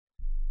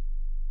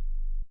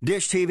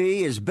Dish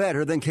TV is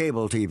better than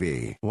cable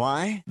TV.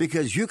 Why?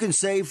 Because you can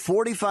save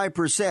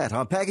 45%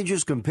 on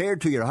packages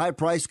compared to your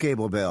high-priced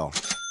cable bill.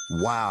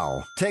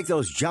 Wow. Take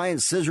those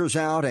giant scissors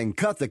out and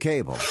cut the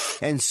cable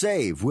and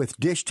save with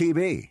Dish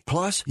TV.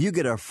 Plus, you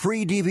get a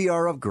free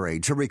DVR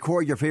upgrade to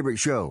record your favorite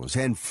shows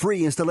and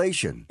free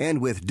installation. And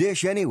with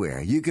Dish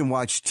Anywhere, you can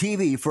watch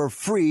TV for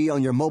free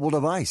on your mobile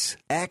device.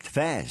 Act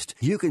fast.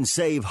 You can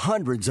save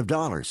hundreds of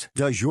dollars.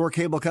 Does your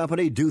cable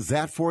company do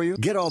that for you?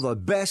 Get all the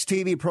best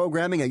TV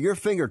programming at your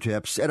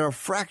fingertips at a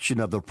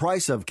fraction of the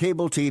price of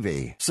cable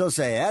TV. So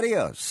say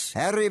adios,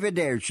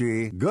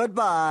 arrivederci,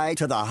 goodbye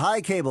to the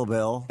high cable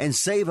bill and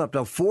save up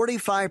to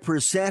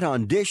 45%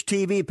 on Dish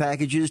TV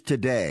packages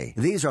today.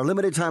 These are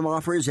limited time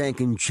offers and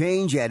can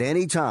change at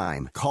any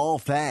time. Call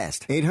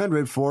fast.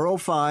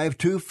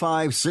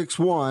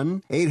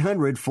 800-405-2561.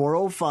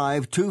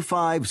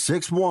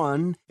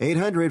 800-405-2561.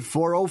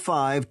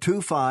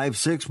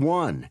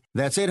 800-405-2561.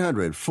 That's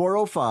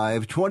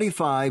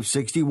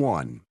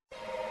 800-405-2561.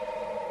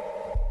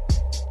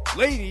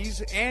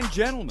 Ladies and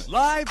gentlemen,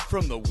 live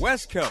from the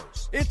West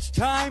Coast, it's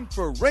time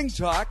for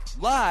Ringtalk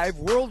Live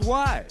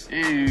Worldwide.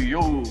 Hey,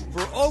 yo.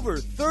 For over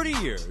 30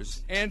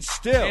 years, and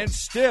still,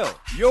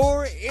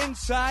 your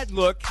inside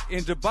look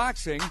into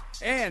boxing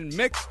and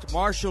mixed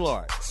martial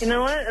arts. You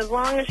know what? As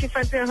long as she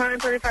fights at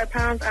 135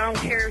 pounds, I don't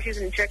care if she's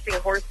injecting a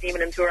horse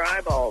demon into her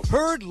eyeballs.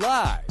 Heard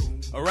live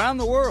around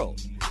the world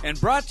and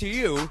brought to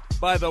you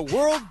by the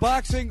World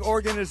Boxing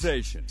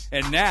Organization.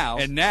 And now,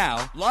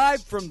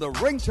 live from the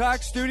Ring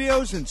Talk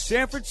Studios in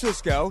San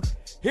Francisco,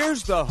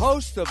 here's the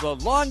host of the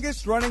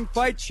longest-running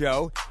fight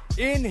show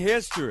in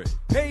history,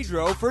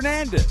 Pedro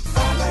Fernandez.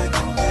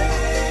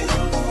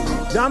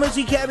 Damas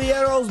y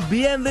caballeros,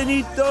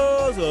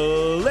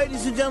 bienvenidos.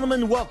 Ladies and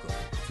gentlemen, welcome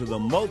to the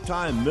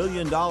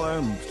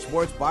multi-million-dollar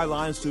Sports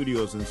Byline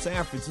Studios in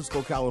San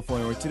Francisco,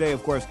 California, where today,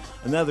 of course,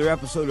 another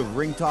episode of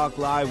Ring Talk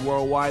Live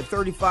Worldwide.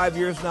 35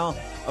 years now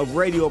of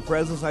radio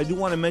presence. I do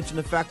want to mention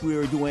the fact we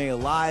are doing a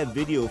live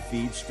video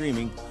feed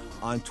streaming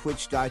on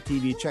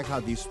twitch.tv. Check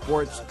out the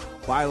Sports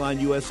Byline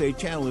USA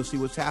channel to see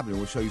what's happening.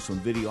 We'll show you some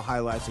video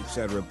highlights,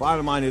 etc.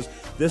 Bottom line is,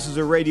 this is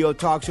a radio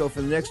talk show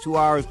for the next 2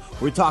 hours.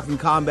 We're talking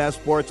combat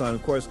sports on,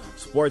 of course,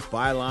 Sports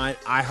Byline,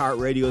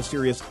 iHeartRadio,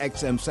 Sirius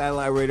XM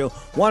Satellite Radio.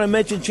 Want to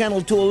mention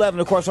Channel 211,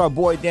 of course, our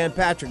boy Dan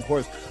Patrick, of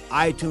course,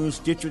 iTunes,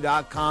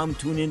 Stitcher.com,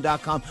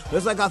 TuneIn.com.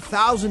 There's like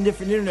 1,000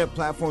 different internet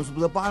platforms,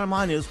 but the bottom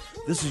line is,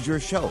 this is your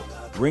show,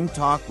 Ring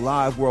Talk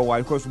Live Worldwide.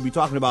 Of course, we'll be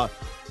talking about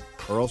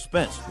Earl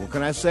Spence. What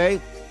can I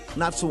say?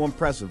 Not so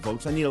impressive,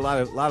 folks. I need a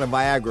lot of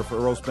Viagra for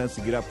Earl Spence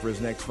to get up for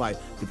his next fight,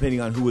 depending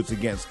on who it's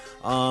against.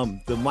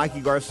 The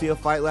Mikey Garcia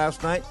fight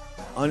last night,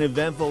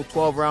 uneventful,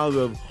 12 rounds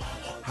of,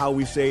 how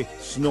we say,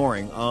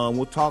 snoring.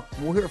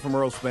 We'll hear from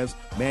Earl Spence,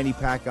 Manny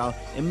Pacquiao,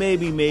 and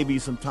maybe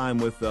some time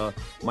with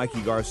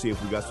Mikey Garcia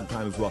if we got some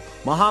time as well.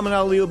 Muhammad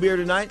Ali will be here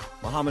tonight.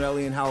 Muhammad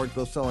Ali and Howard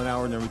Cosell in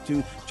hour number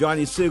 2.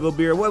 Johnny Sigel will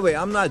be here. Wait,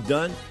 I'm not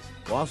done.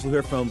 We'll also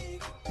hear from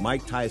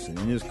Mike Tyson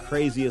in his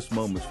craziest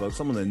moments, folks.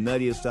 Some of the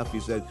nuttiest stuff he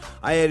said.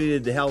 I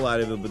edited the hell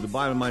out of it, but the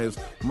bottom line is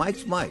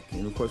Mike's Mike.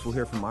 And, of course, we'll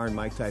hear from Iron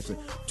Mike Tyson.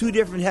 2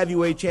 different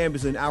heavyweight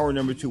champions in hour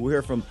number 2. We'll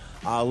hear from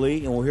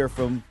Ali and we'll hear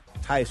from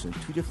Tyson.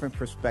 2 different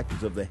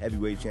perspectives of the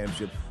heavyweight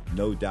championship,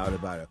 no doubt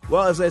about it.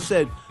 Well, as I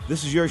said,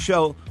 this is your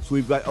show, so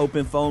we've got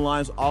open phone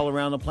lines all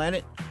around the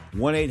planet.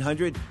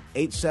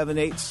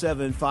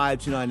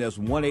 1-800-878-7529. That's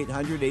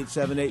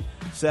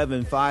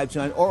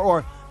 1-800-878-7529.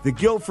 Or the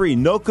guilt-free,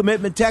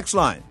 no-commitment text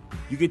line.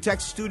 You can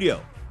text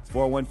studio,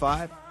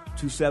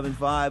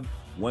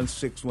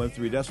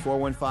 415-275-1613. That's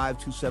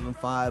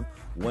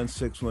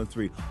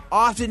 415-275-1613.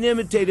 Often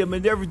imitated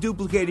but never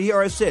duplicated.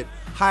 Here I sit,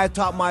 high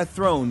atop my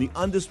throne, the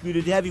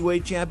undisputed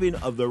heavyweight champion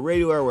of the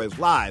radio airwaves.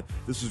 Live,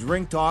 this is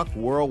Ring Talk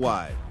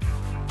Worldwide.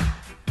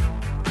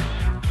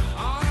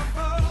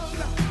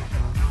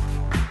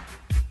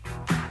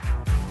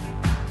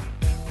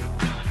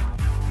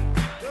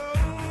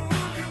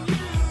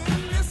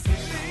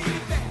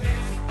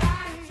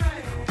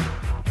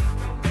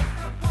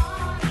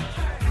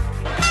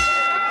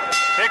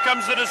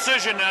 Comes the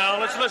decision now.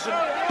 Let's listen.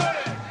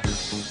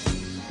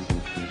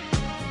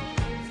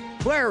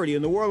 Clarity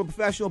in the world of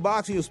professional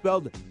boxing is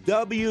spelled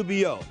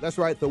WBO. That's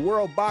right, the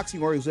World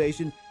Boxing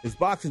Organization is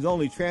boxing's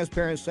only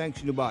transparent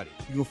sanctioned body.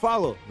 You can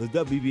follow the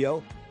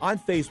WBO on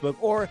Facebook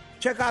or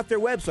check out their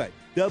website,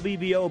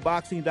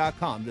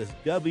 WBOboxing.com. That's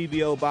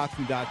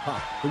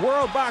WBOboxing.com. The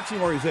World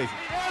Boxing Organization.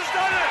 Has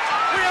done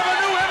it. We have a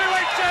new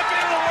heavyweight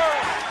champion of the world.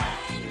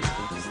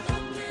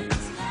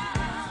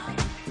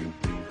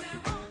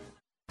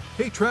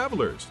 Hey,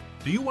 travelers,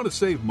 do you want to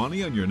save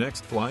money on your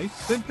next flight?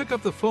 Then pick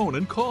up the phone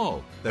and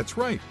call. That's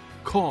right,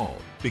 call,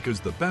 because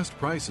the best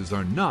prices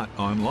are not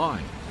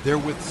online. They're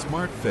with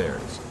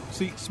SmartFares.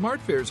 See,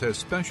 SmartFares has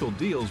special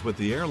deals with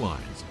the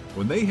airlines.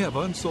 When they have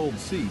unsold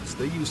seats,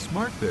 they use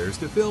SmartFares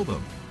to fill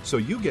them. So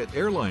you get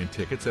airline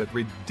tickets at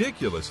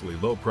ridiculously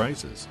low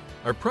prices.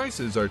 Our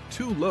prices are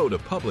too low to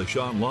publish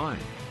online.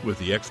 With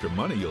the extra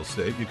money you'll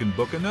save, you can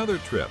book another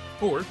trip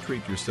or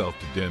treat yourself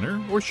to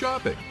dinner or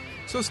shopping.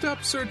 So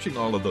stop searching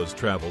all of those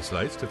travel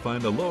sites to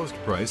find the lowest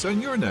price on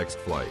your next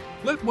flight.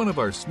 Let one of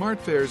our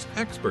SmartFares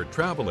expert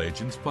travel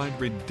agents find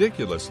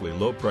ridiculously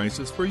low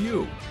prices for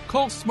you.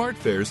 Call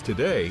SmartFares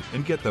today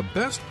and get the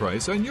best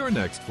price on your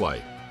next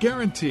flight.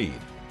 Guaranteed.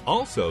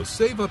 Also,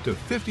 save up to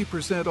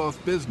 50%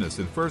 off business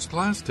and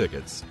first-class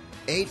tickets.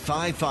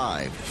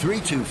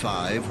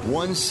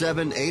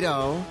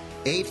 855-325-1780.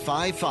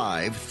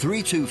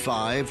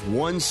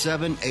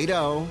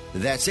 855-325-1780.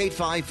 That's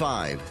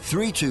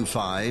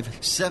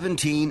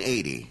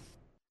 855-325-1780.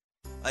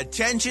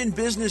 Attention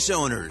business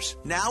owners.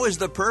 Now is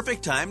the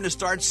perfect time to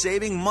start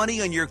saving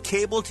money on your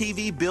cable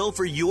TV bill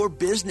for your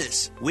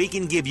business. We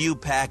can give you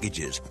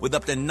packages with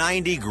up to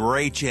 90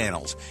 great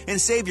channels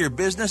and save your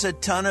business a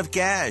ton of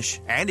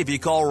cash. And if you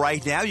call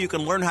right now, you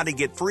can learn how to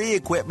get free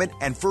equipment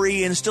and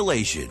free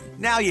installation.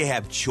 Now you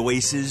have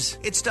choices.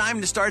 It's time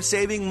to start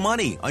saving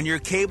money on your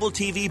cable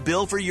TV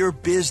bill for your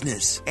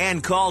business.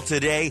 And call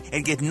today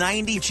and get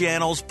 90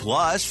 channels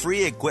plus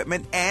free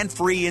equipment and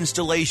free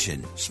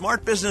installation.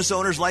 Smart business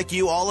owners like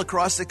you all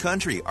across the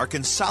country are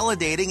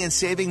consolidating and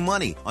saving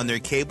money on their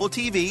cable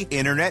TV,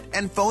 internet,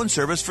 and phone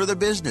service for the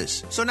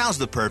business. So now's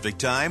the perfect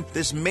time.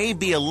 This may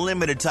be a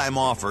limited time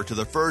offer to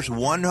the first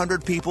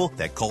 100 people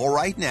that call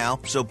right now.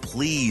 So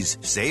please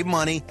save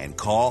money and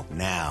call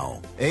now.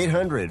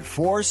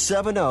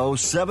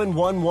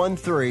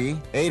 800-470-7113.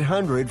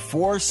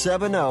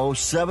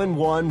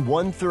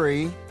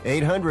 800-470-7113.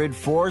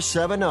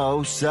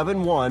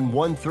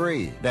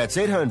 800-470-7113. That's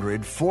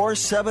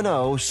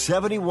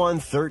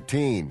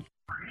 800-470-7113.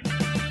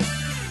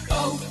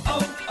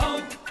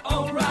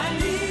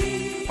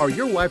 Are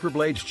your wiper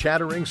blades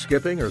chattering,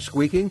 skipping, or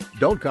squeaking?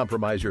 Don't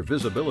compromise your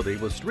visibility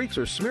with streaks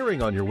or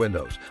smearing on your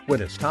windows.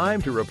 When it's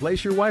time to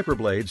replace your wiper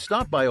blades,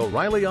 stop by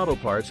O'Reilly Auto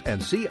Parts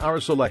and see our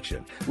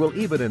selection. We'll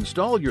even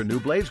install your new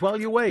blades while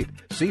you wait.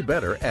 See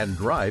better and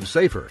drive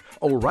safer.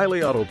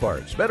 O'Reilly Auto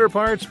Parts. Better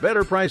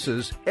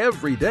prices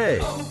every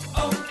day.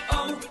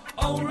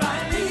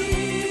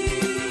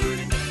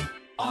 O'Reilly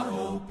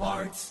Auto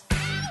Parts.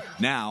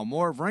 Now,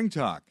 more of Ring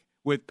Talk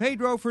with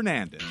Pedro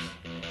Fernandez.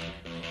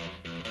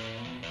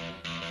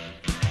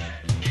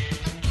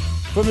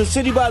 From the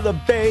city by the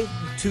bay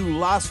to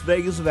Las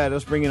Vegas, Nevada,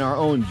 us bringing our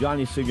own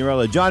Johnny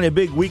Signorella. Johnny, a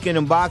big weekend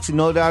in boxing,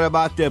 no doubt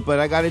about that. But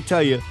I got to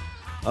tell you,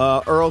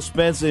 Earl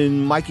Spence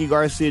and Mikey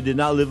Garcia did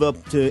not live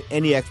up to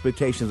any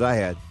expectations I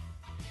had.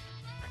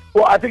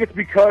 Well, I think it's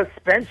because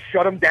Spence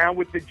shut him down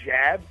with the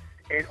jab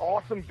and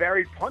awesome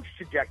varied punch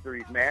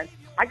trajectories, man.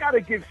 I got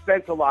to give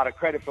Spence a lot of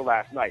credit for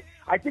last night.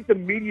 I think the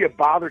media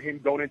bothered him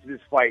going into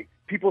this fight.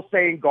 People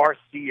saying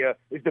Garcia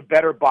is the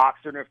better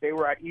boxer, and if they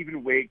were at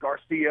even weight,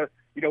 Garcia,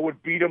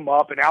 would beat him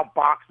up and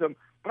outbox him.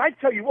 But I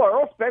tell you what,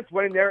 Earl Spence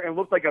went in there and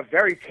looked like a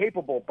very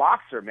capable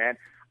boxer, man.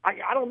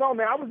 I don't know,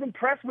 man. I was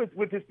impressed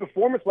with his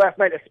performance last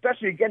night,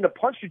 especially, again, the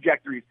punch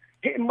trajectories,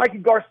 hitting Mikey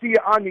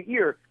Garcia on the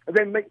ear and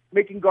then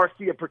making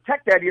Garcia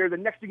protect that ear. The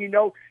next thing you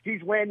know,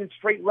 he's landing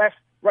straight left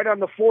right on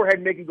the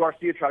forehead, making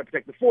Garcia try to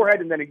protect the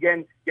forehead, and then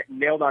again getting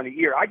nailed on the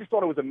ear. I just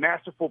thought it was a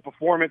masterful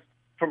performance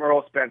from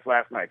Earl Spence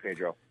last night,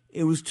 Pedro.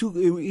 He was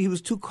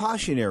too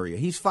cautionary.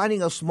 He's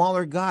fighting a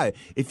smaller guy.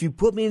 If you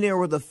put me in there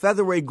with a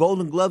featherweight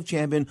Golden Glove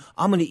champion,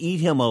 I'm going to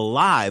eat him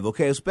alive,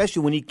 okay?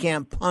 Especially when he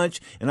can't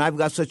punch, and I've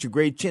got such a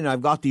great chin.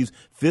 I've got these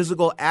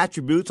physical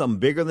attributes. I'm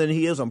bigger than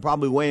he is. I'm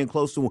probably weighing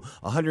close to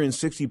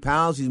 160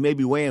 pounds. He's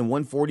maybe weighing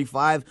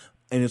 145.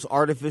 And it's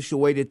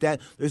artificial weight at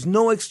that. There's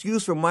no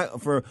excuse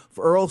for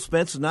Earl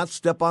Spence to not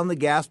step on the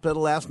gas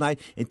pedal last night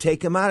and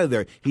take him out of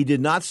there. He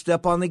did not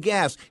step on the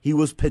gas. He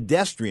was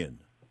pedestrian.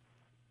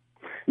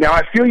 Now,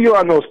 I feel you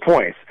on those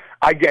points.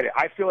 I get it.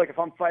 I feel like if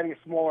I'm fighting a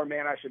smaller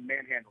man, I should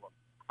manhandle him.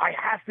 I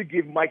have to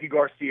give Mikey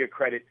Garcia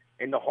credit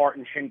in the heart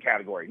and chin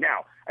category.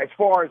 Now, as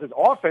far as his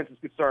offense is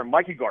concerned,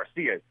 Mikey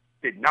Garcia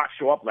did not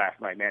show up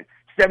last night, man.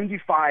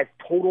 75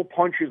 total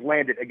punches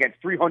landed against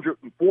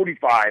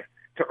 345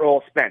 to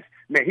Earl Spence.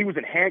 Man, he was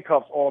in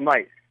handcuffs all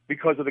night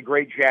because of the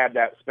great jab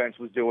that Spence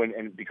was doing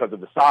and because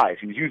of the size.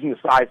 He was using the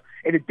size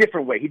in a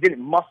different way. He didn't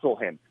muscle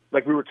him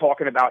like we were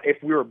talking about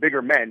if we were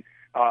bigger men,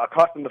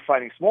 accustomed to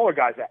fighting smaller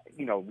guys that,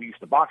 we used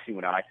to box, you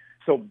and I.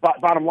 So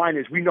bottom line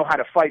is we know how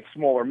to fight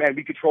smaller men.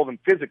 We control them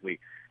physically.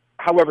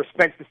 However,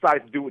 Spence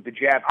decided to do it with the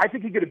jab. I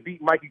think he could have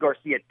beat Mikey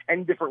Garcia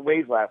 10 different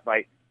ways last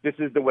night. This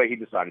is the way he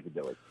decided to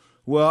do it.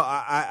 Well,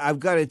 I've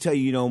got to tell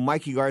you,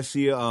 Mikey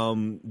Garcia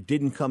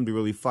didn't come to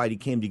really fight. He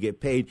came to get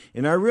paid.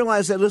 And I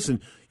realized that, listen,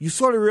 you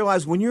sort of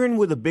realize when you're in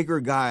with a bigger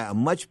guy, a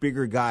much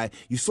bigger guy,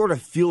 you sort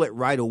of feel it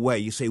right away.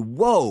 You say,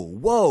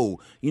 whoa.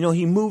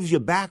 He moves you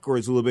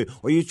backwards a little bit.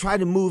 Or you try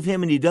to move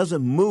him and he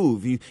doesn't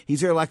move.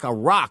 He's there like a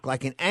rock,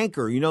 like an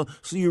anchor,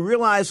 So you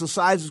realize the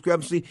size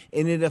discrepancy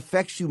and it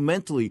affects you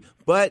mentally.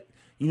 But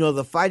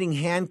the fighting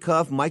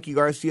handcuff, Mikey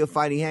Garcia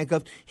fighting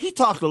handcuff, he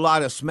talked a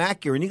lot of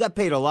smack here, and he got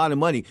paid a lot of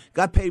money.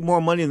 Got paid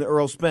more money than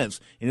Earl Spence.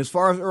 And as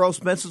far as Earl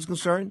Spence is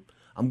concerned,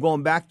 I'm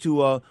going back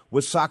to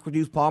what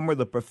Socrates Palmer,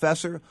 the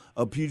professor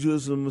of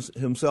pugilism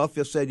himself,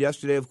 just said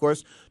yesterday, of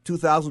course,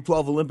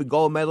 2012 Olympic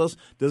gold medalist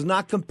does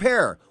not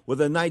compare with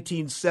a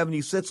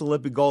 1976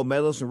 Olympic gold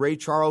medalist and Ray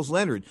Charles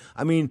Leonard.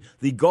 I mean,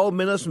 the gold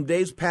medalists from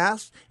days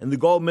past and the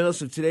gold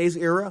medalists of today's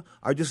era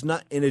are just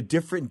not in a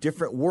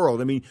different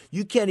world. I mean,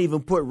 you can't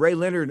even put Ray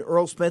Leonard and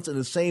Earl Spence in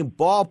the same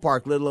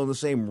ballpark, let alone the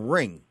same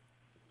ring.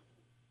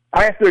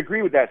 I have to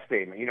agree with that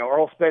statement. You know,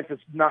 Earl Spence is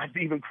not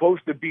even close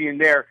to being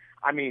there.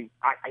 I mean,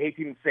 I hate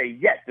to even say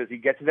yet. Does he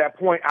get to that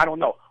point? I don't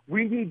know.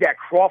 We need that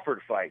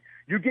Crawford fight.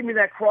 You give me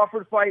that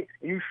Crawford fight,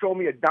 and you show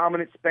me a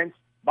dominant Spence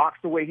box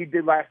the way he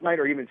did last night,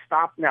 or even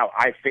stop. Now,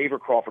 I favor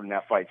Crawford in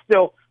that fight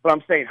still, but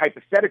I'm saying,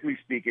 hypothetically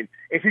speaking,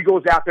 if he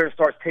goes out there and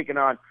starts taking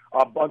on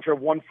a bunch of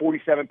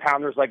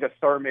 147-pounders like a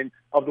Thurman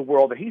of the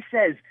world, and he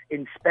says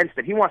in Spence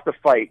that he wants to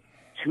fight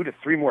 2 to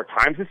 3 more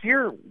times this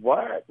year,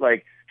 what?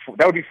 Like,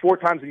 that would be 4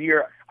 times a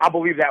year. I'll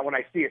believe that when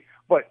I see it.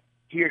 But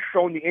he has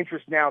shown the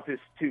interest now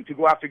to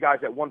go after guys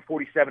at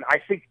 147. I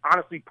think,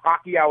 honestly,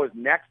 Pacquiao is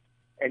next.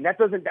 And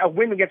a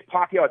win against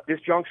Pacquiao at this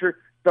juncture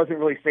doesn't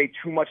really say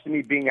too much to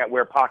me, being at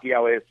where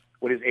Pacquiao is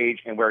with his age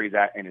and where he's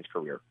at in his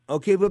career.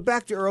 Okay, but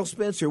back to Earl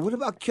Spencer. What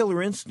about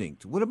killer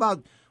instinct? What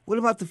about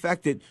the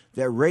fact that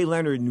Ray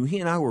Leonard, and he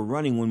and I were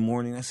running one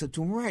morning, I said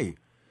to him, Ray,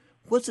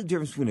 what's the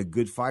difference between a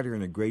good fighter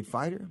and a great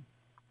fighter?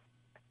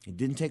 It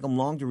didn't take him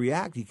long to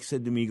react. He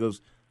said to me, he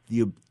goes,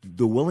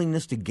 the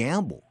willingness to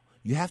gamble.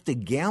 You have to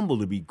gamble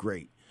to be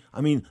great. I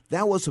mean,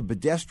 that was a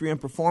pedestrian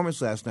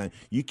performance last night.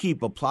 You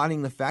keep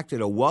applauding the fact that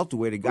a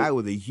welterweight, a guy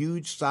with a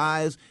huge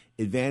size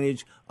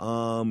advantage,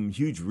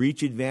 huge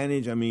reach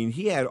advantage. I mean,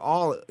 he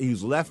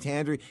was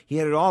left-hander. He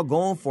had it all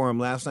going for him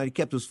last night. He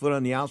kept his foot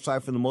on the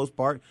outside for the most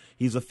part.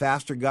 He's a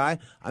faster guy.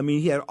 I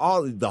mean, he had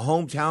the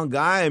hometown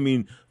guy. I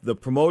mean, the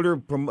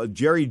promoter,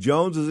 Jerry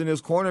Jones, is in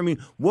his corner. I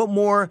mean, what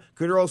more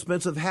could Earl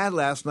Spence have had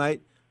last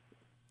night?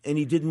 And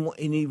he didn't.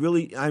 And he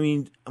really. I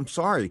mean, I'm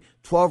sorry.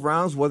 12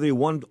 rounds, whether he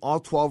won all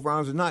 12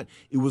 rounds or not,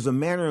 it was a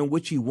manner in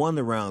which he won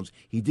the rounds.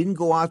 He didn't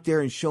go out there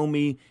and show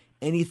me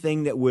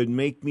anything that would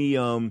make me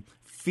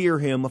fear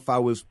him if I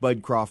was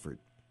Bud Crawford.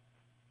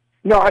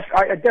 No,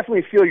 I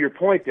definitely feel your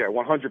point there,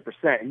 100%.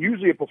 And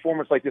usually a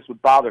performance like this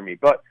would bother me,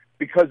 but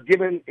because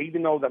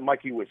even though that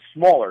Mikey was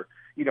smaller,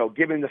 you know,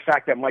 given the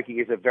fact that Mikey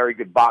is a very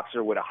good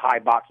boxer with a high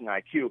boxing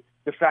IQ,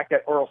 the fact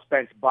that Earl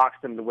Spence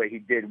boxed him the way he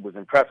did was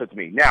impressive to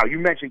me. Now, you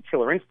mentioned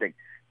killer instinct.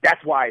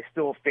 That's why I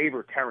still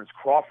favor Terrence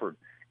Crawford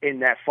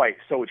in that fight.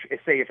 So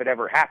say if it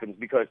ever happens,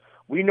 because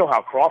we know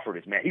how Crawford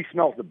is, man. He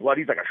smells the blood.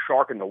 He's like a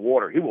shark in the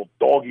water. He will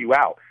dog you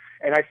out.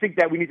 And I think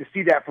that we need to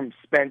see that from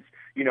Spence.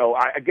 You know,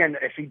 again,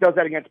 if he does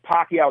that against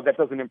Pacquiao, that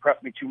doesn't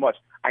impress me too much.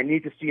 I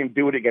need to see him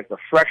do it against a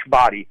fresh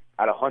body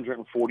at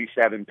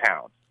 147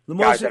 pounds.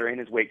 Guys that are in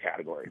his weight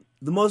category.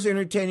 The most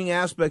entertaining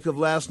aspect of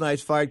last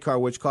night's fight card,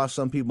 which cost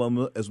some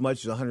people as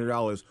much as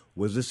 $100,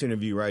 was this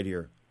interview right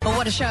here. Well,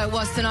 what a show it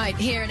was tonight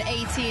here at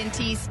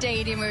AT&T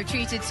Stadium. We were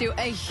treated to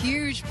a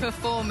huge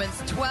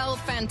performance. 12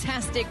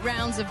 fantastic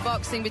rounds of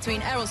boxing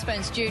between Errol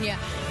Spence Jr.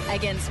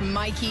 against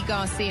Mikey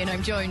Garcia. And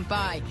I'm joined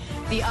by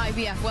the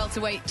IBF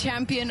welterweight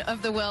champion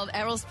of the world,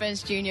 Errol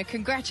Spence Jr.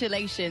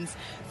 Congratulations.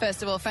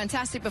 First of all,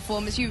 fantastic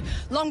performance. You've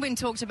long been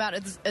talked about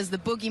as the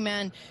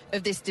boogeyman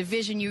of this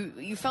division.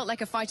 You felt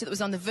like a fighter that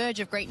was on the verge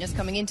of greatness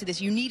coming into this.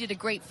 You needed a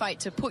great fight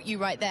to put you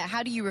right there.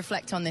 How do you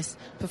reflect on this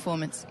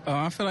performance?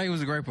 I feel like it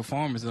was a great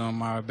performance.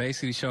 I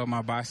basically showed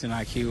my boxing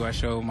IQ. I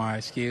showed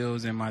my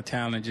skills and my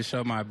talent, just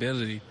showed my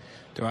ability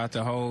throughout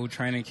the whole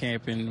training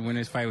camp. And when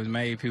this fight was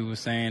made, people were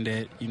saying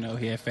that, you know,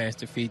 he had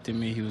faster feet than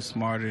me, he was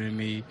smarter than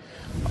me,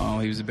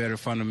 he was a better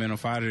fundamental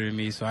fighter than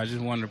me. So I just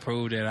wanted to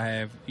prove that I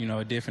have, you know,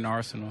 a different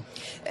arsenal.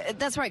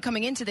 That's right.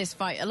 Coming into this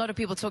fight, a lot of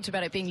people talked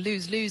about it being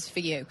lose-lose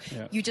for you.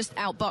 Yeah. You just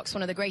outboxed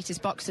one of the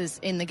greatest boxers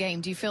in the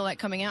game. Do you feel like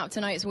coming out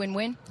tonight is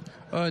win-win?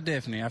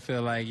 Definitely. I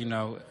feel like, you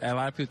know, a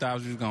lot of people thought I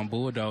was just going to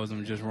bulldoze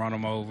them, just run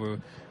them over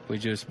with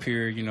just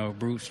pure, you know,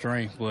 brute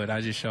strength. But I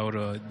just showed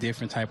a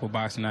different type of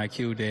boxing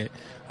IQ that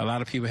a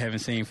lot of people haven't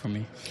seen from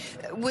me.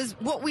 Was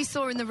what we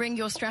saw in the ring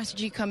your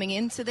strategy coming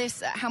into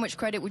this? How much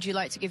credit would you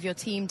like to give your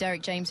team,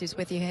 Derek James, who's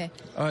with you here?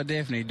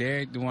 Definitely.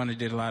 Derek, the one that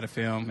did a lot of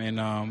film.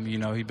 And, you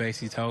know, he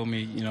basically told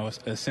me, you know,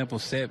 a simple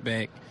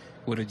setback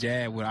with a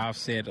jab would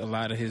offset a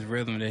lot of his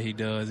rhythm that he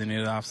does, and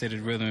it'll offset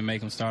his rhythm and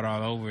make him start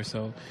all over.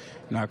 So,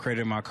 you know, I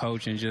credit my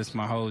coach and just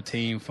my whole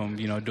team from,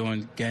 you know,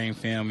 doing game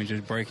film and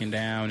just breaking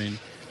down and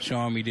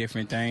showing me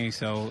different things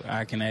so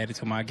I can add it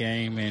to my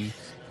game and, you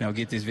know,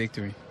 get this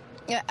victory.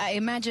 Yeah, I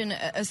imagine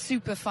a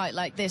super fight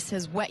like this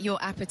has whet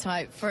your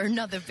appetite for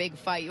another big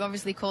fight. You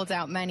obviously called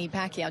out Manny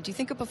Pacquiao. Do you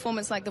think a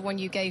performance like the one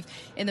you gave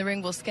in the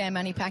ring will scare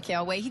Manny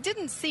Pacquiao away? He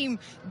didn't seem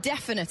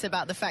definite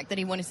about the fact that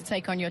he wanted to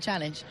take on your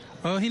challenge.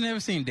 Well, he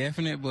never seemed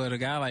definite, but a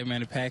guy like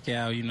Manny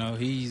Pacquiao, you know,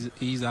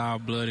 he's all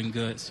blood and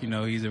guts. You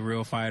know, he's a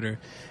real fighter.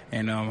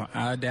 And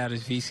I doubt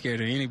if he's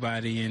scared of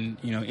anybody in,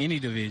 you know, any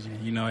division,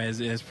 you know,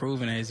 as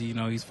proven as, you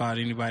know, he's fought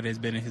anybody that's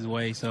been in his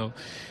way. So,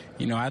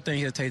 you know, I think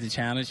he'll take the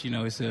challenge. You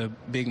know, it's a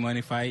big money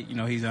fight. You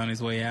know, he's on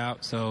his way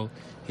out. So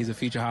he's a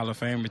future Hall of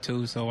Famer,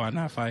 too. So why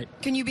not fight?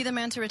 Can you be the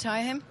man to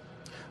retire him?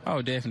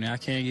 Oh, definitely. I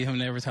can't give him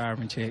that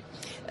retirement check.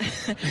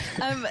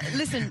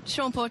 Listen,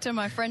 Sean Porter,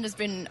 my friend, has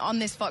been on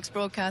this Fox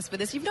broadcast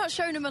with us. You've not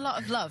shown him a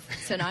lot of love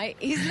tonight.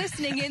 He's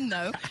listening in,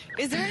 though.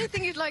 Is there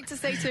anything you'd like to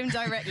say to him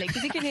directly?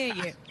 Because he can hear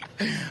you.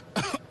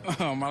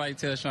 I like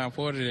to tell Sean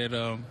Porter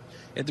that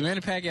if the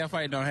Manny Pacquiao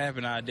fight don't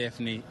happen, I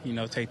definitely,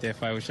 take that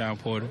fight with Sean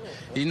Porter.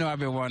 I've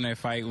been wanting that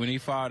fight. When he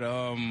fought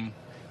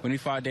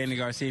Danny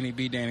Garcia and he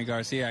beat Danny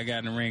Garcia, I got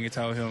in the ring and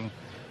told him,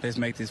 let's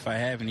make this fight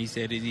happen. He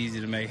said it's easy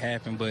to make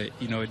happen, but,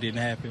 it didn't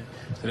happen.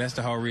 So that's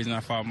the whole reason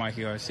I fought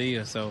Mikey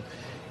Garcia. So,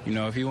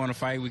 if he want to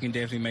fight, we can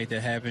definitely make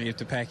that happen if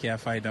the Pacquiao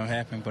fight don't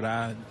happen. But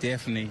I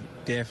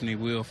definitely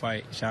will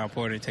fight Sean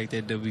Porter and take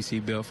that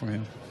WC belt from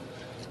him.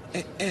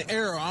 And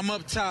Errol, I'm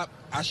up top.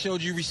 I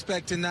showed you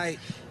respect tonight.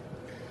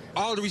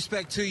 All the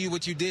respect to you,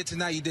 what you did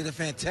tonight. You did a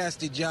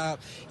fantastic job.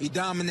 You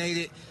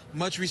dominated.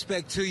 Much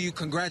respect to you.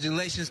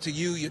 Congratulations to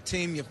you, your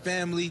team, your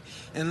family.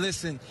 And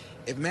listen,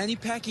 if Manny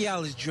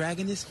Pacquiao is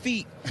dragging his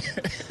feet,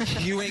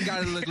 you ain't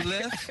got to look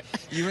left.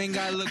 You ain't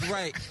got to look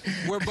right.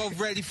 We're both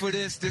ready for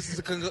this. This is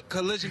a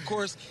collision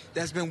course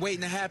that's been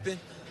waiting to happen.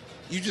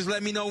 You just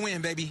let me know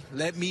when, baby.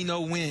 Let me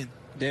know when.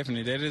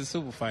 Definitely. That is a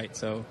super fight.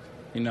 So,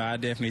 I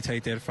definitely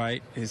take that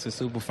fight. It's a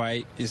super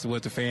fight. It's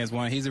what the fans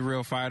want. He's a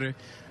real fighter.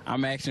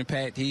 I'm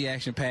action-packed. He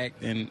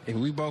action-packed. And if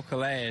we both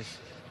clash,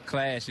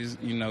 is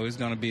it's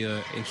going to be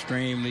an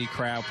extremely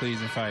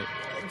crowd-pleasing fight.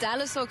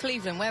 Dallas or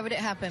Cleveland? Where would it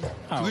happen?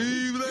 Oh,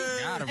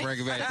 Cleveland! Gotta bring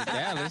it back to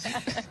Dallas.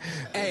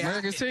 Hey,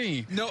 American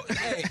team.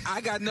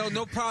 I got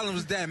no problems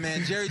with that,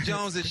 man. Jerry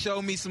Jones has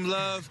showed me some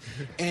love,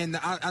 and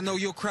I know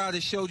your crowd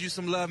has showed you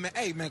some love, man.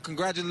 Hey, man,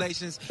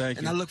 congratulations. Thank you.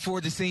 And I look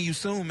forward to seeing you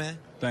soon, man.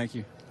 Thank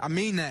you. I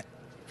mean that.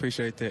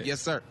 Appreciate that.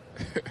 Yes, sir.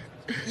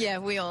 Yeah,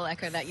 we all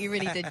echo that. You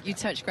really did. You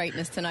touched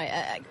greatness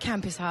tonight.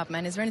 Camp is hard,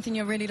 man. Is there anything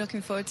you're really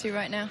looking forward to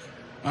right now?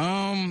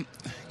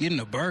 Getting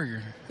a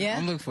burger. Yeah?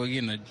 I'm looking for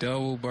getting a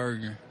double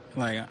burger.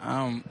 Like,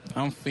 I'm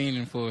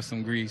fiending for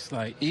some grease.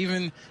 Like,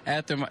 even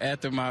after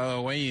my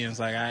weigh-ins,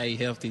 like, I ate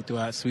healthy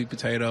throughout sweet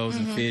potatoes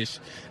and fish,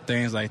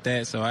 things like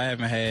that. So I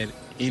haven't had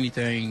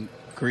anything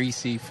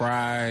greasy,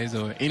 fries,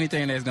 or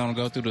anything that's going to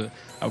go through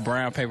a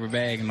brown paper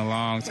bag in a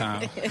long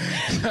time.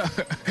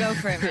 Go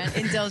for it, man.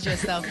 Indulge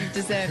yourself. You've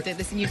deserved it.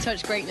 Listen, you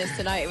touched greatness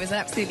tonight. It was an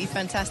absolutely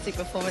fantastic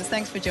performance.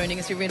 Thanks for joining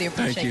us. We really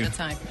appreciate your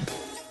time.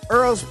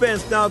 Errol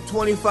Spence now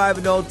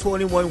 25-0,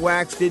 21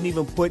 wax. Didn't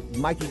even put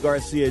Mikey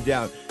Garcia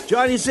down.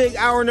 Johnny Sig,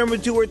 hour number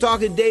 2. We're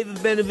talking David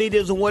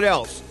Benavidez and what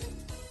else?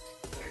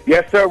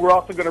 Yes, sir. We're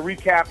also going to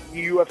recap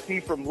the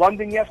UFC from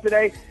London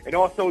yesterday. And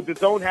also,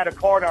 DAZN had a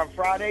card on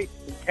Friday.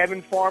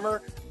 Kevin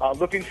Farmer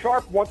looking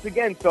sharp once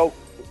again. So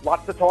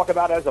lots to talk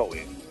about as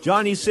always.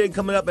 Johnny Sig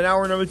coming up in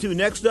hour number 2.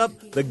 Next up,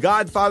 the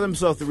Godfather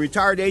himself, the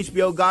retired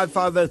HBO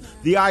Godfather,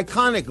 the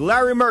iconic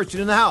Larry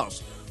Merchant in the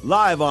house.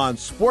 Live on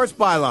Sports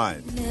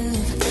Byline.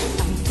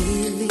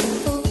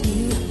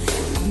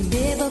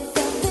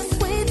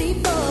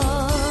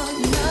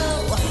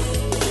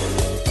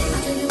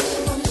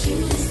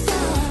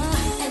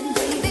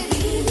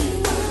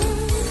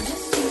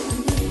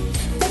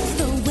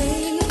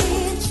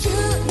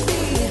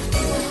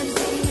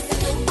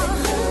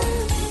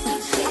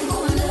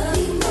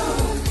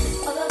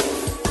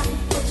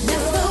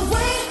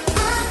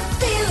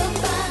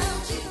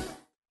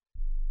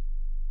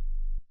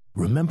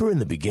 Remember in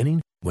the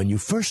beginning, when you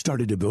first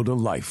started to build a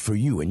life for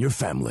you and your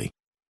family,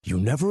 you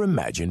never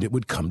imagined it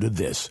would come to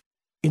this.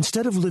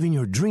 Instead of living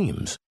your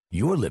dreams,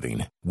 you're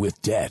living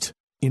with debt.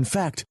 In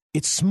fact,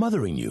 it's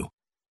smothering you.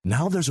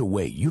 Now there's a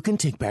way you can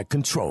take back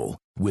control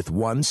with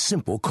one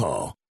simple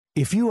call.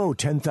 If you owe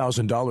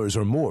 $10,000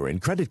 or more in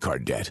credit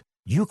card debt,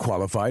 you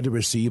qualify to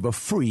receive a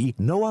free,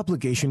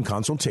 no-obligation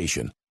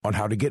consultation on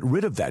how to get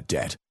rid of that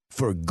debt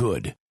for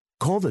good.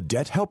 Call the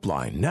Debt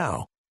Helpline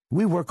now.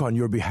 We work on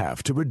your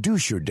behalf to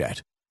reduce your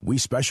debt. We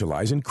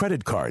specialize in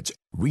credit cards,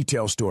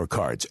 retail store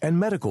cards, and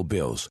medical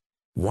bills.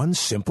 One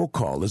simple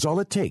call is all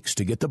it takes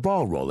to get the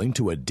ball rolling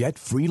to a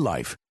debt-free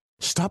life.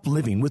 Stop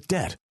living with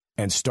debt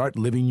and start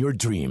living your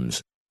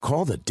dreams.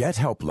 Call the Debt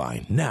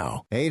Helpline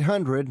now.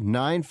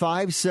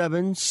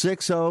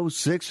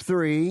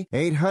 800-957-6063.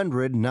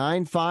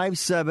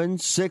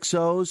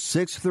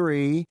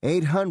 800-957-6063.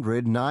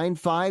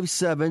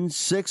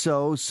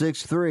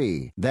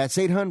 800-957-6063. That's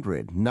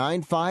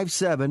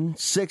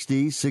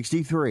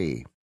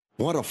 800-957-6063.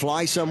 Want to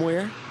fly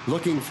somewhere?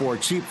 Looking for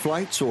cheap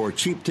flights or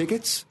cheap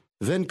tickets?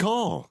 Then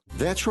call.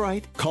 That's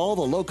right. Call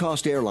the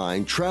low-cost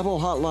airline travel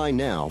hotline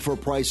now for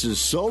prices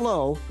so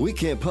low we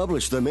can't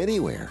publish them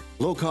anywhere.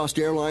 Low-cost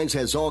airlines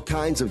has all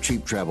kinds of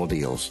cheap travel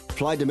deals.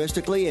 Fly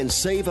domestically and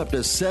save up to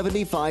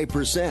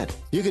 75%.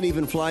 You can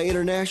even fly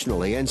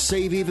internationally and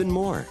save even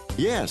more.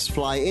 Yes,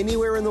 fly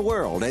anywhere in the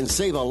world and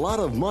save a lot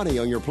of money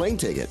on your plane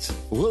tickets.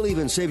 We'll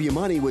even save you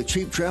money with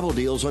cheap travel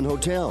deals on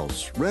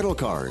hotels, rental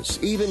cars,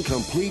 even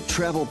complete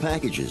travel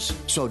packages.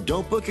 So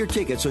don't book your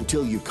tickets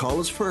until you call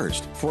us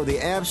first for the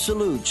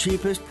absolute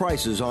cheapest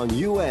prices on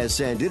U.S.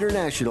 and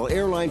international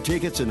airline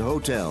tickets and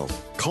hotels.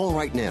 Call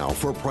right now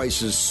for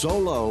prices so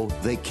low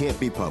they can't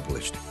be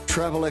published.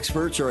 travel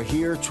experts are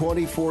here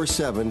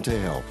 24/7 to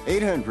help.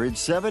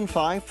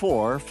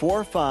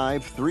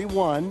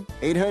 800-754-4531.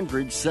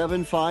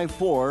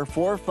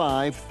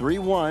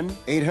 800-754-4531.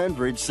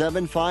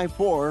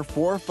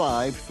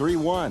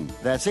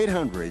 800-754-4531. That's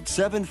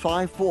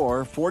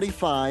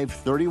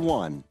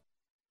 800-754-4531.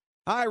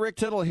 Hi, Rick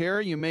Tittle here.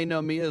 You may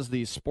know me as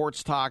the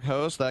sports talk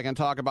host that can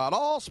talk about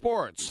all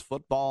sports: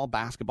 football,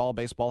 basketball,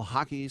 baseball,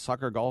 hockey,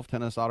 soccer, golf,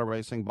 tennis, auto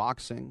racing,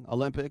 boxing,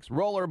 Olympics,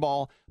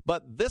 rollerball.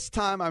 But this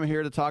time I'm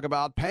here to talk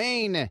about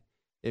pain.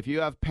 If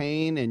you have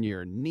pain in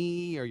your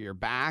knee or your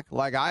back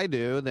like I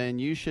do, then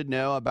you should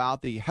know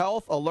about the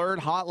Health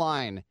Alert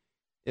Hotline.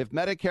 If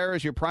Medicare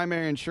is your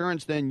primary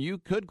insurance, then you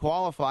could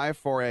qualify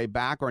for a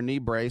back or knee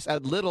brace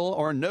at little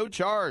or no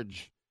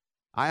charge.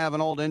 I have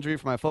an old injury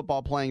from my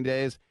football playing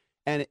days,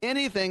 and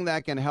anything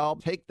that can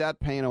help take that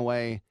pain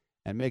away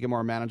and make it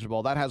more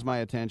manageable, that has my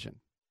attention.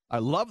 I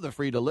love the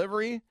free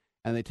delivery,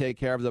 and they take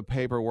care of the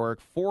paperwork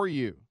for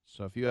you.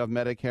 So if you have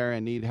Medicare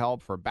and need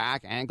help for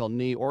back, ankle,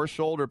 knee, or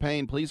shoulder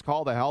pain, please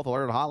call the Health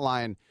Alert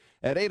Hotline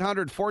at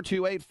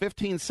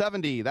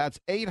 800-428-1570. That's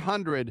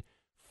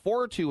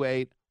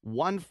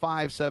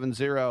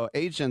 800-428-1570.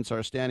 Agents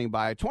are standing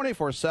by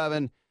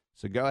 24/7,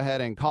 so go ahead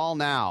and call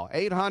now.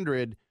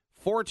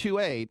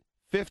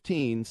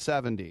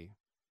 800-428-1570.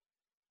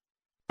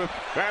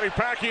 Manny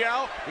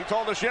Pacquiao, he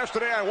told us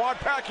yesterday, I want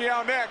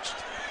Pacquiao next.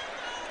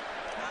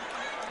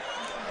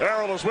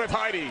 Errol is with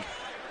Heidi.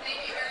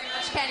 Thank you very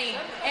much, Kenny.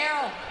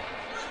 Errol,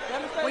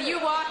 will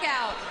you walk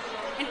out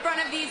in front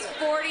of these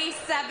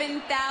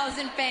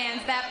 47,000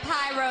 fans, that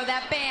pyro,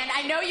 that band?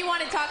 I know you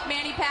want to talk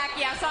Manny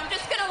Pacquiao, so I'm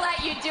just going to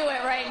let you do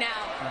it right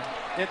now.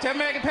 Yeah, tell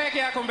Manny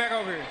Pacquiao come back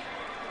over here.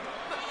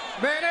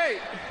 Manny!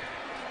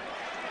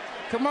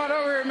 Come on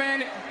over here,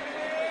 Manny.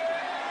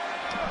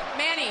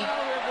 Manny,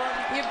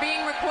 you're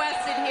being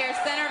requested here,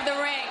 center of the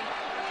ring.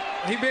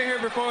 He been here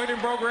before. He done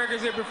broke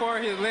records here before.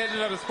 He's a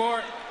legend of the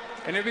sport,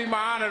 and it'd be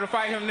my honor to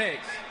fight him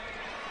next.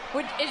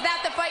 Is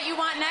that the fight you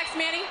want next,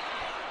 Manny?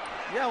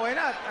 Yeah, why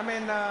not? I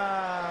mean,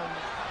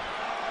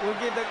 we'll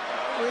give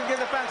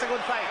the fans a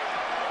good fight.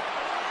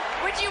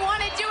 Would you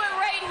want to do it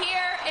right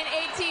here in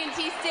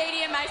AT&T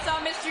Stadium? I saw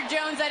Mr.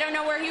 Jones. I don't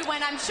know where he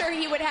went. I'm sure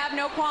he would have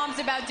no qualms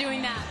about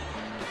doing that.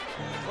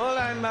 Well,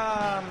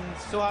 I'm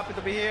so happy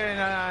to be here in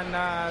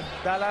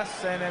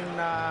Dallas, and then,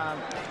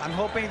 I'm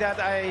hoping that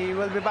I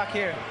will be back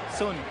here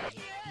soon.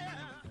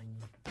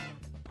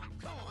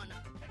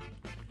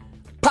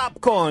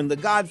 Popcorn, the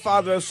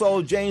Godfather of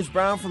Soul, James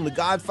Brown from the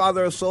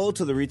Godfather of Soul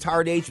to the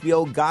retired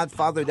HBO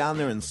Godfather down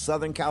there in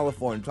Southern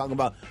California. Talking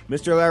about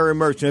Mr. Larry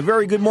Merchant. A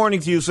very good morning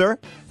to you, sir.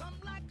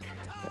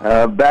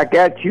 Back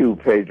at you,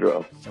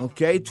 Pedro.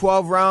 Okay,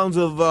 12 rounds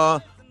of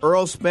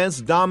Earl Spence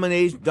a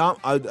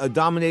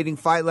dominating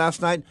fight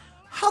last night.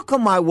 How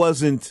come I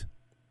wasn't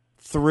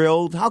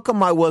thrilled? How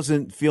come I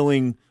wasn't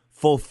feeling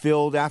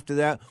fulfilled after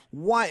that?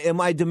 Why? Am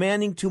I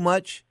demanding too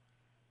much?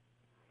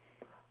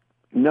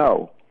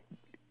 No.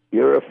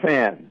 You're a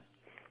fan.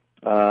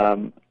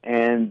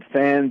 And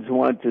fans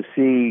want to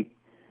see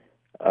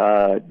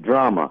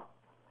drama.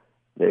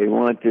 They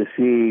want to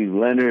see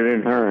Leonard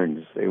and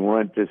Hearns. They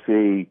want to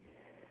see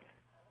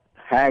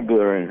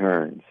Hagler and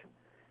Hearns.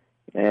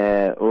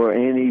 Or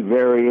any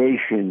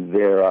variation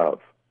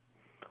thereof.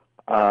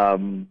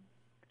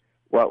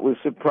 What was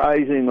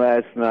surprising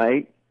last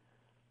night,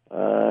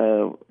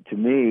 to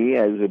me,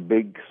 as a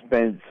big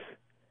Spence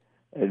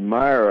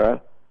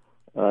admirer,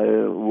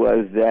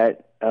 was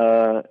that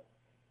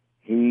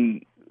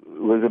he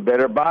was a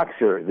better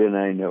boxer than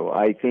I know.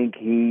 I think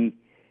he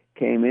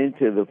came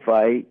into the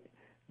fight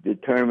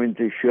determined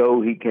to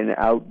show he can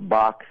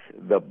outbox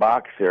the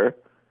boxer,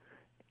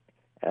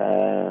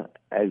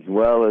 as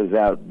well as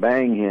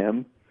outbang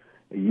him,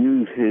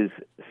 use his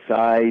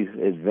size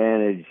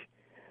advantage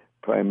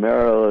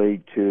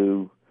primarily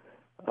to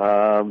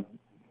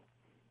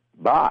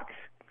box.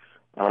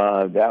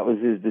 That was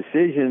his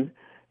decision,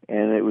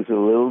 and it was a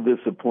little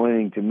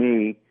disappointing to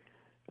me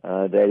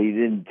that he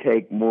didn't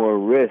take more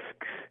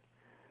risks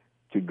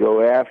to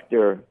go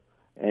after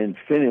and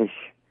finish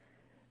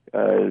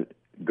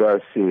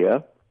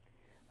Garcia.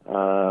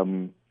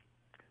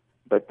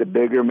 But the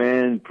bigger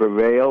man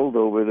prevailed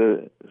over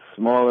the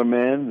smaller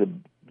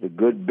man. The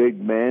good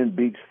big man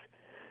beats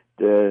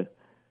the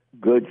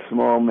good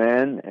small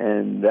man,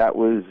 and that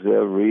was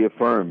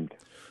reaffirmed.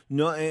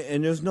 No,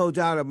 and there's no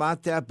doubt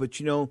about that. But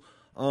Ray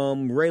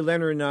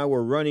Leonard and I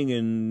were running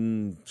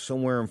in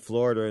somewhere in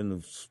Florida,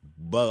 and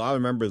I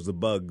remember as the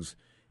Bugs.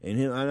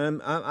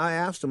 And I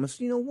asked him, I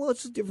said,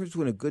 what's the difference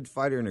between a good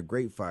fighter and a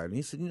great fighter? And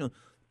he said,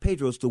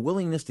 Pedro, it's the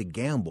willingness to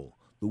gamble.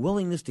 The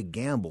willingness to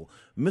gamble.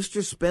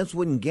 Mr. Spence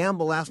wouldn't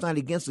gamble last night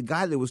against a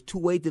guy that was 2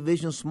 weight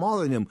divisions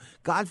smaller than him.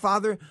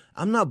 Godfather,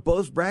 I'm not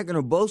bragging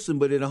or boasting,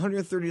 but at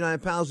 139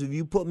 pounds, if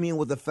you put me in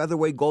with a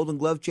featherweight Golden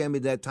Glove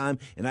champion at that time,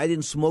 and I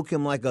didn't smoke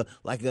him like a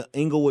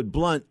Inglewood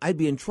blunt, I'd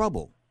be in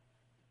trouble.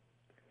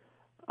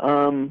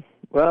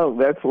 Well,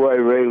 that's why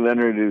Ray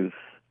Leonard is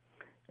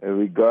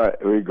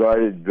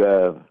regarded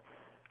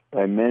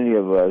by many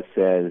of us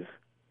as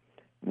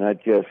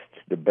not just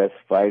the best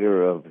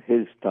fighter of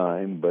his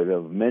time, but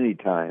of many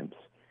times,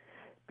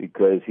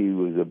 because he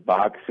was a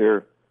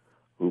boxer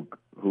who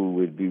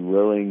would be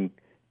willing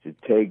to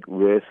take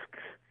risks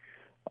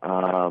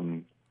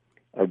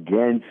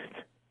against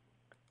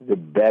the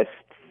best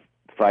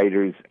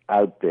fighters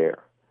out there.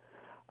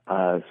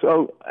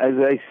 So, as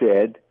I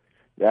said,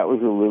 that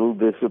was a little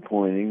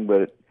disappointing,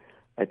 but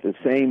at the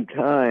same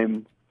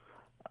time,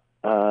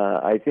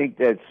 I think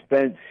that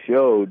Spence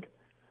showed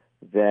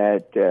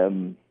that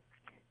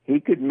he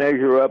could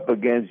measure up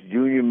against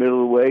junior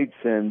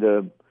middleweights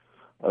and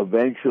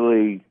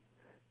eventually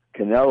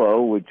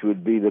Canelo, which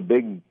would be the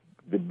big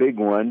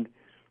one,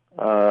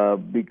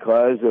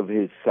 because of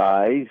his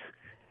size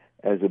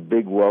as a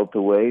big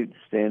welterweight,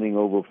 standing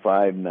over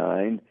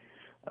 5'9",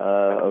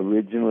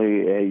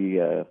 originally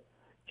a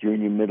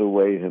junior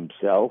middleweight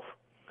himself.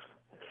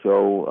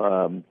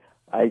 So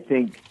I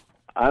think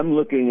I'm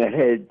looking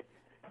ahead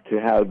to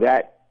how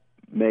that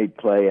may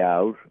play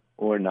out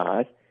or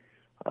not.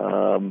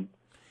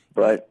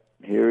 But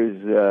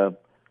here's the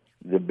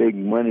big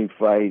money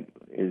fight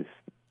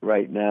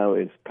right now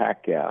is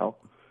Pacquiao,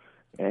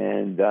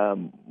 and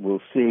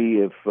we'll see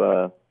if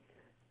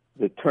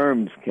the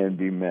terms can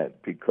be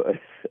met, because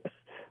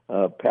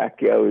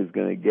Pacquiao is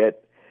going to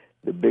get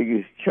the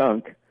biggest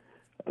chunk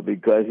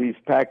because he's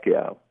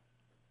Pacquiao.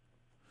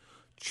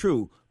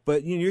 True.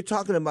 But you're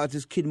talking about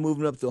this kid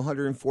moving up to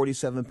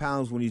 147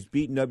 pounds when he's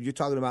beaten up. You're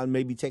talking about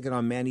maybe taking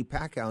on Manny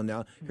Pacquiao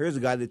now. Here's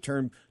a guy that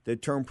turned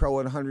pro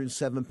at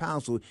 107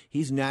 pounds, so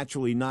he's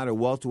naturally not a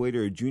welterweight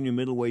or a junior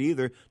middleweight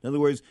either. In other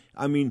words,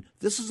 I mean,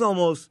 this is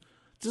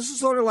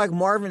sort of like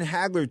Marvin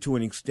Hagler to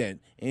an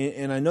extent.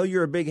 And I know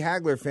you're a big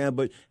Hagler fan,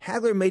 but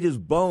Hagler made his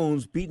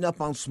bones beating up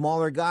on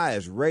smaller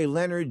guys. Ray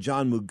Leonard,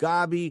 John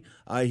Mugabe,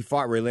 he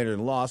fought Ray Leonard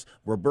and lost.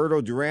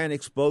 Roberto Duran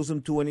exposed him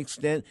to an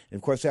extent. And,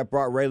 of course, that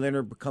brought Ray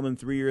Leonard coming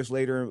 3 years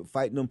later and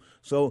fighting him.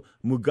 So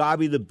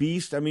Mugabe, the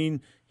beast, I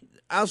mean,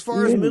 as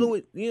far as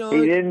middleweight, he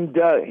didn't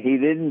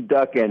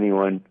duck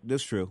anyone.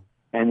 That's true.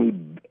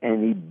 And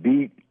he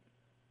beat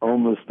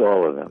almost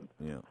all of them.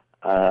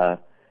 Yeah.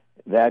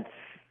 That's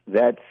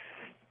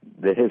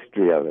the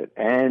history of it.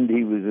 And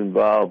he was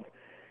involved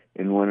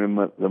in one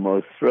of the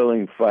most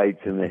thrilling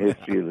fights in the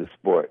history of the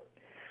sport.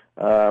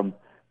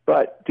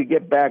 But to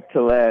get back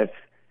to last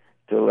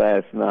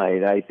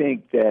night, I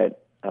think that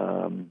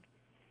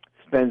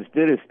Spence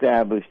did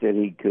establish that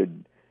he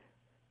could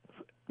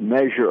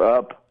measure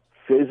up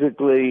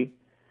physically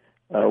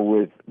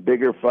with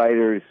bigger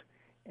fighters,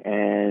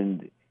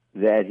 and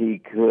that he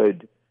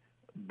could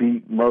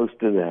beat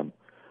most of them.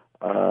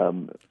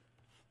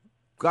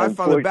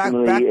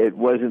 Unfortunately, it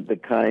wasn't the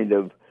kind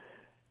of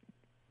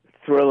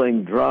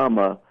thrilling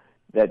drama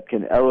that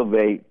can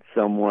elevate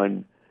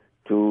someone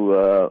to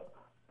a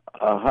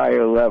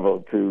higher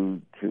level,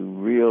 to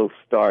real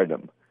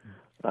stardom.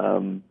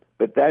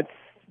 But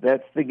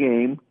that's the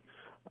game,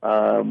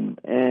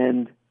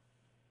 and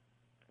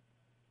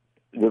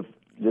the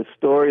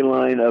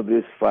storyline of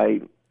this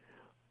fight,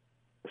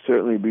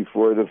 certainly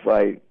before the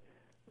fight,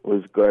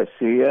 was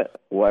Garcia.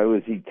 Why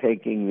was he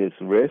taking this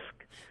risk?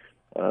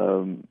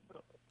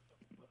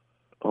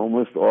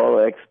 Almost all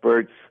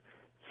experts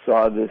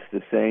saw this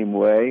the same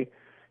way,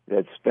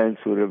 that Spence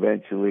would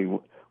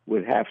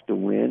have to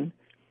win.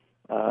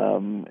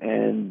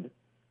 And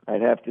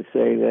I'd have to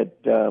say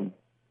that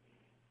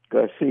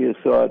Garcia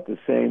saw it the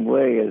same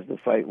way as the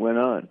fight went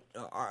on.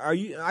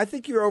 I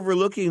think you're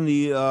overlooking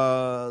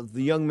the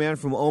young man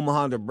from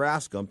Omaha,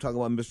 Nebraska. I'm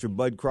talking about Mr.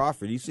 Bud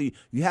Crawford.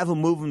 You have him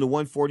move him to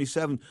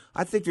 147.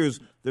 I think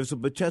there's a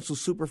potential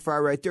super fight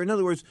right there. In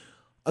other words,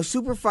 a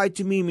super fight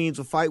to me means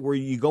a fight where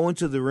you go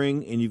into the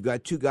ring and you've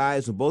got two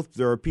guys and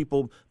there are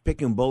people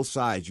picking both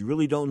sides. You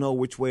really don't know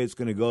which way it's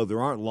going to go. There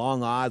aren't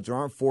long odds. There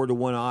aren't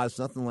 4-1 odds,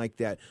 nothing like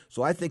that.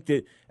 So I think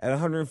that at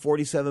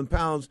 147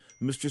 pounds,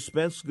 Mr.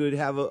 Spence could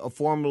have a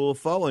formidable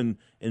foe in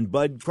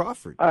Bud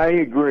Crawford. I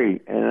agree.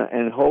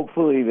 And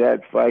hopefully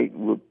that fight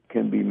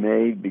can be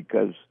made,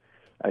 because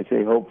I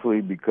say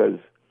hopefully because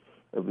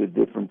of the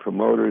different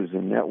promoters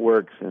and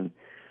networks, and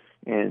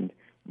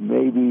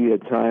maybe a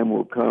time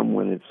will come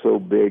when it's so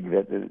big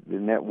that the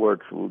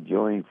networks will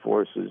join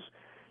forces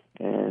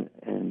and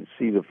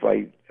see the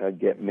fight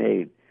get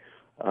made.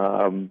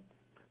 But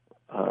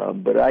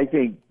I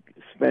think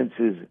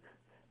Spence's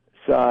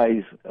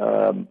size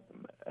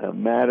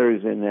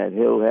matters in that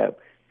he'll have.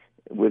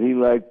 Would he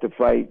like to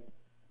fight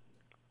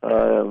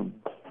the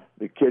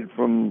kid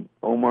from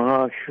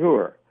Omaha?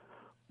 Sure.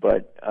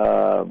 But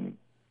and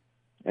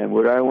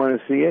would I want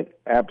to see it?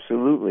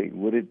 Absolutely.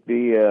 Would it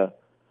be a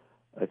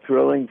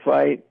thrilling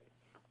fight?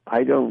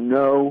 I don't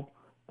know.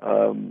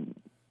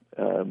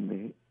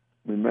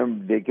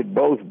 Remember, they could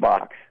both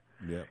box.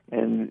 Yeah.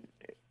 And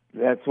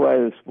that's why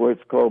the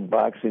sport's called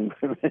boxing.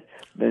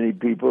 Many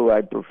people,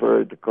 I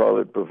prefer to call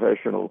it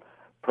professional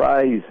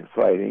prize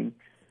fighting.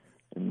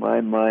 In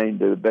my mind,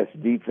 the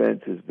best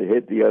defense is to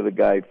hit the other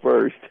guy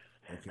first,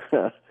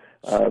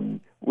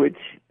 which,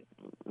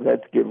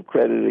 let's give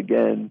credit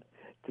again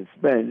to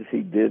Spence.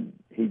 He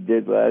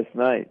did last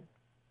night.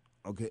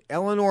 Okay.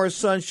 Eleanor's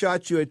son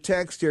shot you a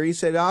text here. He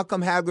said, how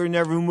come Hagler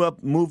never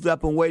moved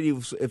up in weight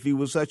if he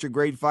was such a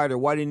great fighter?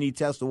 Why didn't he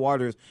test the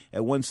waters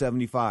at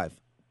 175?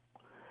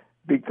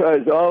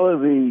 Because all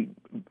of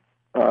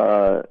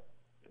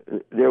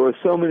there were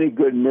so many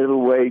good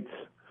middleweights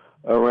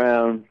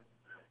around,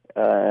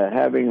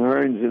 having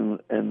Hearns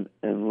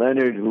and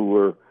Leonard, who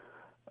were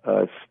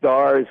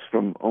stars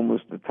from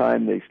almost the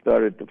time they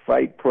started to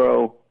fight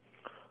pro.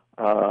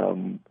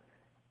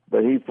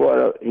 But he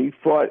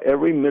fought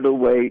every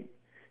middleweight.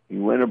 He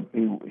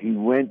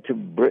went to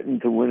Britain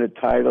to win a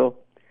title.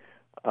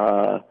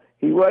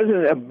 He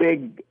wasn't a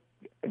big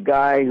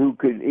guy who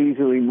could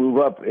easily move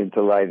up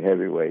into light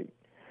heavyweight.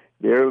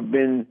 There have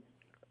been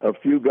a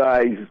few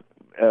guys,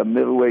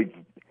 middleweight,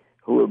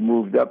 who have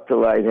moved up to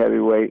light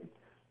heavyweight,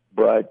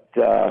 but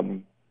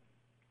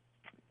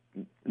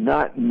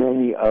not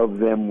many of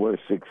them were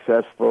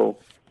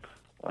successful,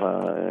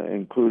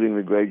 including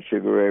the great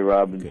Sugar Ray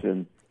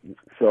Robinson.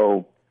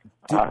 So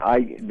that's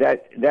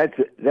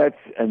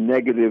a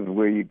negative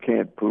where you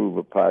can't prove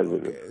a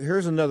positive.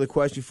 Here's another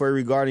question for you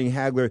regarding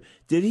Hagler.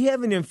 Did he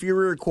have an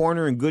inferior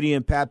corner in Goody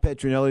and Pat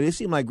Petronelli? They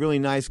seem like really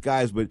nice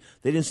guys, but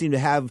they didn't seem to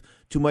have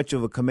too much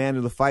of a command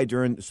of the fight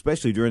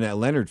especially during that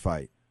Leonard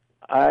fight.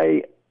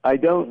 I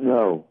don't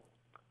know.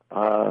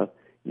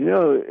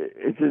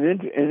 It's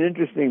an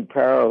interesting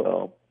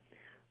parallel.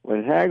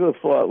 When Hagler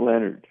fought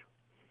Leonard,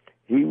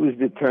 he was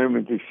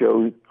determined to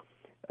show,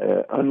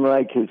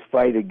 unlike his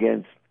fight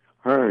against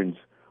Hearns,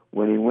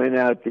 when he went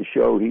out to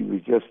show he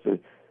was just the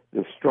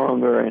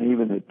stronger and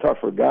even the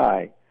tougher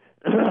guy.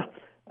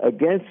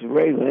 Against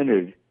Ray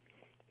Leonard,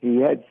 he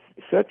had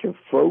such a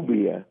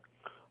phobia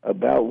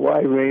about why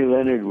Ray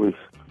Leonard was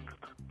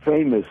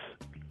famous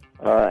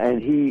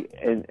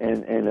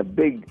and a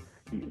big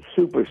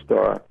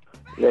superstar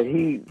that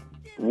he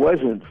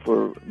wasn't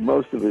for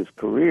most of his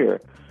career.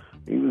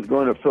 He was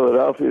going to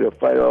Philadelphia to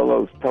fight all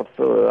those tough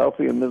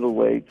Philadelphia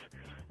middleweights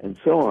and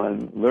so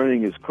on,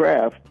 learning his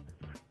craft.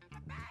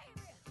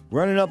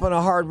 Running up on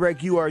a hard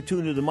break, you are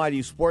tuned to the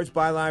Mighty Sports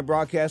Byline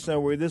Broadcast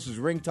Network. This is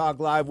Ring Talk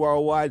Live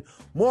Worldwide.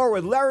 More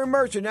with Larry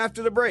Merchant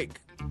after the break.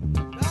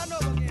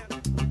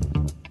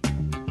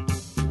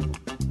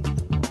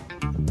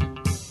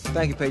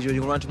 Thank you, Pedro.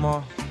 You want to run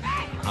tomorrow?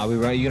 I'll be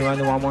right. You gonna run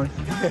tomorrow morning?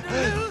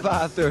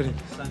 5:30.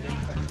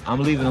 I'm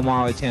leaving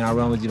tomorrow at 10. I'll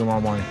run with you tomorrow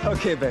morning.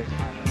 Okay, babe.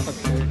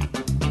 Okay.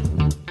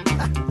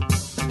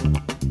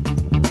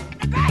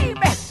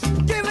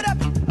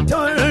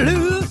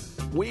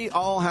 We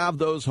all have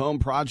those home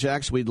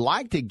projects we'd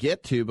like to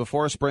get to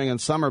before spring and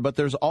summer, but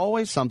there's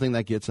always something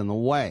that gets in the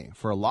way.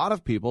 For a lot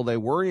of people, they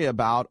worry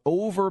about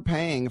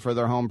overpaying for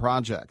their home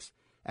projects.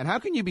 And how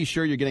can you be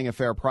sure you're getting a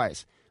fair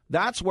price?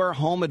 That's where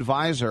Home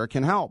Advisor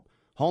can help.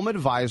 Home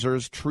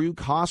Advisor's True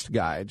Cost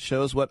Guide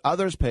shows what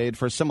others paid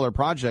for similar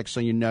projects so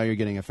you know you're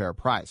getting a fair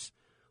price.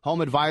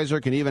 Home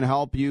Advisor can even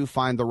help you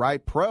find the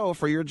right pro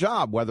for your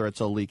job, whether it's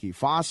a leaky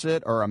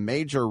faucet or a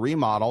major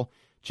remodel.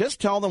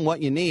 Just tell them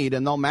what you need,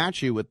 and they'll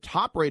match you with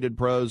top-rated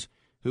pros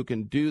who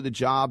can do the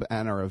job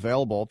and are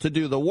available to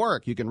do the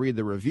work. You can read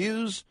the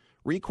reviews,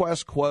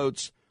 request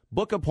quotes,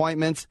 book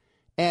appointments,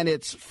 and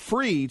it's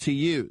free to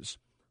use.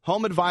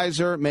 Home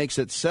Advisor makes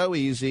it so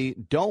easy.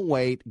 Don't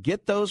wait.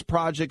 Get those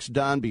projects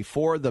done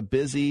before the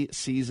busy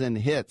season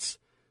hits.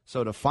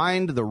 So to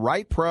find the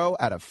right pro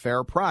at a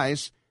fair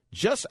price,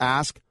 just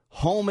ask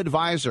Home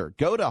Advisor.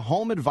 Go to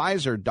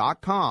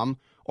homeadvisor.com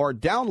or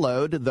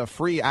download the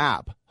free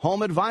app,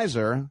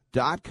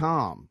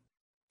 homeadvisor.com.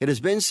 It has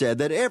been said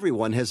that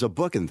everyone has a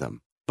book in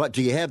them. But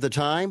do you have the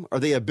time or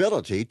the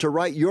ability to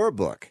write your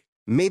book?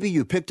 Maybe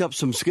you picked up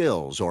some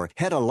skills or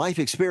had a life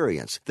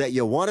experience that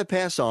you want to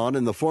pass on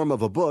in the form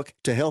of a book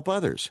to help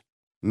others.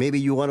 Maybe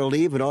you want to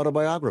leave an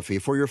autobiography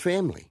for your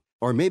family.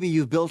 Or maybe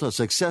you've built a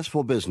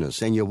successful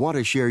business and you want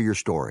to share your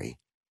story.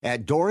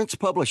 At Dorrance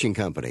Publishing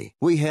Company,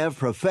 we have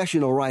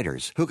professional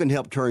writers who can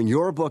help turn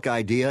your book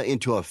idea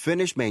into a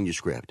finished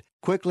manuscript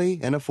quickly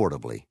and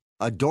affordably.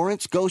 A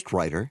Dorrance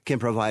ghostwriter can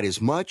provide as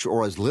much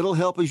or as little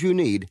help as you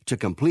need to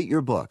complete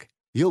your book.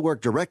 You'll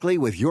work directly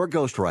with your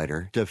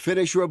ghostwriter to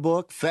finish your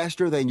book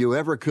faster than you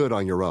ever could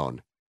on your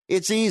own.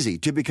 It's easy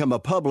to become a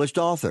published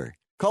author.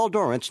 Call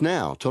Dorrance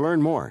now to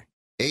learn more.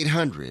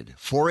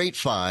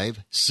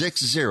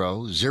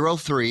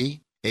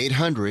 800-485-6003.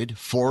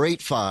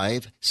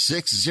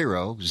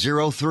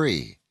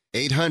 800-485-6003.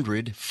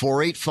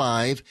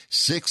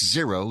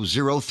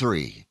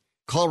 800-485-6003.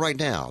 Call right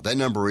now. That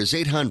number is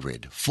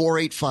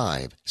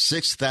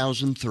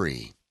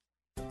 800-485-6003.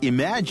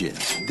 Imagine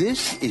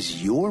this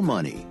is your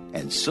money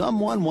and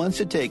someone wants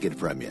to take it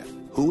from you.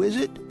 Who is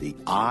it? The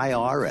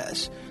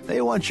IRS.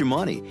 They want your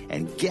money,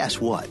 and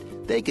guess what?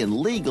 They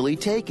can legally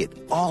take it,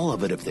 all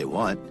of it if they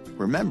want.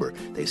 Remember,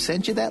 they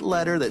sent you that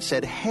letter that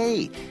said,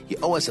 hey, you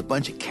owe us a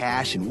bunch of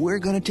cash and we're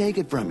going to take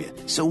it from you.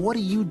 So what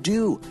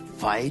do?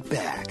 Fight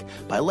back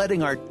by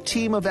letting our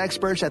team of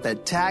experts at the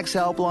Tax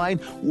Helpline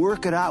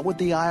work it out with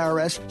the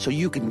IRS so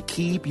you can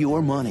keep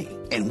your money.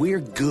 and we're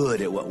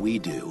good at what we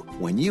do.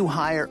 When you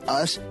hire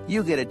us,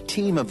 you get a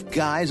team of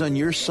guys on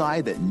your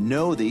side that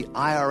know the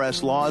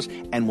IRS laws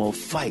and will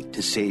fight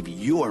to save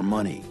your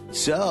money.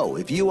 So,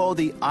 if you owe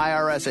the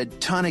IRS a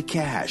ton of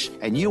cash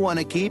and you want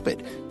to keep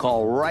it,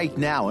 call right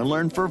now and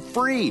learn for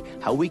free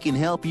how we can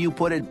help you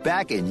put it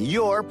back in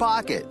your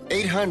pocket.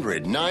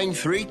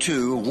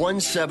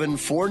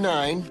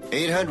 800-932-1749.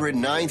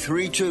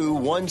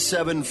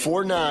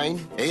 800-932-1749.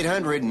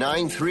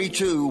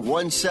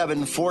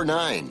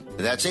 800-932-1749.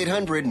 That's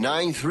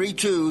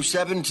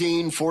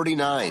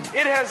 800-932-1749.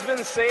 It has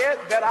been said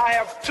that I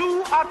have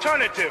two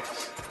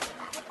alternatives.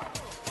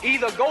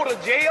 Either go to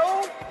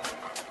jail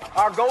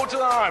or go to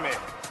the Army.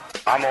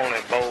 I'm only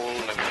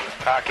bold and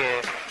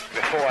cocky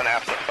before and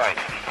after fight.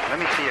 Let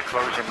me see you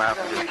close your mouth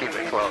and just keep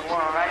it closed.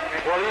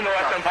 Well, you know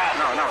that's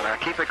impossible. No,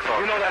 keep it closed.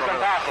 You know that's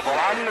impossible.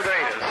 I'm the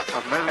greatest.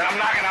 And I'm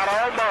knocking out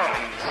all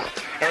bones.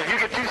 And if you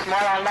get too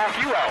smart, I'll knock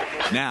you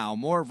out. Now,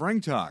 more of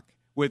Ring Talk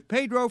with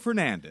Pedro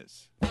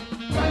Fernandez.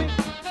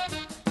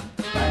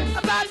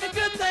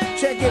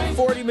 Check it,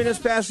 40 minutes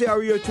past the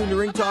hour. You're tuned to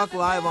Ring Talk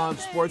live on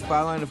Sports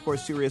Byline, of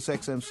course, Sirius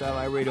XM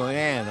Satellite Radio.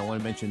 And I want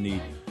to mention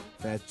the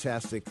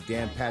fantastic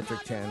Dan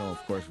Patrick channel,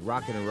 of course,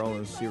 Rockin' and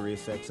Rollin'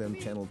 Sirius XM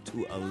Channel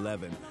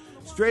 211.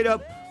 Straight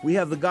up, we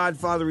have the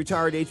Godfather,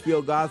 retired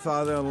HBO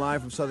Godfather, on line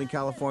from Southern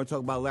California,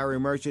 talking about Larry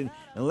Merchant.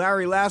 And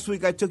Larry, last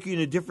week I took you in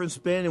a different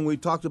spin, and we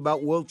talked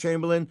about Wilt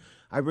Chamberlain.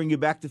 I bring you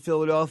back to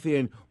Philadelphia,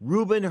 and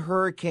Reuben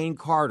Hurricane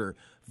Carter,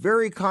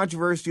 very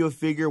controversial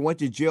figure, went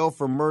to jail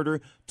for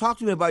murder. Talk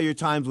to me about your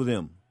times with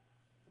him.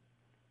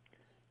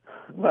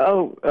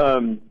 Well,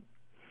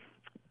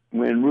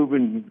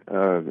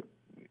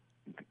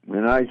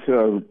 when I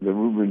saw the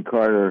Reuben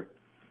Carter,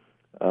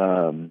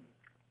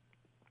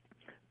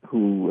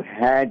 who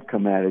had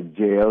come out of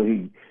jail,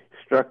 he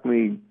struck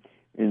me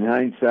in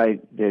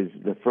hindsight as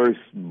the first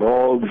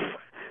bald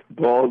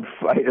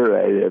fighter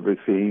I'd ever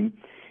seen,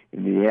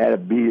 and he had a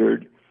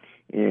beard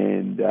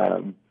and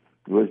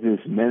was this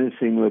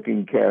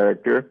menacing-looking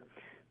character,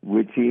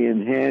 which he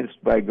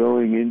enhanced by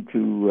going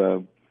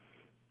into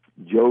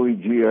Joey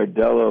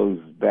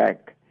Giardello's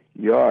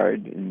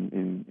backyard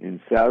in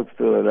South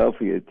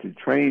Philadelphia to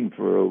train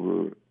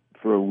for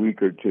a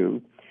week or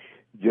two,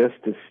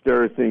 just to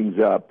stir things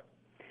up.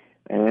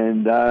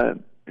 And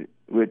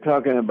we're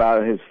talking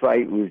about his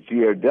fight with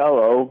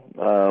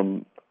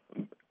Giardello.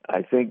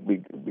 I think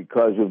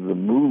because of the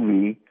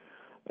movie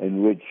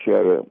in which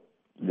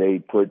they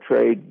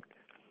portrayed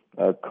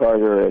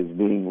Carter as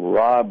being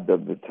robbed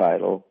of the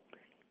title.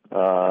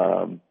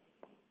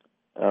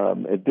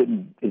 It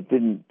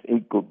didn't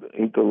equal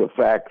the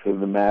facts of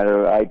the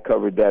matter. I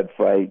covered that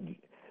fight.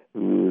 It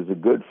was a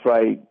good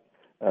fight.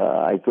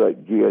 I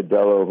thought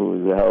Giardello, who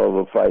was a hell of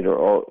a fighter,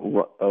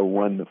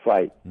 won the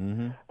fight.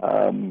 Mm-hmm.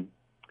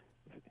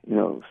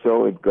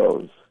 So it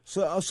goes.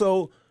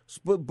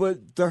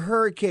 But the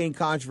Hurricane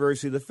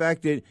controversy, the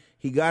fact that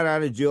he got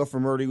out of jail for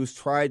murder, he was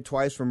tried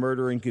twice for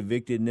murder and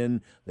convicted, and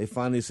then they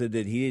finally said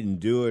that he didn't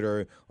do it,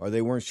 or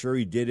they weren't sure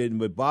he did it.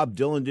 But Bob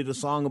Dylan did a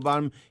song about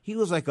him. He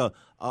was like a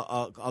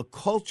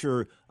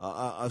culture,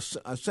 a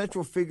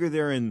central figure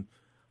there. And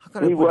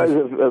he was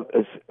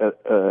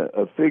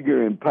a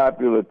figure in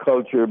popular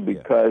culture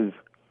because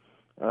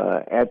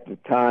at the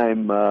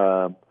time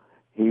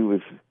he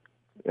was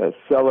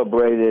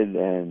celebrated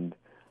and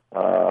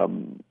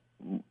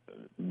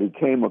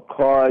became a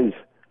cause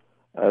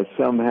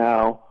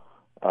somehow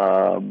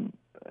in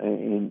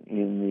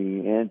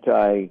the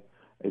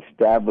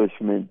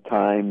anti-establishment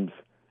times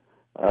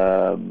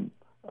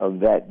of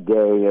that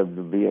day of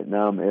the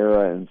Vietnam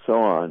era and so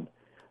on.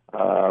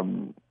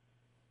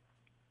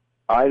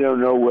 I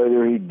don't know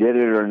whether he did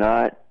it or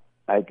not.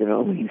 I can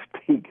only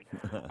speak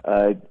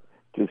to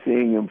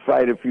seeing him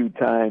fight a few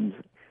times,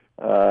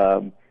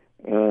 and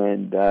he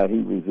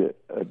was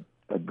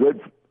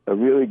a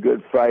really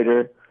good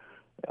fighter.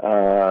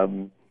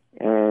 And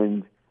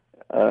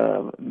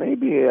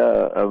maybe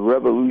a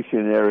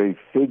revolutionary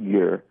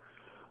figure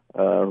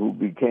who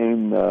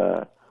became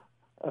a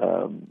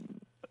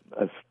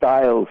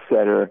style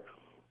setter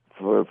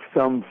for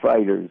some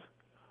fighters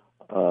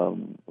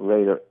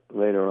later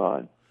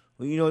on.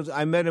 Well,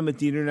 I met him at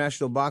the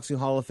International Boxing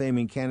Hall of Fame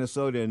in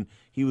Canastota, and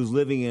he was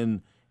living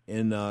in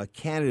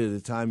Canada at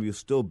the time. He was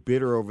still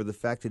bitter over the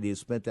fact that he had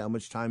spent that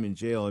much time in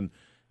jail, and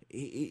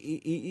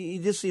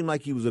he just seemed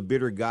like he was a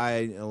bitter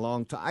guy a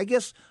long time. I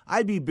guess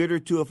I'd be bitter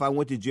too if I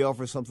went to jail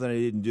for something I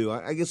didn't do.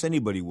 I guess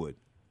anybody would.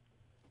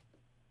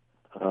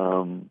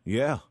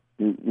 Yeah.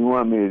 You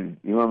want me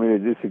to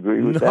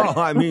disagree with that?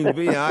 No, I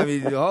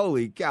mean,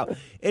 holy cow.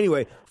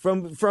 Anyway,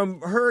 from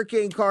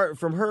Hurricane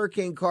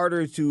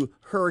Carter to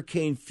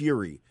Hurricane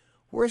Fury,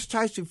 where's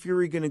Tyson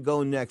Fury going to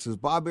go next? Has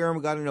Bob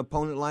Arum got an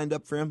opponent lined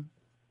up for him?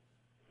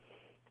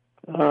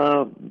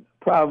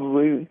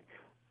 Probably.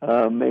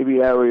 Maybe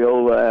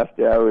Areola,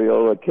 after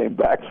Areola came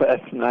back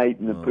last night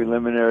in the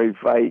preliminary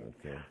fight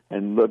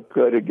and looked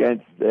good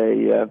against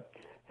a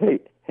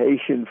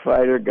Haitian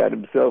fighter, got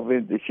himself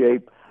into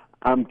shape.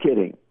 I'm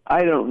kidding.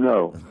 I don't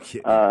know.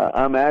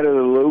 I'm out of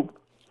the loop,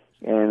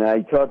 and I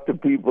talk to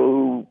people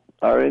who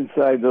are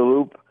inside the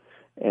loop,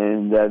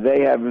 and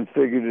they haven't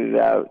figured it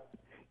out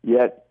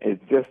yet.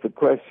 It's just a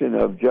question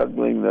of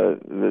juggling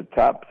the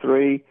top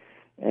three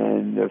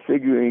and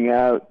figuring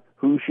out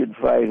who should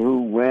fight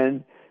who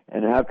when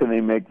and how can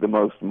they make the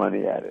most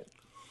money at it.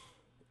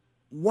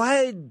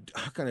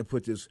 How can I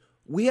put this?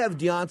 We have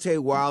Deontay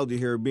Wilder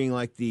here being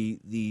like the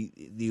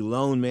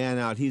lone man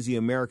out. He's the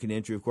American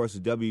entry, of course, the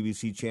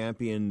WBC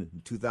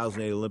champion,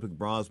 2008 Olympic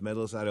bronze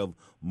medalist out of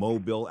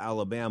Mobile,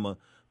 Alabama.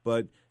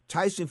 But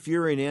Tyson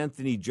Fury and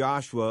Anthony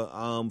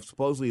Joshua,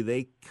 supposedly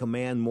they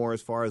command more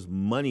as far as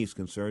money is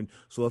concerned.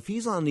 So if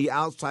he's on the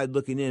outside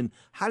looking in,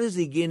 how does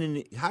he get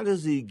in? How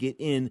does he get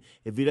in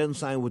if he doesn't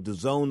sign with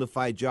DAZN to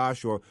fight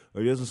Joshua,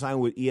 or he doesn't sign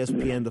with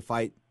ESPN to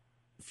fight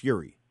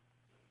Fury?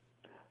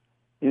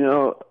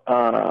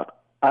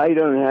 I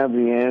don't have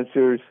the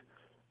answers.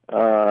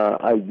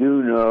 I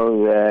do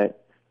know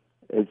that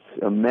it's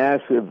a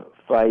massive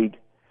fight,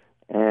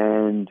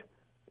 and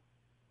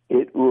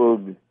it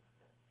will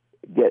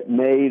get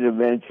made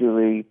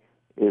eventually,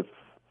 if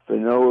for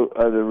no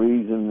other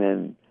reason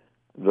than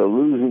the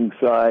losing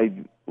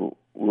side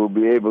will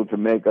be able to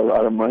make a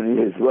lot of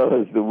money as well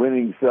as the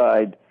winning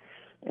side,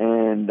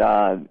 and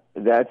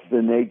that's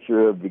the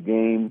nature of the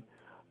game.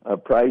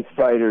 Prize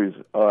fighters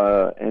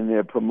and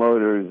their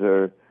promoters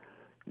are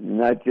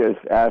not just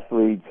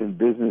athletes and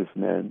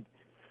businessmen.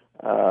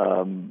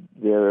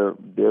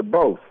 They're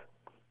both,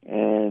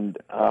 and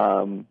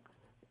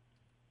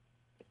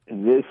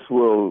this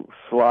will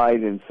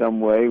slide in some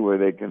way where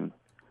they can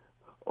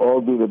all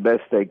do the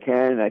best they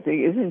can. I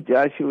think, isn't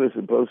Joshua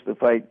supposed to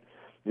fight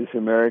this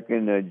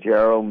American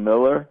Gerald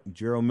Miller?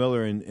 Gerald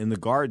Miller in the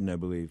Garden, I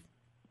believe.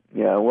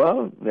 Yeah,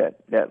 well,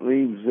 that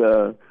leaves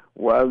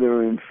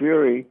Wilder and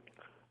Fury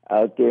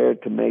out there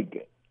to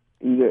make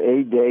either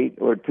a date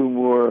or two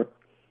more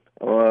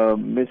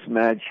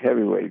mismatch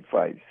heavyweight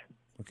fights.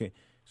 Okay.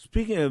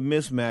 Speaking of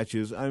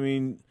mismatches, I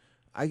mean,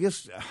 I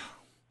guess,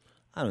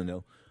 I don't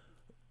know.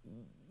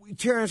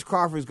 Terrence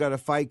Crawford's got a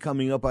fight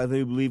coming up, I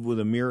believe, with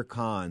Amir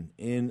Khan,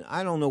 and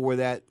I don't know where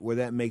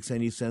that makes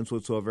any sense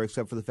whatsoever,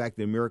 except for the fact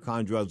that Amir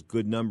Khan draws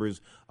good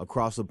numbers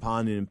across the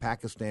pond and in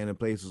Pakistan and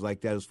places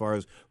like that as far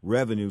as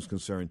revenue is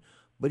concerned.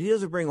 But he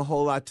doesn't bring a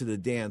whole lot to the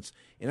dance,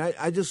 and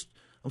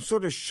I'm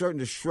sort of starting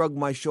to shrug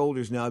my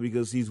shoulders now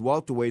because these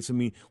welterweights, I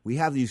mean, we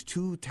have these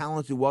two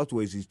talented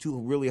welterweights, these two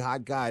really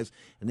hot guys,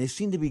 and they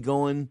seem to be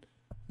going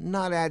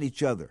not at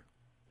each other.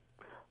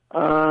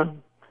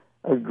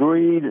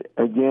 Agreed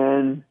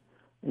again.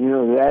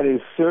 That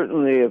is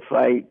certainly a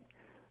fight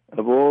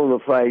of all the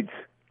fights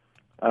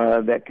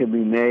that can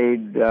be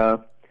made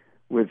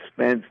with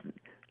Spence.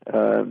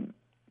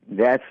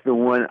 That's the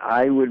one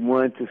I would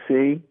want to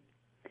see.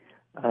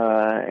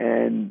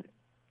 And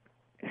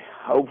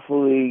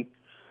hopefully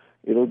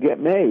it'll get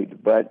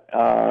made. But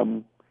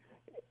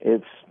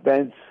if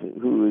Spence,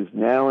 who is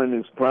now in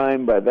his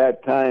prime, by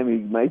that time he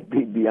might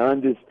be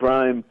beyond his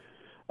prime,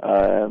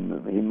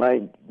 he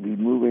might be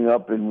moving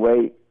up in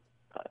weight.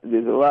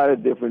 There's a lot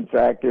of different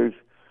factors.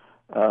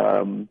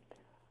 I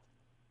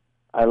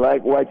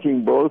like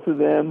watching both of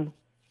them,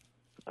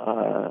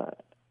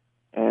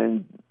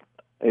 and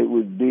it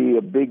would be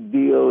a big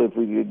deal if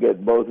we could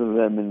get both of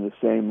them in the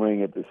same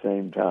ring at the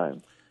same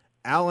time.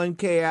 Alan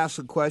K. asked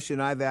a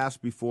question I've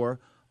asked before.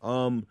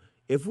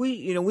 If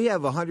we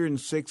have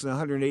 106 and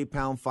 108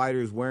 pound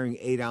fighters wearing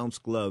 8-ounce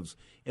gloves.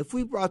 If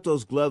we brought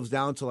those gloves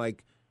down to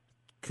like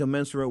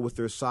commensurate with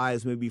their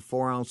size, maybe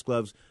 4-ounce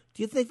gloves,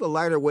 do you think the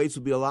lighter weights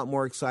would be a lot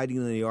more exciting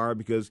than they are?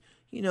 Because,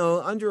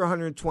 under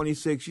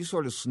 126, you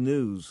sort of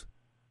snooze.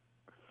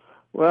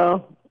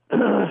 Well,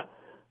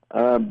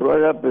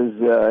 brought up as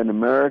an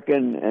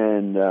American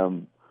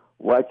and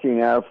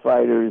watching our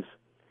fighters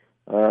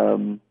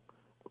from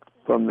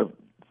the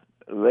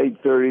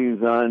late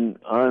 30s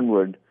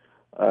onward,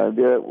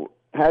 there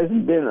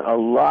hasn't been a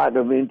lot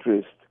of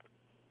interest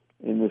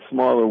in the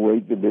smaller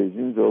weight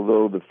divisions,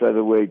 although the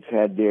featherweights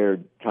had their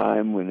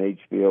time when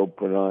HBO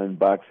put on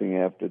Boxing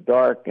After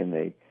Dark, and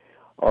they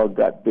all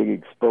got big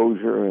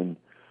exposure, and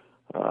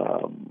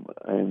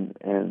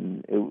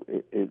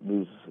it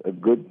was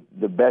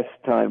the best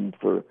time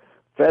for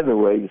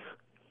featherweights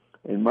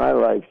in my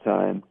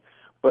lifetime.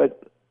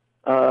 But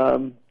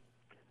the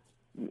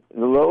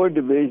lower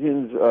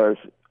divisions are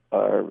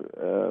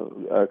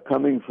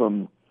coming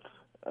from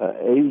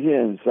Asia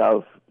and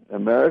South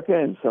America,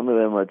 and some of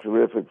them are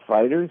terrific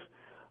fighters.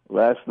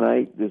 Last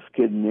night, this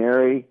kid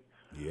Neri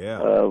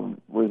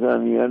was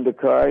on the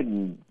undercard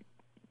and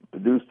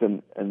produced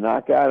a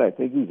knockout. I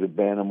think he's a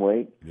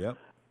bantamweight. Yep.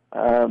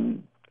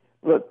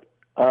 Look,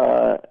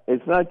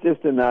 it's not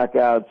just the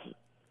knockouts.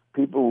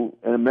 People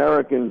and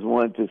Americans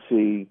want to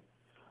see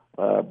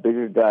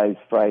bigger guys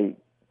fight,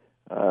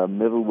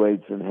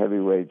 middleweights and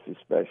heavyweights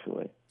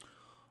especially.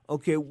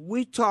 Okay,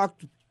 we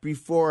talked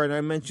before, and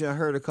I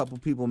heard a couple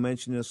people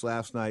mention this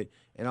last night,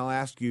 and I'll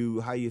ask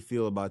you how you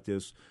feel about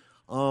this.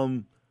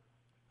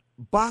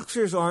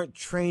 Boxers aren't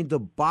trained to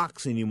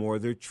box anymore.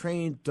 They're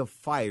trained to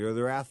fight, or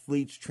they're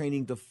athletes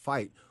training to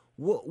fight.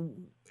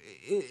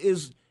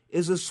 Is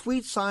Is a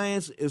sweet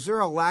science? Is there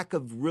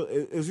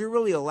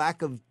really a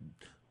lack of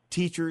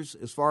teachers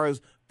as far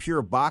as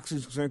pure boxing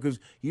is concerned? Because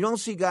you don't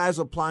see guys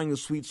applying the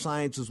sweet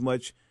science as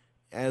much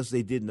as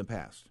they did in the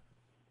past.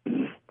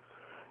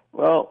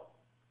 Well,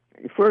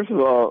 first of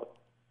all,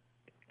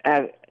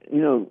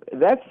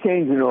 that's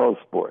changing all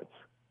sports.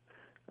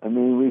 I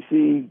mean, we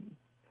see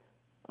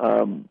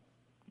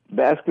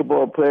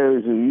basketball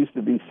players who used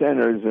to be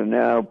centers are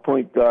now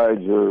point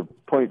guards or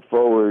point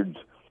forwards,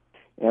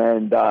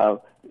 and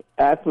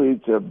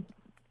athletes are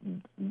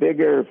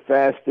bigger,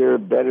 faster,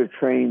 better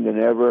trained than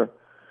ever.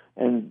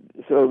 And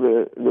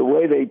so the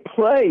way they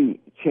play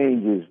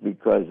changes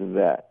because of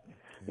that,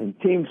 in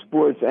team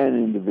sports and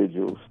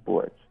individual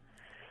sports.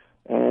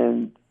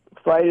 And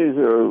fighters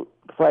are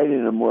fighting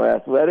in a more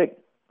athletic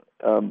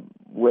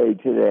way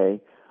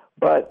today,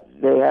 but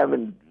they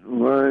haven't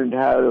learned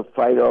how to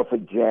fight off a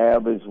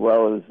jab as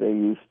well as they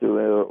used to,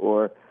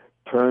 or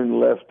turn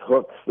left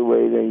hooks the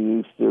way they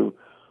used to.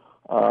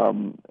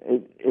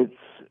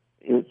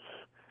 It's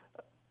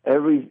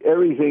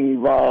everything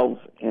evolves,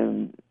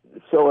 and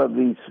so have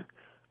these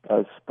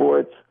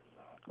sports.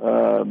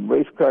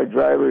 Race car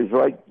drivers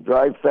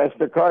drive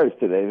faster cars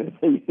today than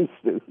they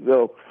used to.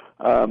 So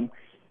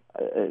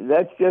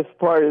that's just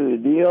part of the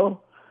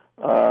deal.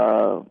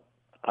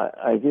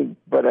 I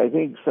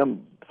think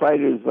some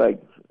fighters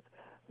like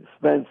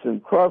Spence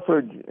and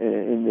Crawford,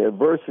 in their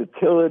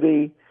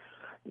versatility,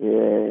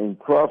 in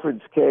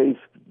Crawford's case,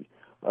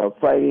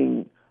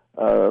 fighting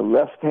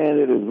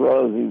left-handed as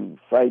well as he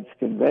fights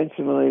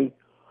conventionally,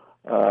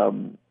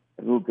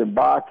 who can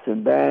box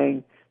and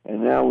bang,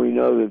 and now we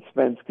know that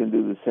Spence can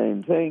do the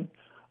same thing.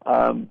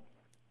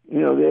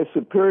 They're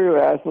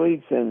superior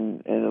athletes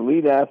and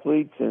elite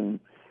athletes, and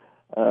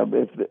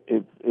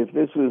if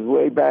this was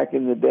way back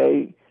in the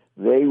day,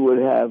 they would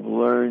have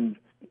learned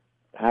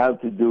how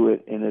to do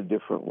it in a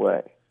different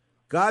way.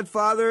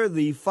 Godfather,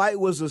 the fight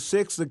was a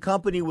 6, the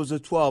company was a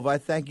 12. I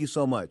thank you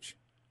so much.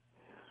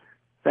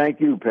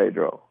 Thank you,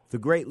 Pedro. The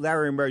great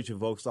Larry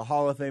Merchant, folks, the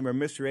Hall of Famer,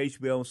 Mr.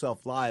 HBO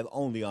himself, live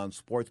only on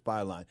Sports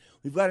Byline.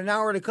 We've got an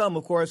hour to come,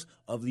 of course,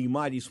 of the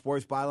mighty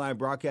Sports Byline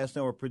Broadcast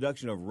Network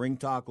production of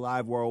Ringtalk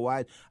Live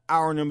Worldwide.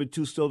 Hour number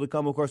 2 still to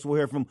come. Of course, we'll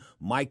hear from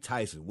Mike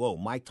Tyson. Whoa,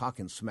 Mike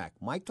talking smack.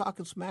 Mike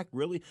talking smack,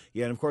 really?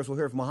 Yeah, and of course, we'll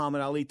hear from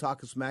Muhammad Ali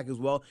talking smack as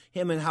well.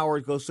 Him and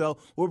Howard Cosell.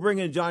 We'll bring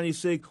in Johnny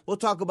Sig. We'll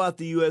talk about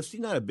the UFC.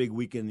 Not a big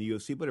week in the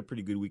UFC, but a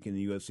pretty good week in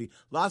the UFC.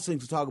 Lots of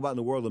things to talk about in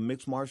the world of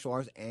mixed martial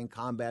arts and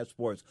combat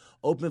sports.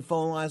 Open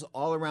phone lines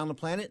all around the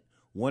planet.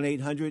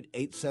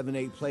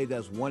 1-800-878-PLAY.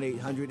 That's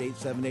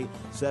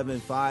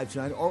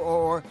 1-800-878-7529.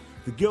 Or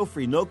the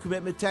guilt-free,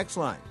 no-commitment text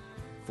line,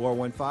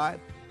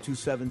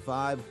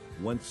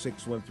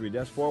 415-275-1613.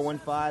 That's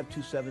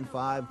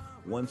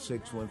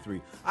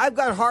 415-275-1613. I've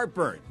got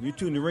heartburn. You're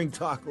tuned to Ring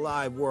Talk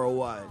Live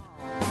Worldwide.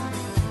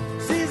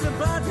 Sees a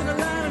bartender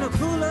lying in a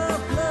pool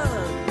of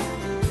blood.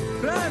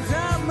 Cries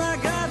out, my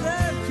God,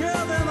 they've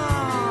killed them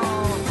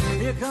all.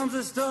 Here comes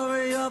the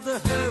story of the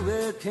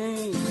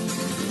hurricane.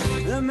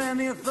 The man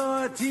the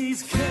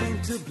authorities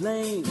came to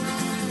blame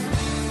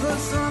for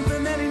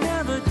something that he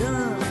never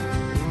done.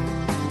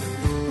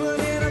 Put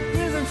in a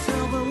prison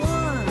cell for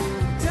one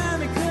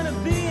time he could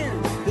have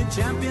been the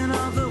champion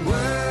of the world.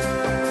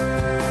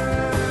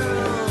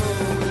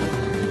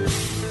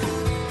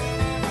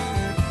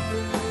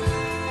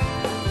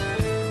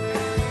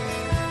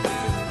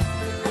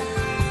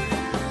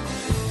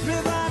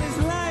 Everybody's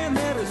lying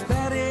there as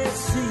bad as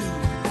sea.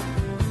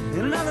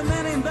 And another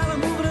man named Bella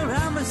moving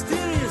around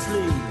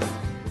mysteriously.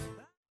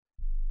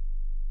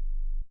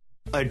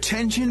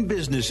 Attention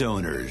business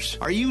owners.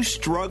 Are you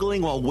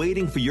struggling while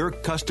waiting for your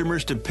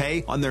customers to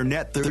pay on their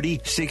net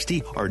 30,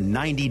 60, or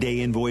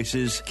 90-day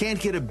invoices? Can't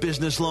get a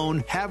business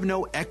loan? Have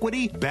no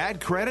equity? Bad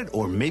credit?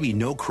 Or maybe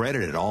no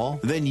credit at all?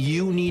 Then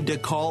you need to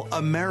call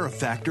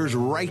AmeriFactors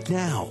right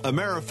now.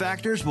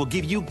 AmeriFactors will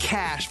give you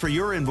cash for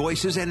your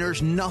invoices and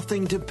there's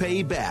nothing to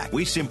pay back.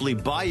 We simply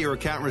buy your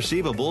account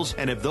receivables,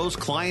 and if those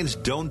clients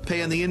don't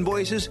pay on the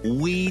invoices,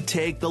 we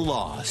take the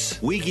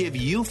loss. We give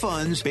you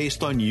funds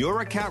based on your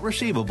account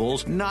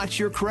receivables, not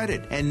your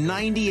credit. And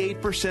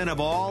 98% of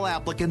all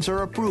applicants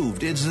are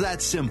approved. It's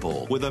that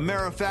simple. With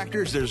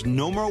AmeriFactors, there's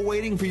no more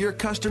waiting for your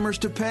customers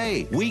to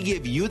pay. We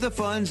give you the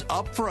funds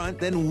up front,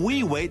 then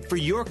we wait for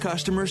your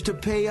customers to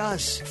pay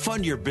us.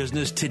 Fund your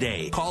business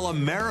today. Call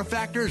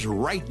AmeriFactors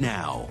right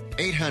now.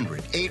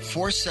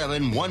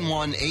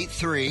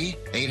 800-847-1183.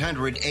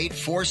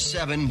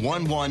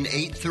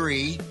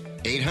 800-847-1183.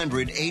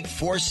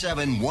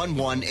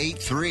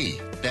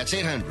 800-847-1183. That's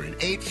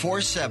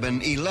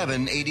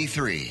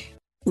 800-847-1183.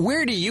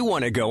 Where do you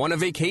want to go on a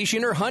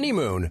vacation or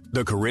honeymoon?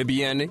 The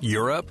Caribbean,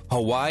 Europe,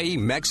 Hawaii,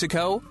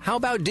 Mexico? How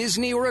about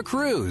Disney or a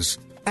cruise?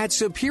 At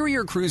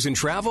Superior Cruise and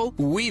Travel,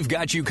 we've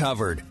got you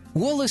covered.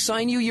 We'll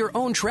assign you your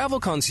own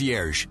travel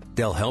concierge.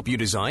 They'll help you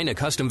design a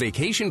custom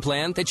vacation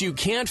plan that you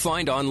can't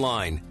find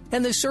online.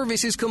 And the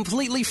service is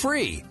completely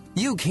free.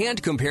 You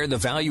can't compare the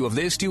value of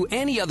this to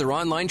any other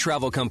online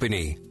travel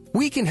company.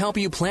 We can help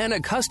you plan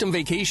a custom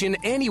vacation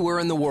anywhere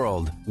in the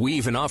world. We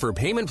even offer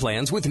payment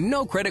plans with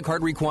no credit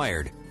card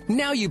required.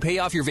 Now you pay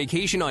off your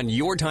vacation on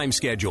your time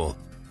schedule.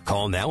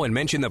 Call now and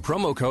mention the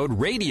promo code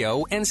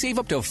RADIO and save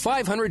up to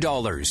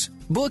 $500.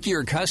 Book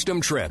your custom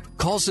trip.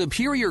 Call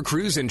Superior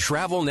Cruise and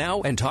Travel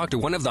now and talk to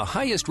one of the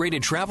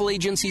highest-rated travel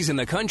agencies in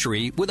the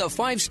country with a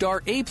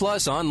 5-star A+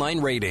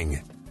 online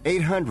rating.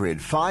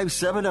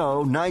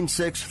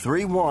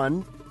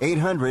 800-570-9631.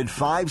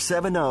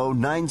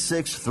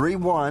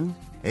 800-570-9631.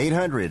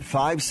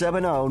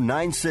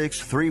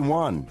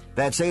 800-570-9631.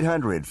 That's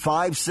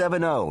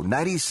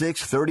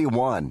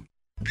 800-570-9631.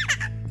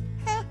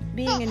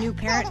 Being a new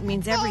parent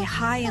means every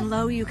high and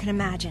low you can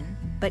imagine.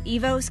 But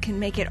Evos can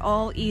make it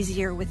all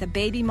easier with a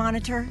baby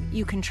monitor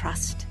you can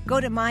trust.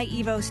 Go to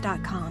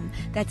myevos.com.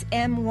 That's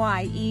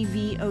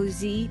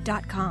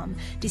MYEVOZ.com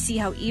to see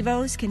how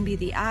Evos can be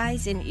the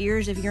eyes and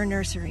ears of your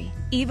nursery.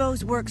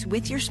 Evos works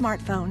with your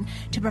smartphone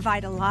to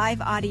provide a live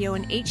audio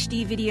and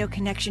HD video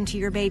connection to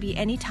your baby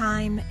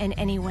anytime and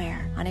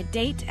anywhere. On a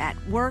date, at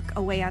work,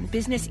 away on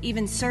business,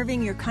 even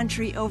serving your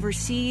country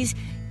overseas,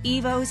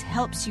 Evos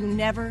helps you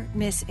never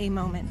miss a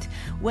moment.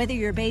 Whether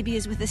your baby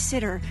is with a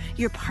sitter,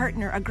 your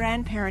partner, a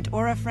grandparent,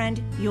 or a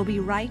friend, you'll be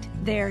right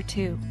there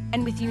too.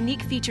 And with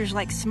unique features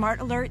like smart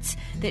alerts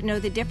that know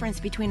the difference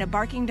between a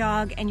barking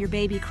dog and your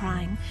baby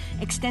crying,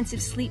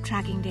 extensive sleep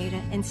tracking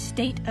data, and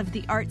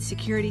state-of-the-art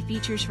security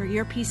features for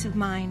your peace of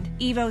mind,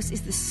 Evos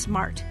is the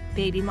smart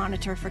baby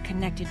monitor for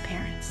connected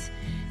parents.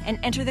 And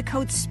enter the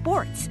code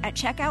SPORTS at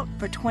checkout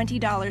for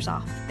 $20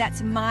 off.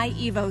 That's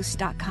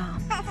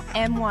myevos.com.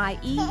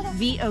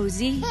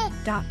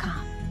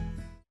 MYEVOZ.com.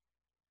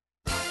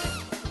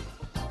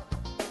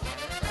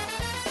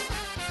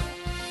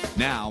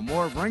 Now,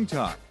 more of Ring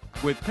Talk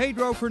with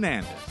Pedro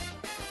Fernandez.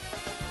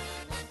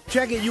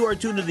 Check it. You are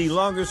tuned to the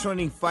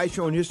longest-running fight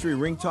show in history,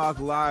 Ring Talk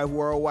Live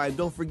Worldwide.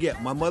 Don't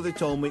forget, my mother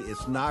told me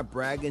it's not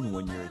bragging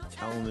when you're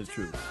telling the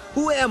truth.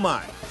 Who am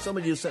I?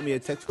 Somebody just sent me a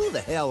text. Who the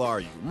hell are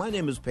you? My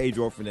name is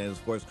Pedro Fernandez,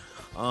 of course.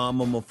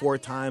 I'm a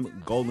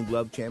 4-time Golden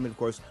Glove champion. Of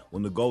course,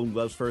 when the Golden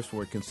Gloves first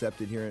were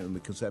concepted here, and the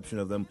conception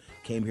of them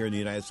came here in the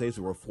United States,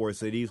 there were 4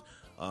 cities.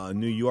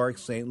 New York,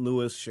 St.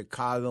 Louis,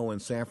 Chicago,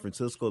 and San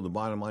Francisco. The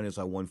bottom line is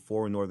I won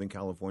 4 Northern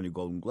California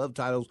Golden Glove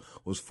titles.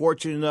 Was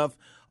fortunate enough,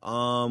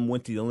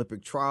 went to the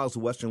Olympic trials, the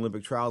Western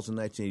Olympic trials in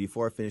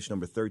 1984. Finished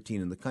number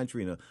 13 in the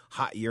country in a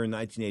hot year in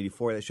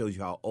 1984. That shows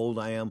you how old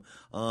I am.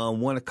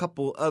 Won a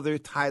couple other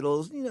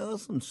titles,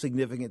 some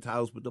significant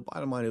titles. But the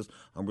bottom line is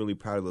I'm really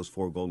proud of those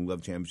 4 Golden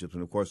Glove championships.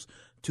 And, of course,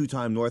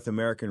 2-time North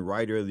American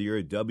Writer of the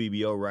Year,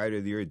 WBO Writer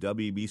of the Year,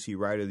 WBC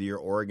Writer of the Year,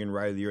 Oregon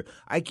Writer of the Year.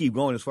 I keep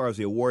going as far as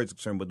the awards are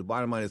concerned, but the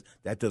bottom line is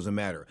that doesn't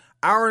matter.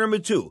 Hour number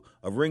 2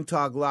 of Ring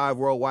Talk Live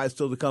Worldwide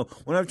still to come.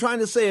 What I'm trying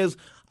to say is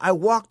I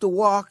walk the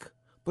walk,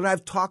 but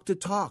I've talked the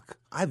talk.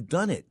 I've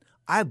done it.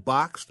 I've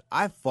boxed.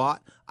 I've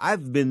fought.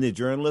 I've been the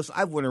journalist.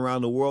 I've went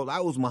around the world.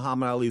 I was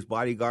Muhammad Ali's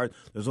bodyguard.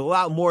 There's a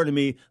lot more to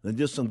me than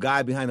just some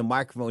guy behind the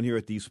microphone here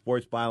at the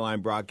Sports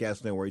Byline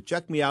Broadcast Network.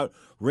 Check me out.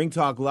 Ring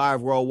Talk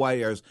Live Worldwide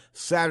airs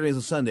Saturdays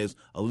and Sundays,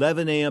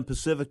 11 a.m.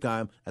 Pacific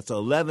time. That's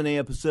 11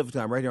 a.m. Pacific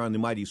time right here on the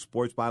mighty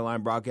Sports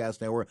Byline Broadcast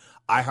Network,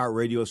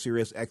 iHeartRadio,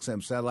 Sirius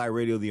XM Satellite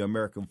Radio, the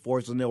American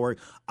Forces Network,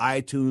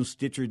 iTunes,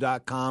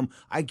 Stitcher.com.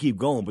 I keep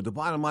going, but the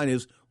bottom line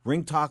is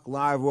Ring Talk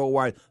Live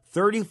Worldwide,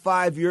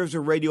 35 years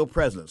of radio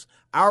presence.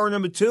 Hour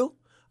number 2,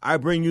 I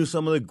bring you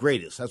some of the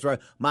greatest. That's right.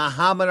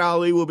 Muhammad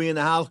Ali will be in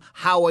the house.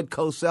 Howard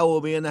Cosell will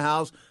be in the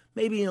house.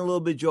 Maybe in a little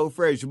bit Joe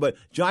Frazier, but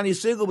Johnny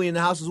Sig will be in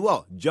the house as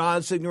well.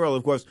 John Signorelli,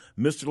 of course,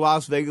 Mr.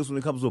 Las Vegas when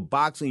it comes to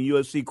boxing,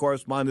 UFC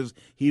correspondence.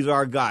 He's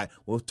our guy.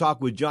 We'll talk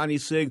with Johnny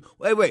Sig.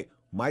 Wait.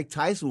 Mike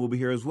Tyson will be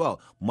here as well.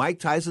 Mike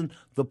Tyson,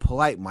 the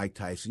polite Mike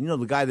Tyson.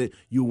 The guy that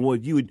you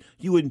would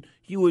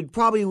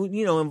probably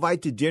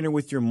invite to dinner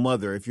with your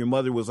mother if your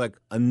mother was like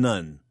a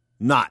nun.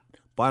 Not.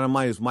 Bottom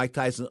line is Mike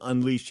Tyson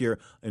unleashed here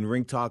in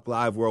Ring Talk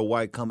Live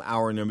Worldwide come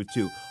hour number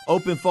 2.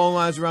 Open phone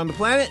lines around the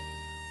planet.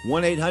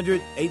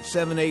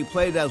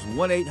 1-800-878-PLAY. That's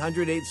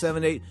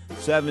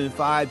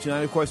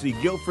 1-800-878-7529. Of course, the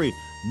guilt-free,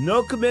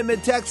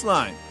 no-commitment text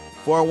line.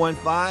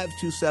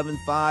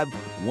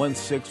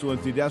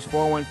 415-275-1613. That's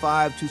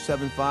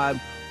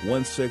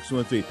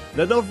 415-275-1613.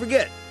 Now, don't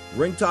forget,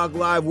 Ring Talk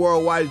Live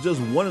Worldwide is just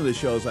one of the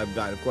shows I've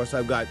got. Of course,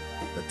 I've got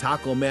the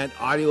Taco Man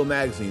Audio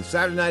Magazine.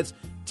 Saturday nights,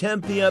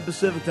 10 p.m.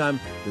 Pacific Time,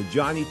 the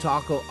Johnny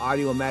Taco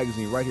Audio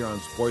Magazine right here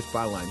on Sports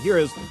Byline. Here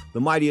is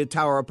the mighty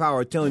Tower of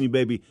Power telling you,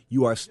 baby,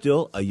 you are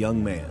still a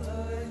young man.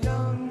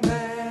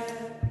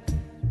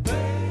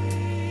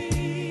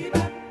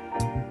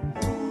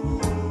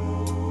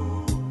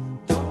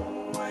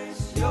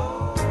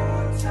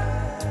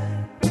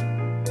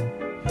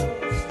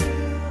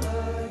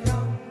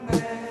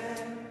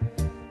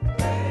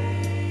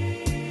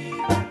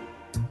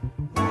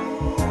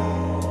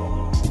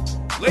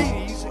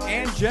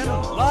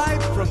 Gentlemen,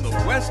 live from the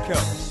West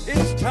Coast,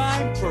 it's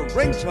time for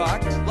Ring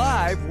Talk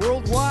Live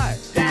Worldwide.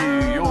 For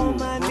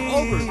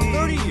over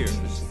 30 years,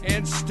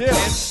 and still,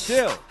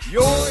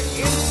 your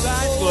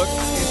inside look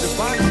into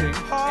boxing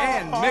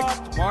and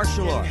mixed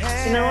martial arts.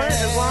 You know what?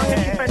 As long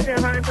as you punch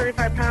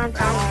 135 pounds,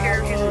 I don't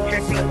care if you're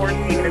injecting a horse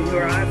even into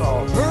her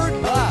eyeballs.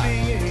 Heard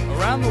live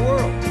around the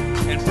world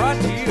and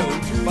brought to you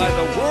by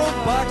the World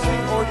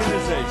Boxing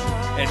Organization.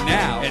 And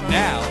now,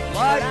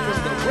 live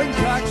from the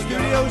Ringtalk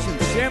Studios in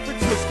San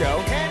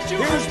Francisco,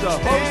 here's the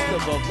host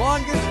of the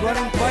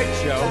longest-running fight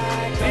show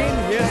in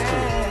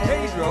history,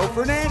 Pedro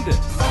Fernandez.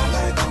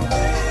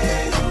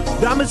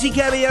 Damas y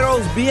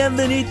caballeros,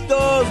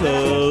 bienvenidos,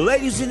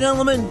 ladies and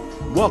gentlemen.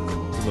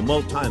 Welcome to the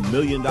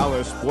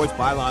multi-million-dollar Sports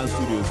Byline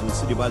Studios in the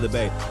City by the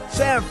Bay,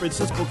 San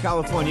Francisco,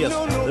 California.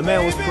 Yes, the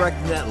man was correct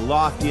in that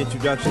lofty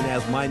introduction,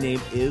 as my name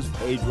is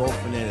Pedro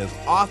Fernandez.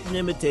 Often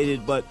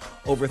imitated, but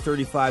over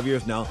 35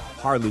 years now,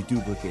 hardly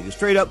duplicated.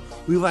 Straight up,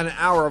 we've had an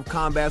hour of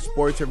combat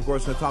sports here. Of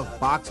course, we're going to talk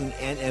boxing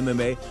and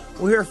MMA.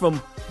 We'll hear from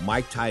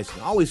Mike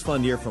Tyson. Always fun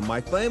to hear from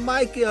Mike. But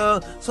Mike,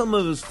 some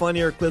of his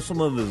funnier clips,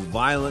 some of his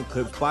violent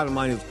clips. Bottom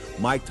line is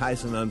Mike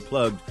Tyson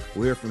Unplugged.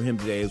 We'll hear from him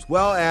today, as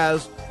well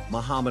as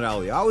Muhammad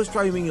Ali. I always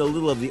try to bring a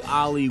little of the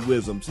Ali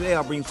wisdom. Today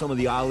I'll bring some of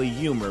the Ali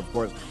humor. Of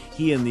course,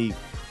 he and the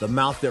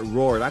mouth that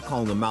roared. I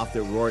call him the mouth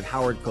that roared,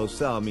 Howard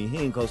Cosell. I mean,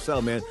 he and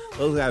Cosell, man,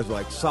 those guys were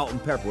like salt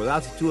and pepper.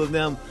 Without the two of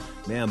them,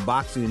 man,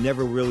 boxing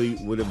never really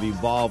would have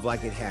evolved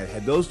like it had.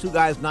 Had those two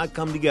guys not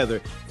come together,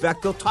 in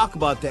fact, they'll talk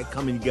about that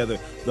coming together,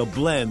 the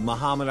blend,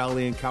 Muhammad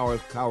Ali and Howard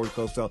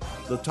Cosell.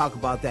 They'll talk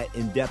about that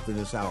in depth in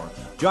this hour.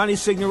 Johnny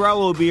Signorello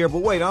will be here,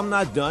 but wait, I'm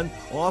not done.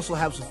 We'll also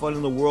have some fun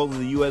in the world of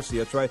the UFC.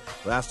 That's right.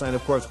 Last night,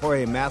 of course,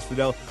 Jorge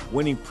Masvidal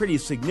winning pretty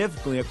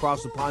significantly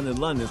across the pond in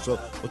London. So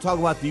we'll talk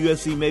about the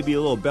UFC, maybe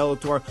a little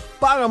Bellator.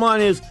 Bottom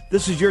line is,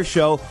 this is your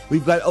show.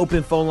 We've got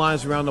open phone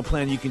lines around the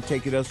planet. You can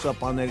take us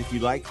up on that if you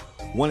like.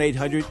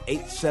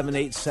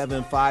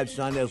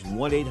 1-800-878-7579. That's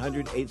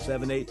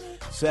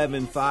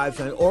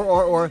 1-800-878-7579.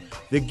 Or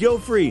the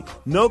guilt-free,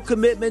 no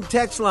commitment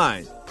text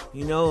line.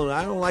 You know,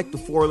 I don't like the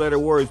four-letter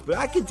words, but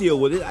I can deal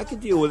with it.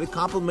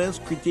 Compliments,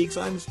 critiques,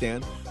 I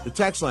understand. The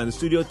text line, the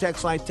studio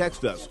text line,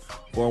 text us.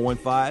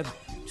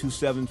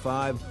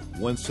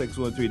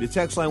 415-275-1613. The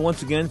text line,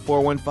 once again,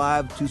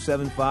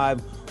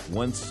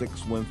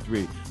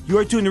 415-275-1613. You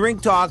are tuned to Ring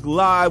Talk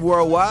Live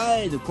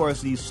Worldwide. Of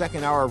course, the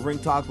second hour of Ring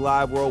Talk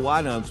Live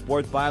Worldwide on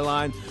Sports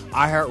Byline,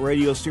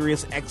 iHeartRadio,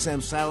 Sirius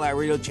XM, Satellite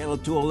Radio, Channel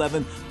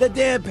 211, the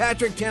Dan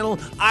Patrick Channel,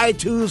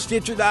 iTunes,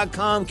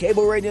 Stitcher.com,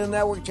 Cable Radio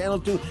Network, Channel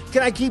 2.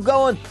 Can I keep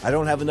going? I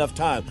don't have enough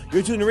time.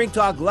 You're tuned to Ring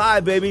Talk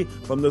Live, baby,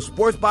 from the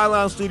Sports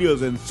Byline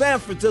Studios in San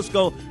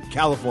Francisco,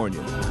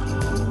 California.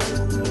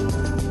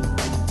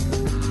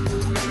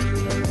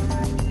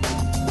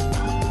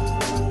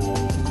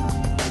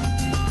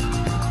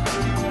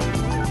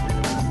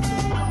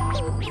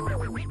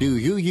 Do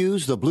you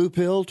use the blue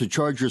pill to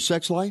charge your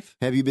sex life?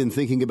 Have you been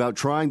thinking about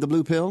trying the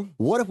blue pill?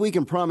 What if we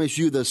can promise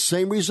you the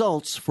same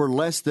results for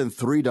less than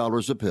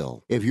 $3 a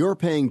pill? If you're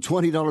paying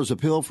 $20 a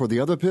pill for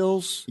the other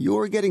pills,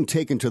 you're getting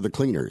taken to the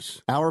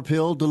cleaners. Our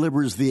pill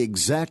delivers the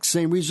exact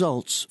same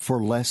results for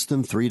less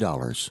than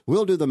 $3.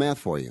 We'll do the math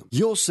for you.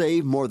 You'll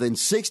save more than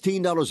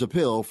 $16 a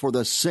pill for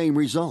the same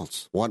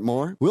results. Want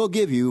more? We'll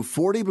give you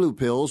 40 blue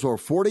pills or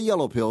 40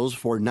 yellow pills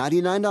for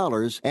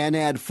 $99 and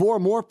add 4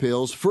 more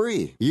pills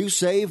free. You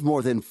save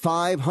more than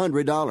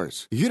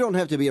 $500. You don't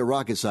have to be a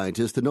rocket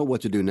scientist to know what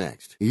to do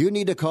next. You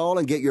need to call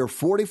and get your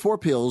 44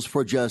 pills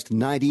for just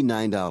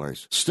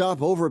 $99.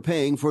 Stop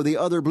overpaying for the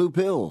other blue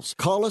pills.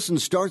 Call us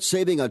and start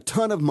saving a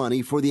ton of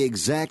money for the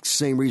exact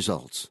same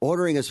results.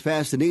 Ordering is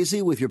fast and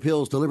easy with your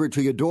pills delivered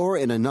to your door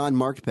in a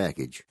non-marked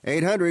package.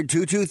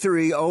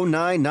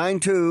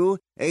 800-223-0992.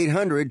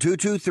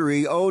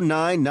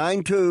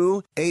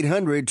 800-223-0992.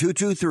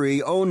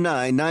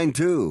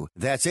 800-223-0992.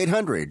 That's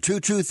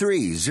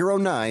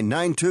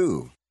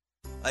 800-223-0992.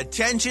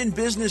 Attention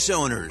business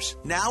owners.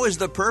 Now is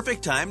the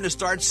perfect time to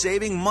start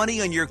saving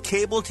money on your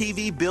cable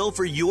TV bill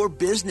for your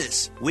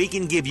business. We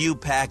can give you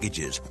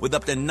packages with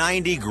up to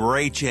 90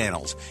 great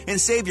channels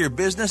and save your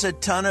business a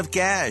ton of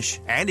cash.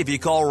 And if you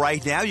call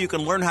right now, you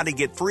can learn how to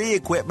get free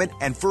equipment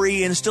and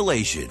free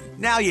installation.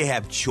 Now you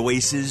have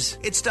choices.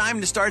 It's time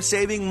to start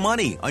saving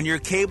money on your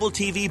cable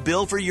TV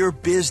bill for your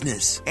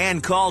business.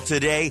 And call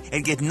today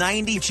and get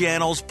 90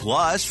 channels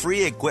plus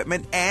free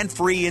equipment and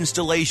free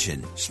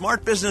installation.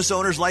 Smart business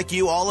owners like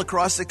you all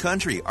across the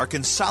country are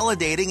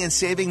consolidating and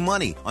saving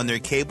money on their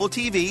cable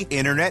TV,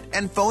 internet,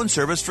 and phone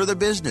service for the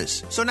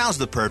business. So now's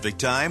the perfect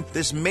time.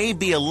 This may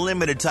be a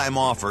limited time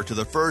offer to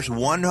the first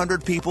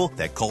 100 people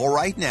that call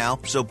right now.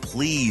 So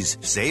please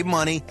save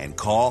money and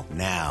call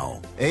now.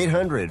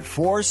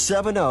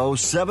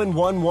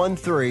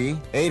 800-470-7113.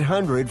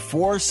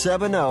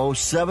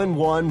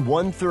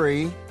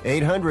 800-470-7113.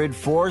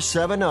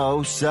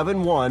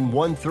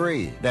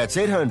 800-470-7113. That's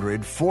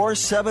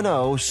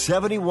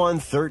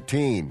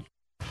 800-470-7113.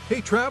 Hey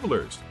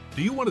travelers,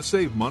 do you want to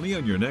save money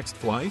on your next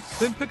flight?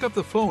 Then pick up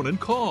the phone and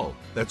call.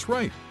 That's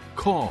right,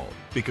 call,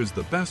 because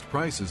the best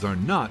prices are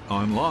not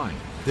online.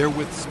 They're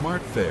with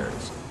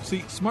SmartFares.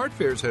 See,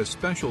 SmartFares has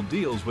special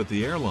deals with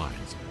the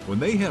airlines. When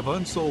they have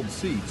unsold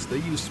seats, they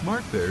use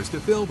SmartFares to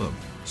fill them.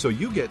 So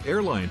you get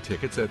airline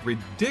tickets at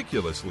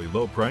ridiculously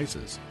low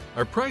prices.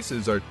 Our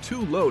prices are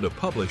too low to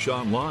publish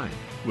online.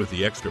 With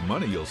the extra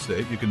money you'll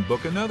save, you can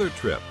book another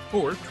trip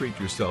or treat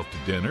yourself to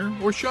dinner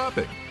or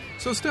shopping.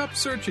 So stop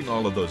searching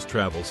all of those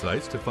travel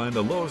sites to find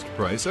the lowest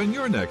price on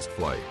your next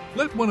flight.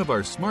 Let one of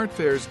our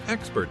SmartFares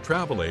expert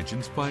travel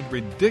agents find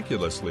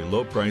ridiculously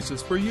low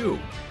prices for you.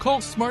 Call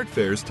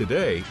SmartFares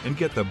today and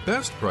get the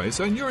best price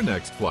on your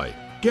next flight.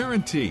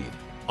 Guaranteed.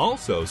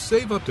 Also,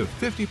 save up to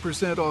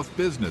 50% off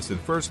business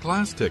and first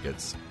class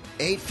tickets.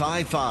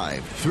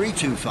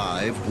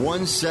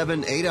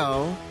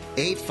 855-325-1780.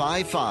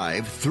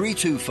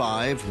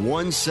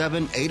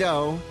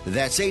 855-325-1780.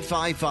 That's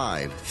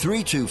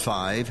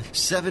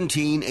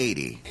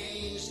 855-325-1780.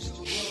 This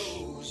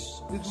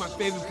is my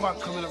favorite part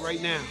coming up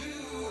right now.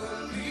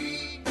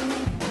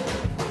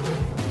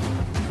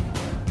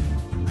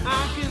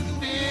 I can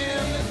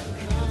feel it,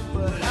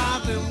 but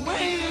I've been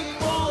waiting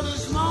for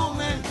this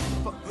moment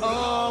for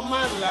all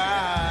my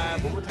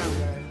life. One more time,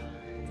 guys.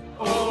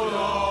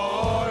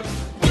 Oh, Lord.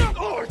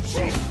 Oh,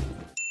 shit.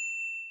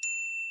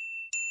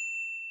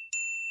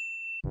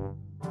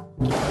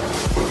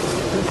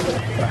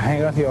 I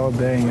hang out here all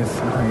day and just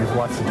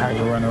watch the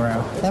tiger run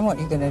around. Then what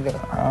are you going to do?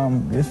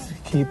 Just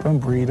keep him,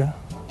 breed her.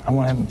 I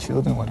want to have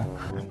children with her.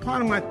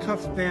 Part of my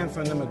tough stance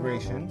on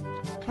immigration,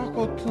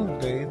 Taco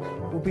Tuesdays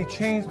will be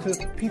changed to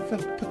Pizza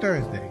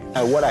Thursday.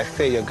 What I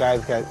say, it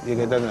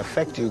doesn't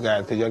affect you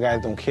guys because your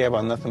guys don't care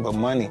about nothing but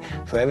money.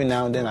 So every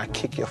now and then I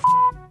kick your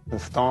and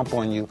stomp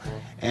on you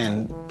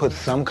and put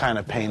some kind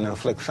of pain,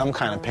 inflict some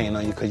kind of pain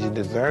on you because you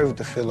deserve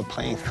to feel the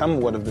pain,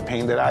 somewhat of the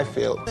pain that I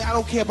feel. I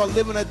don't care about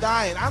living or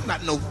dying. I'm a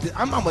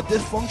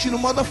dysfunctional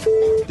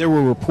motherfucker. There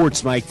were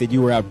reports, Mike, that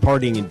you were out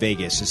partying in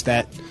Vegas. Is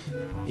that,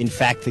 in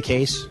fact, the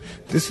case?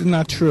 This is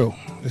not true.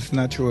 This is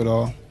not true at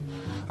all.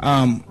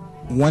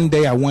 One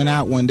day I went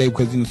out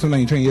because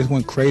sometimes you just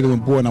went crazy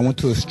and bored, and I went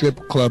to a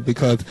strip club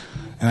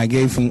and I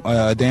gave some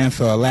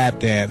dancer a lap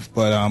dance.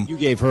 But you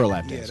gave her a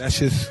lap dance? Yeah, that's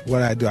just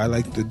what I do. I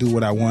like to do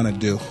what I want to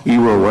do.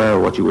 You were aware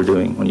of what you were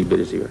doing when you bit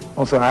his ear?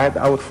 Also,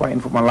 I was fighting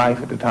for my life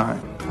at the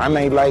time. I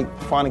may like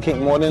fornicate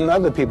more than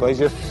other people. It's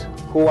just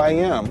who I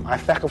am. I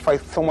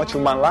sacrificed so much of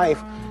my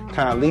life.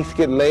 Can I at least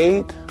get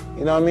laid?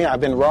 You know what I mean?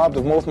 I've been robbed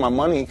of most of my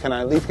money. Can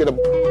I at least get a...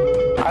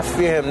 I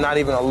fear him not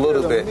even a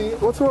little bit.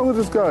 What's wrong with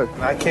this guy?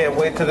 I can't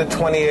wait till the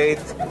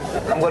 28th.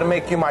 I'm going to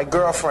make you my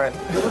girlfriend.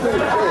 Let me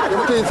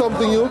tell you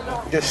something, you?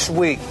 You're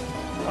sweet.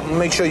 I'm going to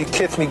make sure you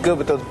kiss me good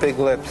with those big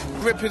lips.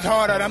 Rip his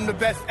heart out. I'm the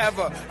best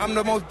ever. I'm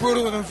the most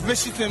brutal and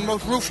vicious and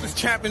most ruthless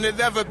champion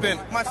there's ever been.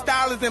 My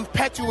style is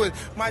impetuous.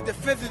 My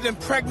defense is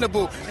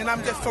impregnable. And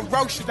I'm just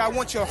ferocious. I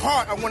want your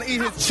heart. I want to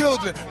eat his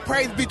children.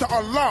 Praise be to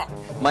Allah.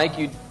 Mike,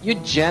 you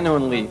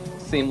genuinely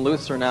seem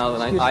looser now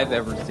than I've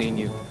ever seen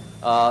you.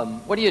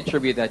 What do you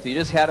attribute that to? You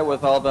just had it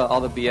with all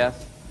the BS?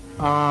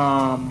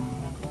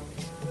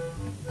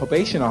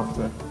 Probation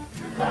officer.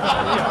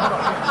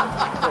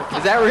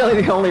 Is that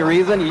really the only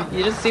reason?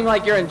 You just seem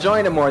like you're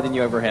enjoying it more than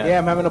you ever have. Yeah,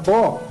 I'm having a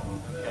ball.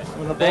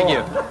 Thank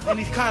you. And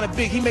he's kind of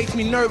big. He makes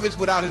me nervous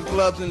without his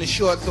gloves and his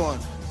shorts on.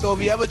 So if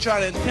you ever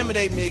try to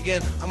intimidate me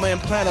again, I'm going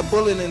to implant a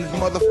bullet in his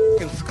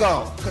motherfucking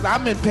skull. Because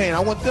I'm in pain.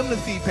 I want them to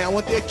see pain. I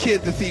want their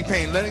kids to see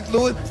pain. Lennox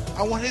Lewis,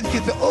 I want his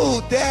kids to,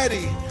 oh,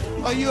 Daddy,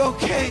 are you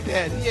okay,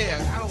 Daddy?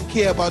 Yeah, I don't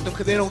care about them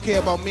because they don't care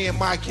about me and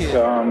my kids.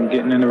 So I'm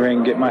getting in the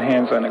ring, get my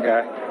hands on the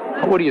guy.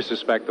 What do you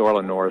suspect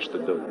Orla Norris to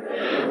do?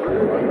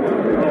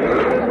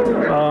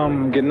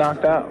 Get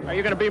knocked out. Are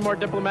you going to be more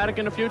diplomatic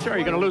in the future? Are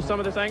you going to lose some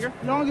of this anger?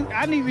 No,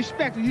 I need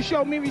respect. If you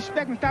show me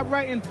respect and stop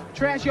writing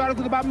trashy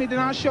articles about me, then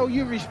I'll show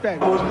you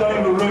respect. I was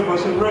telling the ref, I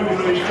said, ref,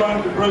 he's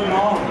trying to break my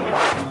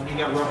arm. He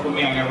got rough with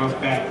me, I got rough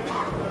back.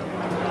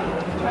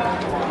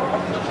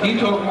 He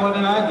talked more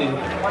than I did.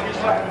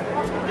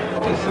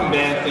 Just some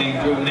bad things,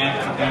 real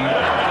nasty things.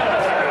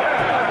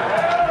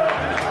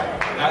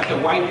 I said,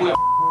 white boy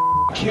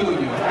kill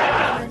you.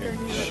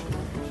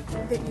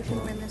 That you can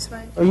win this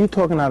fight? Are you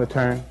talking out of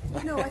turn?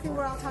 No, I think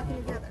we're all talking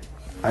together.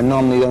 I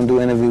normally don't do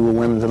interviews with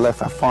women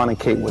unless I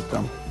fornicate with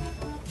them.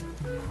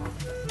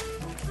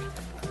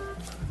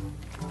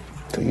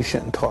 So you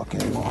shouldn't talk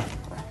anymore.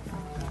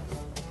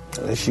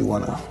 Unless you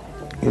want to,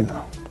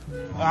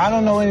 I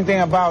don't know anything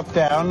about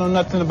that. I don't know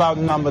nothing about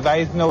numbers.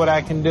 I just know what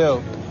I can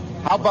do.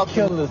 How about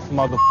kill this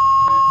mother?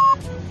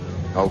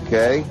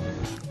 Okay.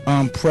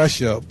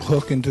 Pressure,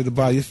 hook into the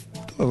body. Just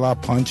a lot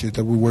of punches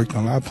that we worked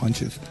on, a lot of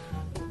punches.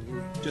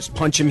 Just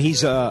punch him.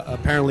 He's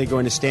apparently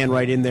going to stand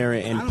right in there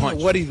and I don't punch.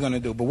 know what he's going to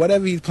do, but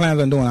whatever he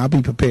plans on doing, I'll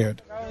be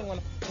prepared. No.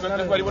 Get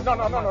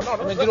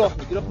off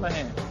me. Get off my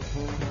hand.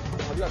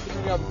 You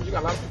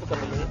got a lot of people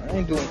coming here. I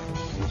ain't doing it.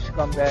 You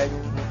scumbag.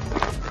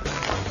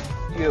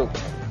 You.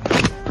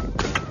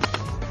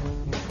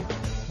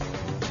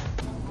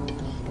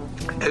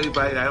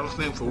 Everybody, I don't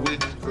think for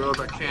weeks, girls,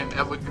 I can't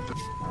ever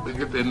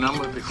get their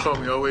number. They call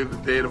me always the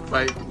day of the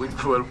fight, the week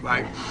before the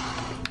fight.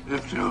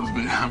 It kills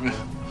me. I mean,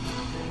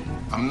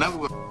 I'm never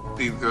going to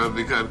these girls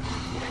because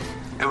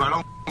if I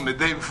don't them the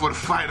day before the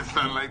fight or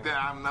something like that,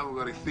 I'm never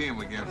going to see them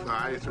again. So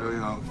I just really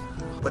don't.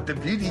 But the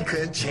beauty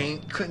couldn't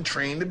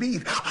train the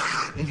beast,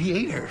 and he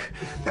ate her.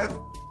 That,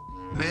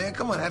 man,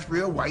 come on, that's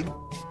real white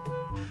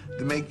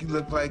to make you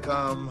look like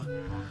an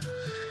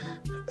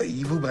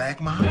evil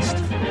black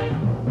monster.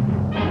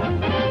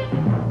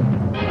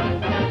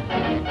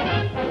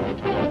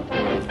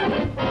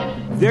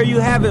 There you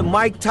have it,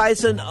 Mike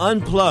Tyson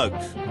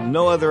Unplugged.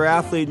 No other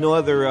athlete,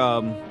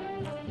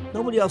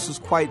 nobody else has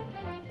quite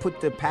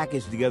put the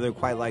package together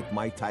quite like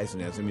Mike Tyson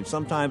has. I mean,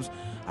 sometimes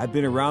I've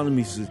been around him,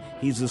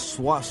 he's as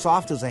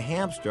soft as a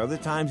hamster. Other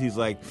times he's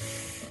like,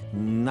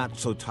 not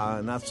so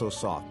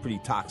soft, pretty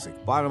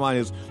toxic. Bottom line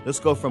is,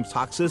 let's go from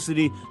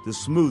toxicity to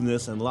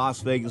smoothness in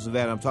Las Vegas,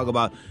 Nevada. I'm talking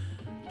about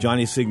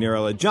Johnny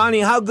Signorella.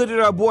 Johnny, how good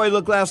did our boy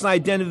look last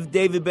night,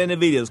 David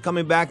Benavidez?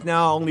 Coming back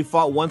now, only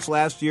fought once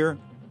last year.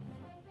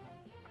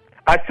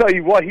 I tell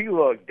you what, he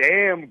looked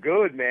damn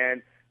good,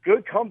 man.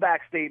 Good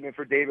comeback statement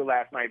for David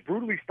last night.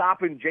 Brutally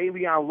stopping J.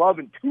 Leon Love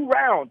in 2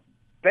 rounds.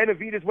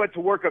 Benavidez went to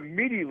work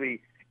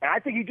immediately, and I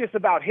think he just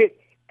about hit,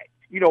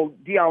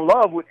 Leon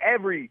Love with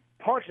every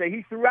punch that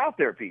he threw out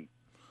there, Pete.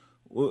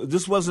 Well,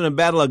 this wasn't a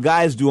battle of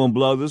guys doing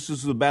blow. This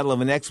is a battle of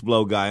an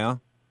ex-blow guy, huh?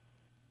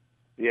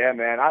 Yeah,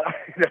 man.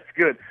 That's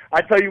good.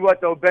 I tell you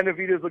what, though,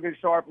 Benavidez looking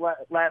sharp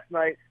last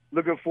night.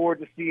 Looking forward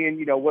to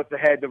seeing, what's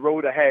ahead, the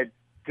road ahead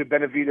to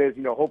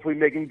Benavidez, hopefully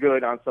making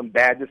good on some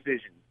bad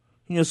decisions.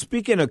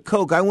 Speaking of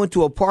Coke, I went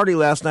to a party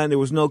last night and there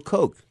was no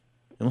Coke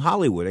in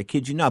Hollywood. I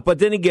kid you not. But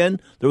then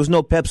again, there was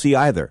no Pepsi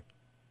either.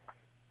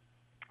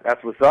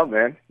 That's what's up,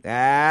 man.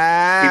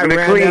 Keeping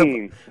it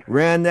clean.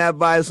 Ran that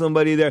by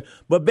somebody there.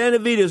 But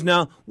Benavidez,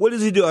 now, what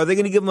does he do? Are they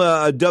going to give him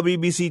a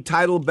WBC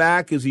title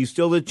back? Is he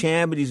still the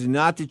champ? Is he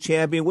not the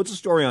champion? What's the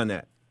story on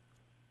that?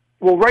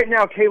 Well, right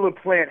now, Caleb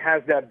Plant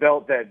has that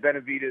belt that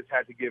Benavidez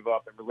had to give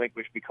up and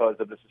relinquish because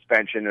of the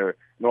suspension and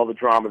all the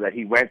drama that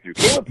he went through.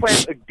 Caleb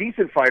Plant's a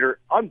decent fighter.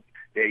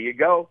 There you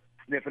go,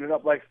 sniffing it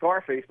up like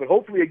Scarface. But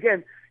hopefully,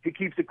 again, he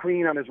keeps it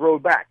clean on his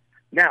road back.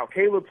 Now,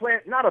 Caleb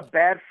Plant, not a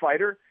bad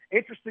fighter.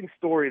 Interesting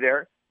story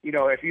there.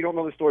 If you don't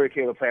know the story of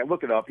Caleb Plant,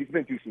 look it up. He's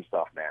been through some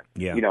stuff, man.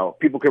 Yeah.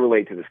 People can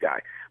relate to this guy.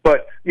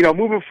 But,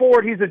 moving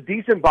forward, he's a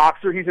decent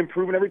boxer. He's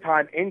improving every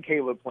time in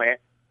Caleb Plant.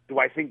 Do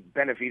I think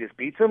Benavidez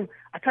beats him?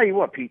 I tell you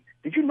what, Pete,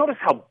 did you notice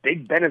how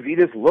big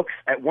Benavidez looks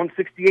at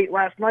 168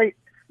 last night?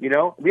 We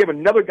have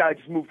another guy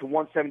just moved to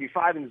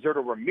 175 in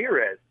Zerto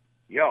Ramirez.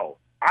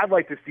 I'd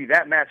like to see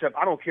that matchup.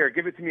 I don't care.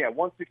 Give it to me at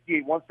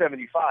 168,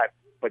 175.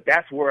 But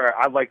that's where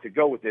I'd like to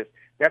go with this.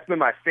 That's been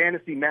my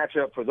fantasy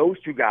matchup for those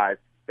two guys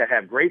that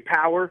have great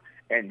power,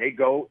 and they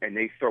go and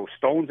they throw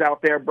stones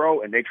out there,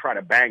 bro, and they try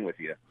to bang with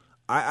you.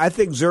 I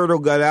think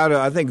Zerto got out.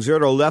 I think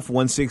Zerto left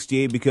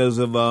 168 because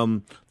of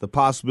the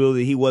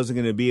possibility he wasn't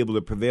going to be able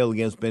to prevail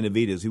against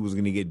Benavidez. He was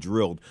going to get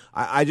drilled.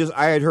 I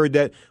had heard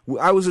that.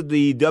 I was at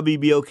the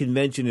WBO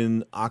convention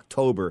in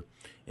October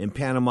in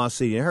Panama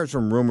City. I heard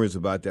some rumors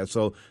about that.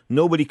 So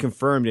nobody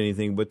confirmed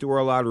anything, but there were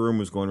a lot of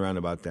rumors going around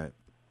about that.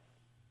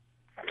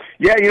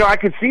 Yeah, I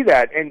could see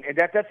that, and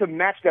that's a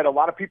match that a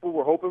lot of people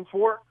were hoping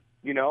for,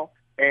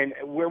 and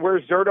where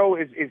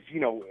Zerto is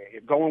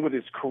going with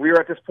his career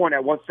at this point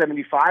at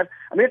 175.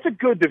 I mean, it's a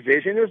good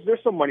division.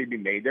 There's some money to be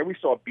made there. We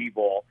saw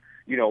B-Ball,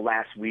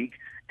 last week,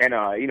 and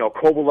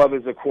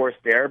Kovalev is of course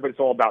there, but it's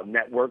all about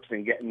networks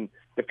and getting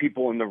the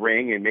people in the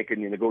ring and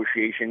making the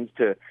negotiations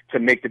to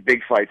make the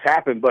big fights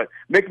happen. But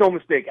make no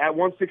mistake, at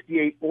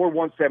 168 or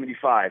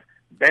 175,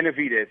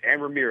 Benavidez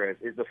and Ramirez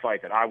is the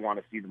fight that I want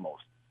to see the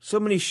most.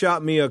 Somebody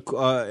shot me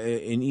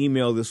an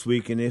email this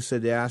week, and they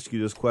said to ask you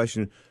this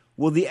question.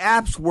 Will the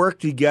apps work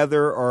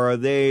together, or are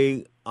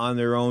they on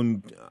their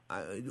own?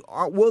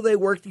 Will they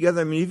work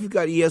together? I mean, if you've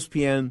got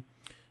ESPN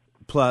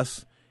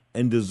Plus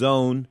and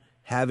DAZN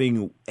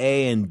having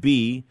A and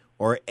B,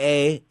 or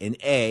A and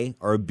A,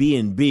 or B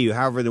and B,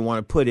 however they want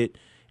to put it,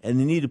 and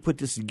they need to put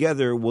this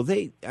together, will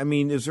they? I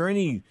mean, is there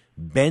any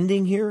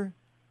bending here?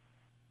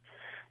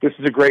 This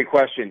is a great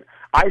question.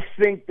 I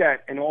think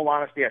that, in all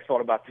honesty, I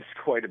thought about this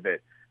quite a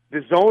bit.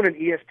 DAZN and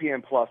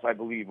ESPN Plus, I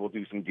believe, will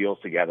do some deals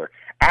together.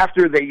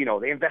 After they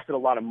invested a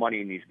lot of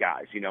money in these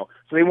guys, so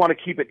they want to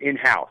keep it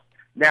in-house.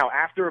 Now,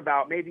 after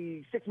about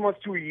maybe 6 months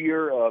to a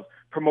year of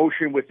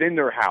promotion within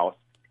their house,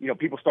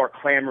 people start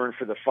clamoring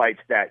for the fights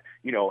that,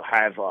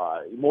 have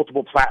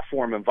multiple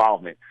platform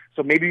involvement.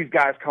 So maybe these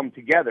guys come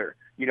together,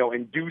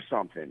 and do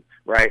something,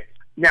 right?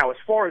 Now, as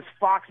far as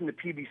Fox and the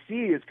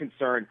PBC is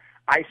concerned,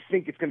 I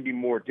think it's going to be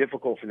more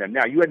difficult for them.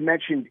 Now, you had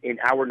mentioned in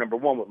hour number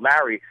 1 with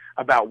Larry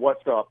about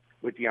what's up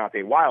with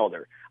Deontay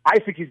Wilder. I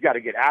think he's got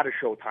to get out of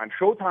Showtime.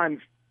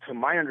 Showtime, to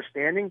my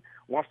understanding,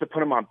 wants to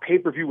put him on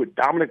pay-per-view with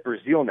Dominic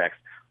Breazeale next.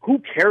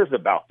 Who cares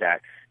about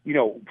that?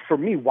 For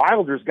me,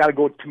 Wilder's got to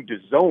go to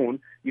DAZN.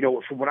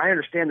 From what I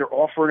understand, they're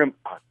offering him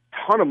a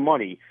ton of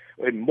money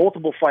in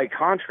multiple fight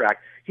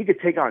contract. He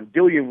could take on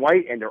Dillian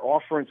White, and they're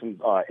offering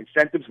some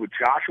incentives with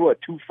Joshua, a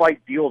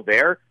 2-fight deal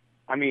there.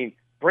 I mean,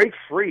 break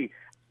free.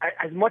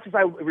 As much as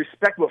I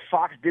respect what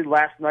Fox did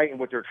last night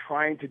and what they're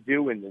trying to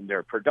do, and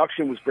their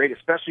production was great,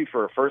 especially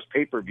for a first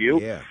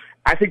pay-per-view,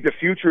 I think the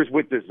future is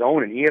with the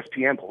Zone and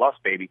ESPN Plus,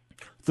 baby.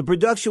 The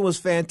production was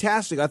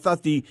fantastic. I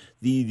thought the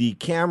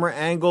camera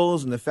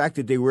angles and the fact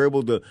that they were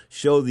able to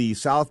show the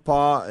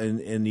southpaw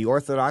and the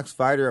orthodox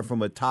fighter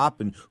from a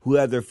top and who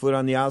had their foot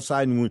on the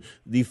outside. And when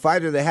the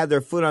fighter that had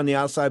their foot on the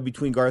outside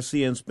between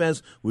Garcia and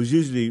Spence was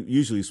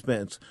usually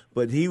Spence,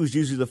 but he was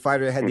usually the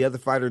fighter that had the other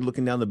fighter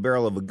looking down the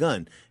barrel of a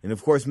gun. And,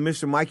 of course,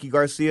 Mr. Mikey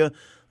Garcia,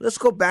 let's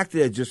go back to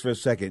that just for a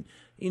second.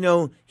 You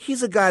know,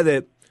 he's a guy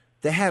that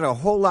had a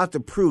whole lot to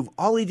prove.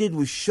 All he did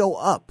was show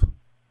up.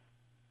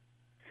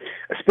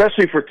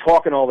 Especially for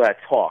talking all that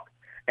talk.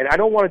 And I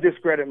don't want to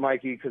discredit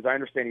Mikey because I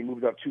understand he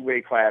moved up 2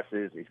 weight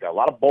classes. He's got a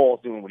lot of balls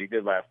doing what he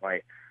did last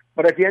night.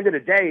 But at the end of the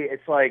day,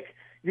 it's like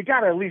you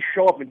got to at least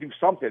show up and do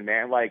something,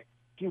 man. Like,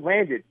 he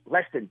landed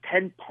less than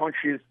 10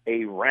 punches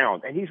a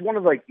round. And he's one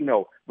of, like, you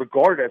know,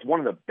 regarded as one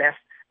of the best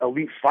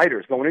elite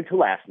fighters going into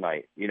last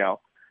night, you know,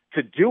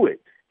 to do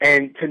it.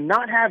 And to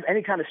not have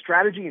any kind of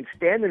strategy and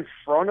stand in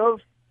front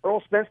of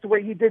Earl Spence the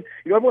way he did.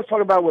 You know, everyone's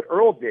talking about what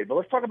Earl did, but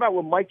let's talk about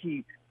what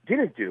Mikey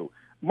didn't do.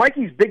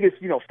 Mikey's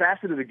biggest, you know,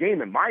 facet of the game,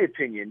 in my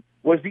opinion,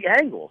 was the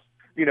angles.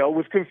 You know,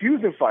 was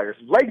confusing fighters,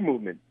 leg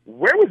movement.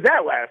 Where was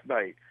that last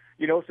night?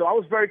 You know, so I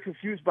was very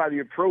confused by the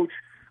approach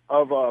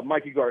of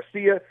Mikey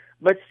Garcia.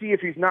 Let's see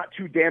if he's not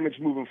too damaged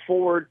moving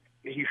forward.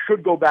 He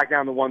should go back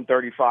down to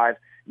 135.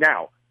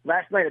 Now,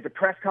 last night at the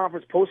press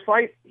conference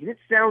post-fight, he didn't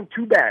sound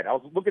too bad. I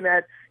was looking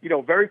at, you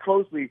know, very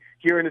closely,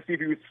 hearing to see if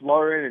he was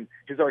slurring and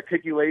his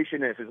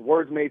articulation and if his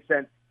words made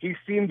sense. He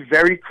seemed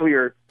very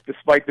clear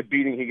despite the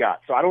beating he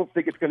got. So I don't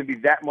think it's going to be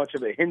that much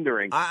of a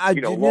hindering.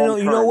 You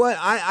know what?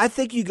 I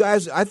think you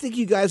guys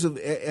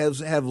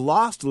have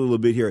lost a little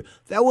bit here.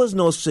 That was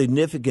no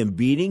significant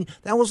beating.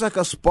 That was like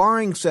a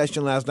sparring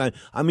session last night.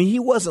 I mean, he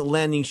wasn't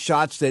landing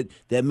shots that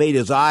made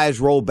his eyes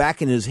roll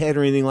back in his head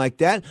or anything like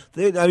that.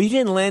 He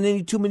didn't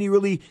land too many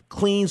really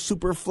clean,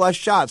 super flush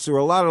shots. There were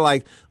a lot of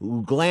like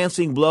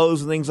glancing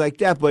blows and things like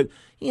that. But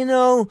you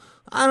know,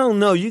 I don't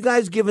know. You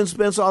guys giving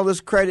Spence all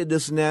this credit,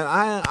 this and that.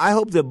 I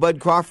hope that Bud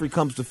Crawford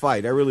comes to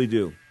fight. I really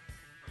do.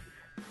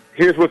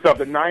 Here's what's up.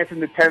 The 9th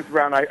and the 10th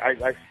round,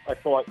 I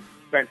thought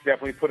Spence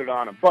definitely put it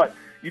on him. But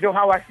you know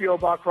how I feel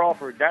about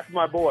Crawford. That's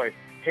my boy.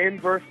 Him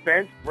versus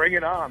Spence, bring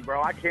it on,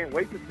 bro. I can't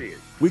wait to see it.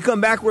 We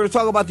come back, we're going to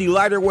talk about the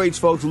lighter weights,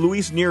 folks.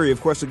 Luis Neri,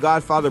 of course, the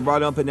Godfather,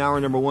 brought up in hour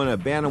number 1 at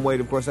bantamweight,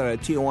 of course, out of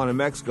Tijuana,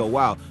 Mexico.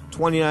 Wow,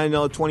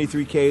 29-0,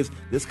 23 Ks.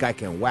 This guy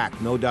can whack,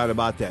 no doubt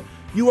about that.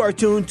 You are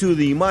tuned to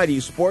the Mighty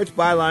Sports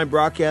Byline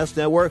Broadcast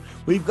Network.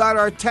 We've got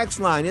our text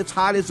line. It's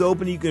hot, it's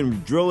open. You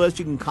can drill us,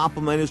 you can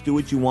compliment us, do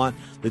what you want.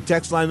 The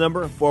text line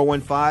number,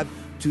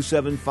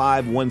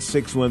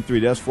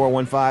 415-275-1613. That's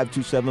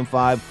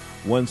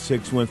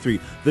 415-275-1613.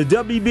 The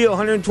WBO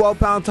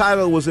 112-pound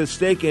title was at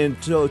stake in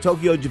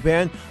Tokyo,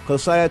 Japan.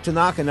 Kosaya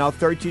Tanaka, now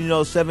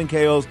 13-0, 7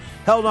 KOs,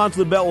 held on to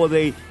the belt with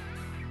a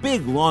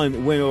big win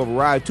over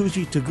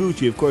Ryutushi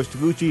Taguchi. Of course,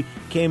 Taguchi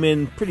came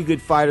in pretty good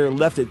fighter,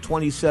 left at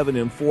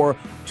 27-4,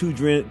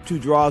 two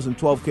draws and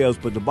 12 KOs.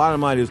 But the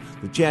bottom line is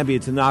the champion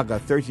Tanaka,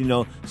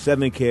 13-0,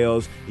 7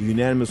 KOs, a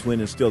unanimous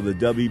win, and still the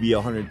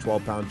WBO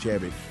 112-pound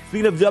champion.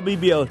 Speaking of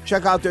WBO,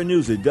 check out their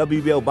news at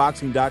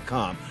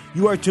WBOboxing.com.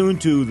 You are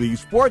tuned to the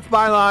Sports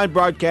Byline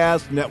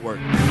Broadcast Network.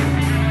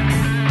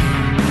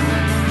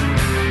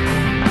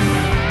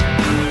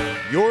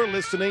 You're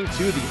listening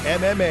to the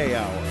MMA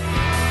Hour.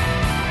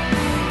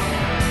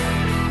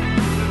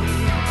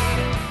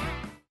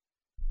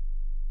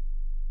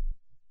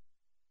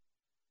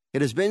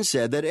 It has been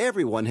said that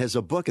everyone has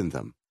a book in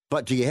them.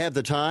 But do you have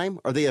the time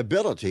or the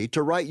ability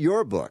to write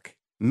your book?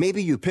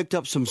 Maybe you picked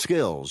up some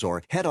skills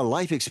or had a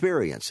life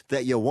experience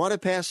that you want to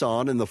pass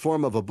on in the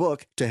form of a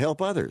book to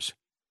help others.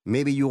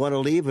 Maybe you want to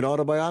leave an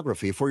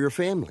autobiography for your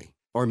family.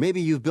 Or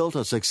maybe you've built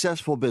a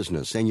successful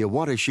business and you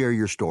want to share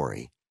your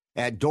story.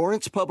 At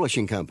Dorrance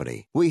Publishing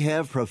Company, we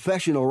have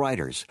professional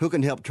writers who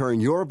can help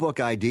turn your book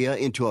idea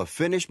into a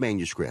finished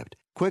manuscript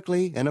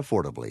quickly and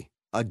affordably.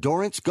 A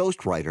Dorrance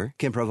ghostwriter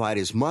can provide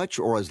as much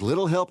or as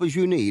little help as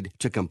you need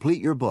to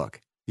complete your book.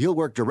 You'll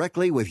work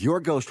directly with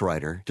your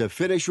ghostwriter to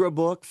finish your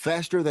book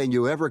faster than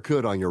you ever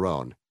could on your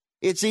own.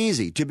 It's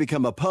easy to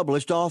become a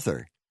published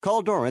author.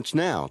 Call Dorrance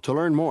now to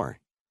learn more.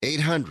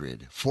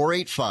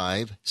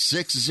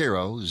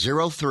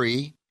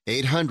 800-485-6003.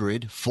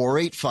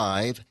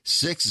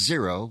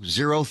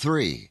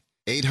 800-485-6003.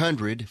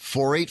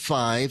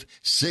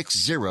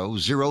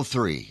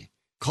 800-485-6003.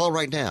 Call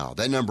right now.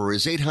 That number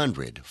is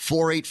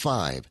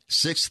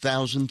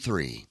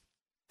 800-485-6003.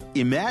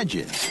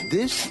 Imagine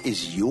this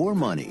is your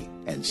money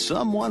and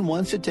someone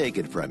wants to take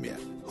it from you.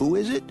 Who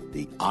is it?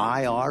 The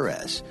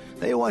IRS.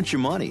 They want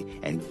your money,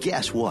 and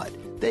guess what?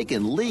 They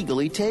can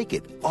legally take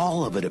it,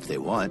 all of it if they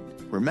want.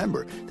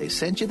 Remember, they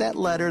sent you that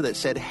letter that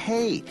said,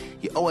 hey,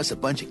 you owe us a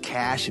bunch of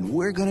cash and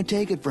we're going to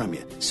take it from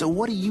you. So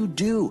what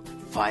do?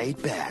 Fight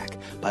back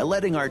by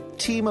letting our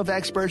team of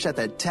experts at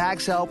the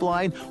Tax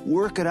Helpline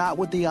work it out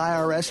with the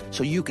IRS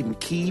so you can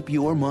keep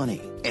your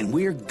money. And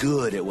we're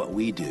good at what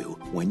we do.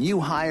 When you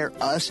hire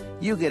us,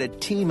 you get a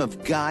team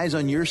of guys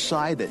on your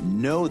side that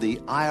know the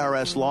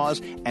IRS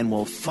laws and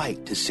will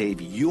fight to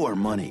save your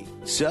money.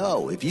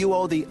 So, if you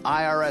owe the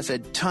IRS a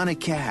ton of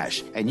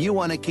cash and you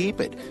want to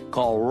keep it,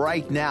 call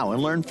right now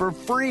and learn for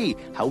free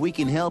how we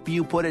can help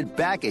you put it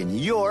back in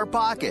your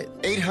pocket.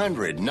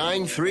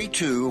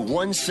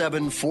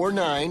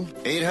 800-932-1749.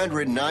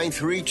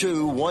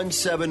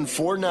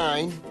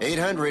 800-932-1749.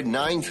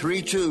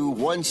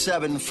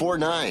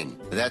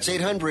 800-932-1749. That's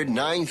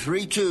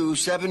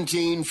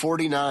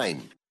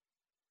 800-932-1749.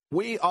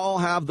 We all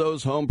have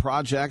those home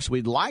projects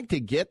we'd like to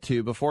get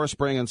to before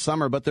spring and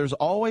summer, but there's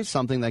always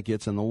something that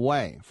gets in the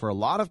way. For a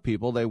lot of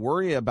people, they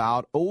worry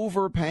about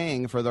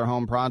overpaying for their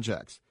home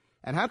projects.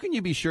 And how can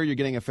you be sure you're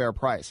getting a fair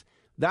price?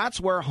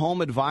 That's where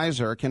Home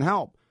Advisor can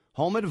help.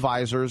 Home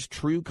Advisor's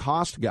True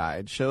Cost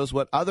Guide shows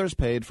what others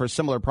paid for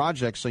similar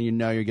projects so you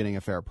know you're getting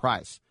a fair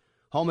price.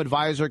 Home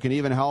Advisor can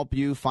even help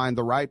you find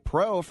the right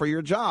pro for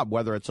your job,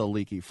 whether it's a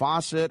leaky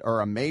faucet or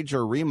a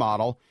major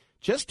remodel.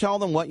 Just tell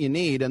them what you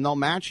need, and they'll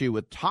match you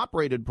with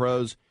top-rated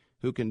pros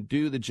who can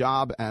do the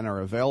job and are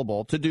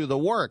available to do the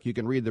work. You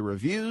can read the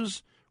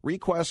reviews,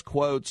 request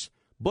quotes,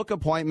 book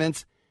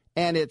appointments,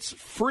 and it's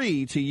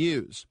free to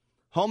use.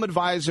 Home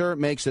Advisor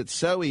makes it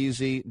so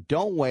easy.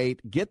 Don't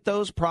wait. Get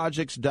those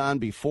projects done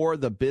before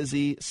the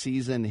busy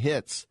season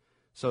hits.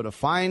 So to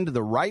find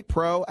the right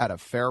pro at a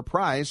fair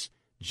price,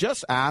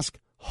 just ask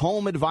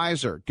Home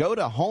Advisor. Go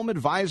to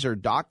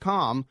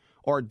homeadvisor.com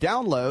or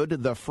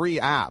download the free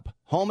app,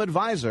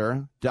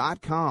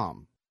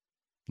 homeadvisor.com.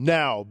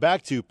 Now,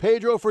 back to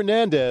Pedro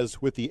Fernandez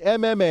with the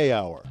MMA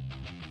Hour.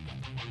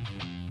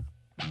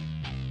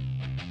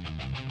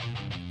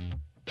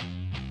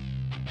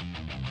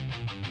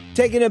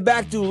 Taking it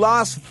back to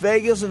Las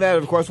Vegas, and that,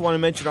 of course, want to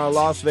mention our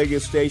Las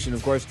Vegas station,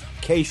 of course,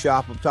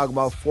 K-Shop. I'm talking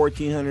about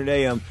 1400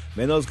 AM.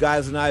 Man, those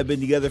guys and I have been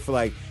together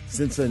for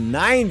since the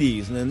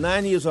 90s. In the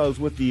 90s, I was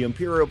with the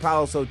Imperial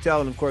Palace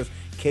Hotel, and, of course,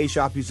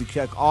 K-Shop used to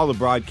check all the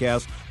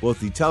broadcasts,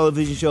 both the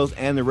television shows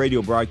and the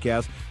radio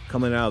broadcasts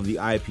coming out of the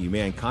IP.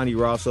 Man, Connie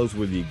Ross, those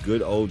were the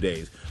good old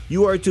days.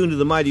 You are tuned to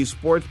the mighty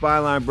Sports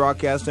Byline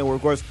Broadcast Network.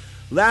 Of course,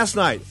 last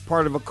night,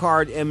 part of a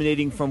card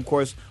emanating from, of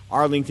course,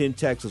 Arlington,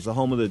 Texas, the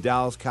home of the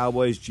Dallas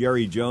Cowboys.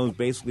 Jerry Jones,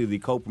 basically the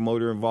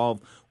co-promoter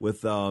involved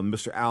with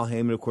Mr. Al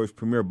Heyman, of course,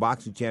 premier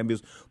boxing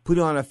champions, put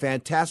on a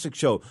fantastic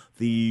show.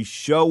 The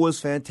show was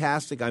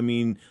fantastic. I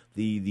mean,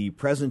 the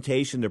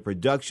presentation, the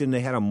production, they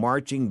had a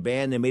marching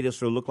band. They made it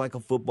sort of look like a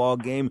football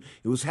game.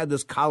 It had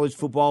this college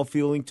football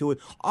feeling to it.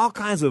 All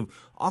kinds of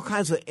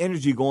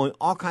energy going,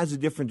 all kinds of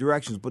different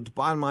directions. But the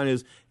bottom line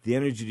is the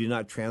energy did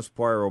not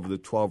transpire over the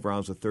 12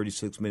 rounds of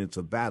 36 minutes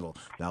of battle.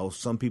 Now,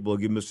 some people will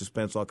give Mr.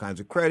 Spence all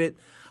kinds of credit.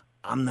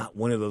 I'm not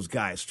one of those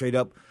guys. Straight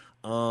up,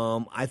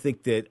 I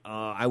think that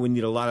I would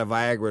need a lot of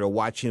Viagra to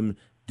watch him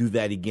do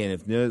that again.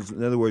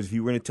 In other words, if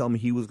you were going to tell me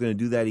he was going to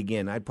do that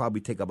again, I'd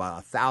probably take about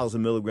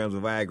 1,000 milligrams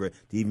of Viagra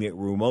to even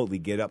remotely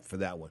get up for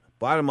that one.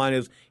 Bottom line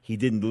is, he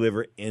didn't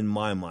deliver in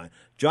my mind.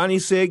 Johnny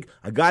Sig,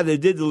 a guy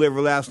that did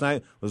deliver last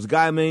night, was a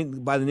guy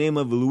by the name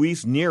of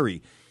Luis Nery.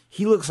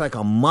 He looks like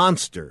a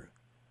monster.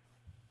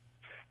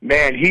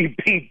 Man, he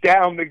beat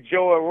down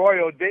McJoe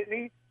Arroyo, didn't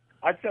he?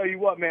 I tell you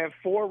what, man,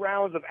 4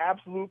 rounds of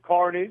absolute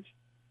carnage.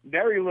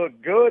 Nery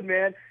looked good,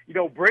 man.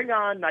 Bring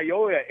on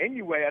Naoya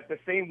Inoue at the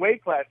same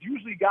weight class.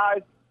 Usually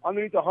guys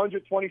underneath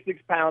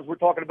 126 pounds, we're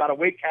talking about a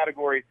weight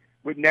category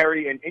with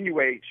Nery and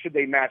Inoue, should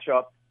they match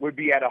up, would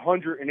be at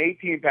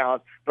 118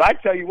 pounds. But I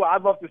tell you what,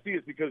 I'd love to see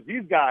this because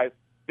these guys,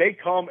 they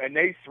come and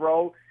they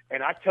throw.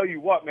 And I tell you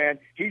what, man,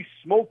 he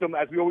smoked them,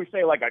 as we always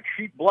say, like a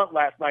cheap blunt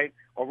last night.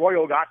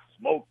 Arroyo got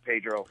smoked,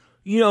 Pedro.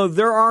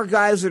 There are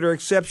guys that are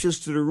exceptions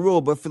to the rule,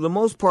 but for the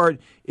most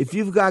part, if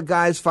you've got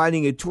guys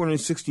fighting at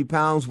 260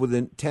 pounds with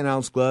a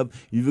 10-ounce glove,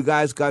 you've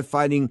got guys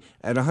fighting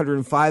at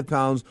 105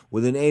 pounds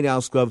with an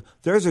 8-ounce glove,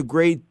 there's a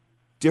great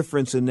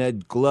difference in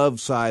that glove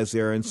size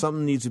there, and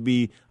something needs to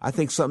be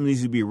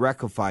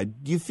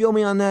rectified. Do you feel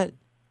me on that?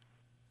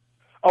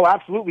 Oh,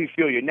 absolutely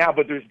feel you now,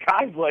 but there's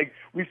guys like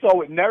we saw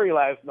with Nery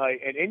last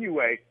night and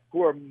Inoue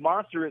who are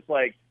monstrous,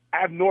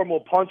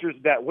 abnormal punchers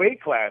at that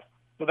weight class.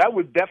 So that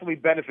would definitely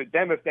benefit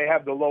them if they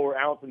have the lower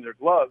ounce in their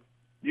gloves,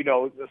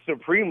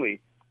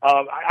 supremely.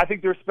 I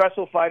think they're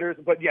special fighters,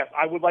 but yes,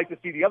 I would like to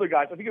see the other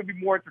guys. I think it would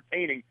be more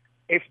entertaining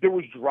if there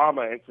was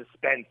drama and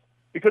suspense,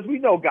 because we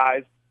know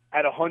guys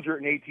at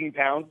 118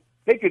 pounds,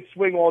 they could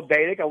swing all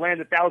day, they could land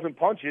 1,000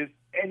 punches,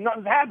 and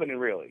nothing's happening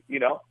really.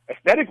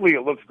 Aesthetically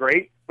it looks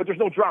great, but there's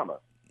no drama.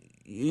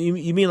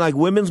 You mean like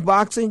women's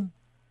boxing?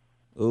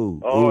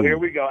 Ooh, here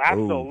we go.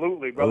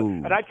 Absolutely, brother.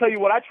 And I tell you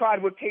what, I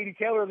tried with Katie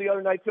Taylor the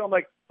other night, too. I'm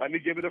like, let me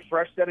give it a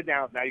fresh set of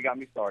downs. Now you got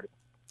me started.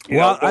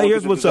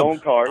 Here's what's up.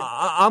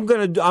 I'm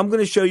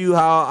gonna show you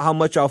how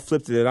much I'll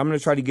flip to it. I'm gonna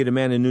try to get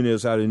Amanda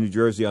Nunes out of New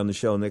Jersey on the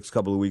show next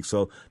couple of weeks.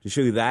 So to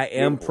show you that I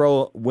am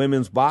pro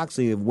women's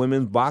boxing, if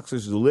women's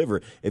boxers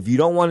deliver. If you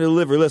don't want to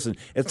deliver, listen.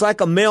 It's like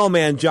a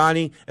mailman,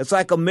 Johnny. It's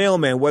like a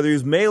mailman. Whether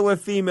he's male or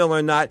female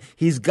or not,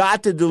 he's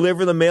got to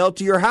deliver the mail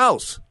to your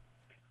house.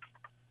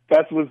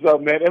 That's what's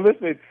up, man. And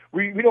listen,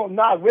 we don't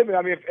knock women.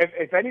 I mean,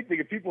 if anything,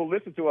 if people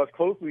listen to us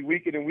closely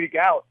week in and week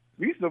out,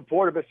 we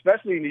support them,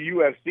 especially in the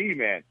UFC,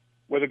 man,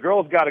 where the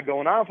girls got it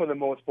going on for the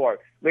most part.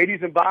 Ladies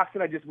in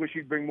boxing, I just wish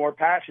you'd bring more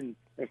passion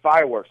and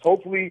fireworks.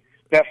 Hopefully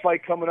that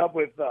fight coming up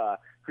with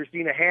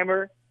Christina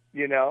Hammer,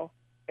 you know,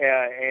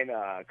 and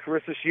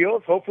Carissa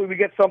Shields, hopefully we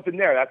get something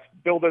there. That's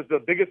billed as the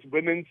biggest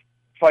women's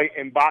fight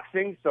in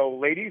boxing. So,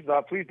 ladies,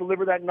 please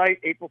deliver that night,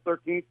 April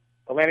 13th,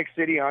 Atlantic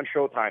City on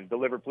Showtime.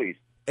 Deliver, please.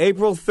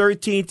 April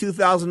 13,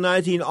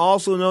 2019,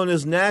 also known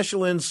as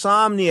National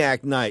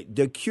Insomniac Night,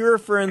 the cure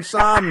for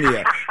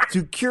insomnia.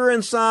 To cure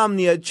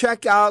insomnia,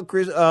 check out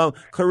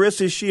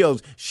Carissa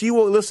Shields. She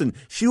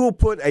will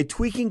put a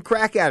tweaking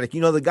crack addict, you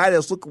know, the guy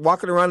that's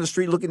walking around the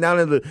street looking down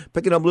at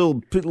picking up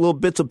little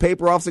bits of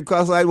paper off the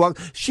sidewalk.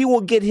 She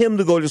will get him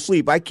to go to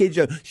sleep. I kid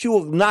you. She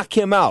will knock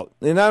him out.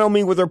 And I don't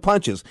mean with her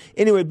punches.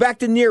 Anyway, back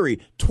to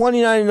Neary.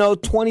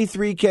 29-0,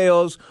 23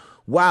 KOs.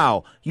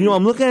 Wow. You know,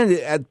 I'm looking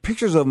at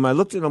pictures of him. I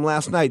looked at him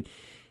last night.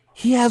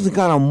 He hasn't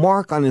got a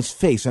mark on his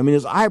face. I mean,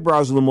 his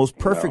eyebrows are the most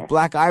perfect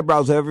black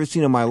eyebrows I've ever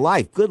seen in my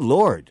life. Good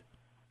Lord.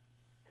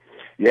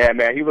 Yeah,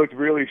 man, he looked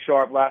really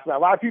sharp last night. A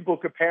lot of people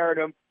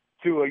comparing him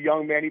to a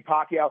young Manny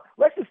Pacquiao.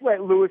 Let's just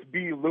let Lewis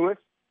be Lewis.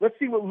 Let's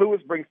see what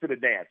Lewis brings to the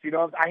dance. You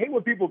know, I hate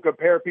when people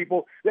compare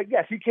people. Like,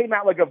 yes, he came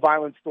out like a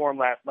violent storm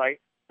last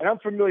night, and I'm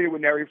familiar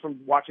with Nery from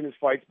watching his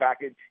fights back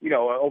in, you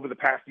know, over the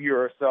past year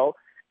or so.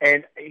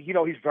 And, you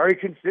know, he's very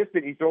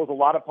consistent. He throws a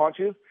lot of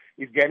punches.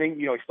 He's getting,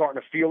 you know, he's starting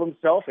to feel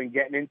himself and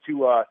getting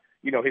into,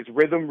 you know, his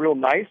rhythm real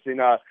nice. And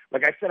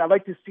like I said, I'd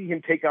like to see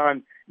him take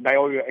on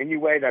Naoya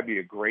Inoue. That'd be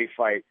a great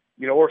fight.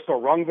 You know, or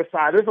Sarung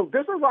Vasai.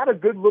 There's a lot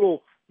of good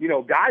little, you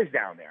know, guys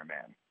down there,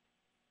 man.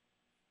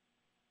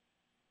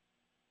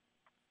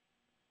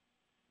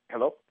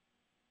 Hello?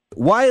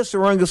 Why is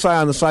Sarung Vasai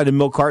on the side of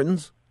milk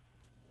cartons?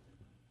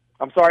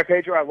 I'm sorry,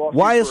 Pedro. I lost.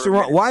 Why is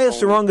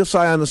Sarung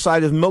Vasai on the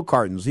side of milk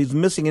cartons? He's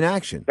missing in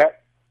action.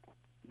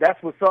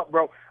 That's what's up,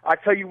 bro. I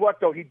tell you what,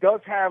 though, he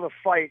does have a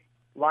fight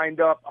lined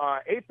up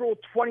April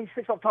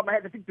 26th. Off the top of my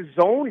head, I think the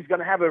Zone. He's going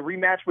to have a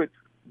rematch with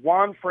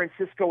Juan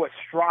Francisco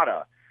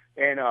Estrada.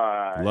 And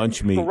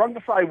lunch meat. Sarung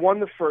Vasai won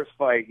the first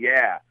fight,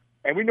 yeah.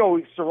 And we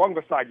know Sarung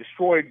Vasai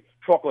destroyed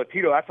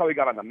Chocolatito. That's how he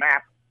got on the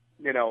map,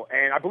 you know.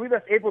 And I believe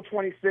that's April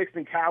 26th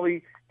in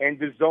Cali, and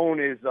the Zone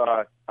is,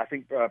 I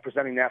think,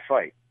 presenting that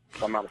fight,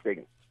 if I'm not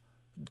mistaken.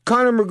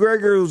 Conor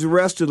McGregor was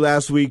arrested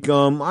last week.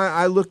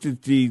 I looked at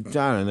I don't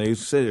know, they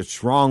said a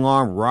strong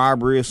arm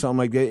robbery or something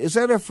like that. Is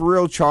that a for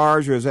real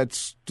charge, or is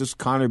that just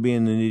Conor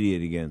being an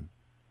idiot again?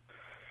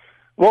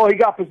 Well, he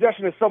got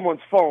possession of someone's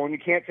phone. You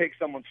can't take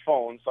someone's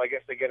phone, so I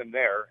guess they get him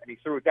there, and he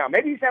threw it down.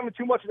 Maybe he's having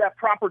too much of that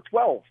proper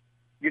 12,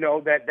 you know,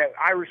 that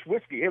Irish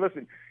whiskey. Hey,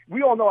 listen,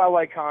 we all know I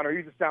like Conor.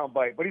 He's a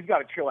soundbite, but he's got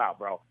to chill out,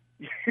 bro.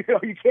 You know,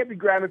 you can't be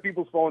grabbing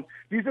people's phones.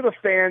 These are the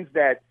fans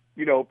that,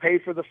 you know, pay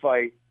for the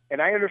fight.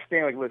 And I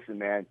understand, like, listen,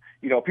 man,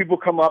 you know, people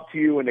come up to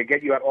you and they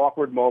get you at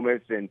awkward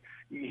moments, and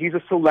he's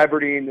a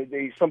celebrity,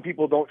 and some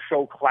people don't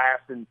show class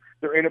and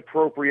they're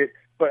inappropriate.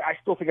 But I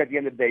still think at the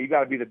end of the day, you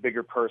got to be the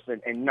bigger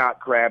person and not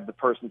grab the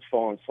person's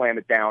phone and slam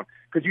it down,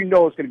 because you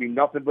know it's going to be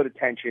nothing but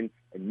attention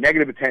and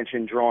negative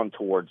attention drawn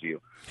towards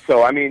you.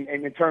 So, I mean,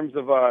 and in terms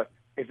of,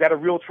 is that a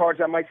real charge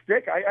that might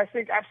stick? I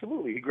think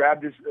absolutely. He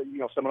grabbed his, you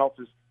know, someone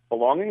else's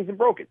belongings and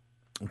broke it.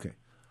 Okay.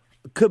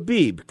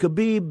 Khabib,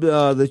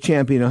 the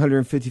champion,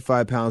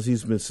 155 pounds.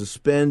 He's been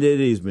suspended.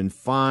 He's been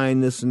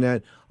fined, this and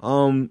that.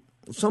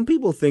 Some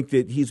people think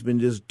that he's been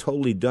just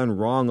totally done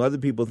wrong. Other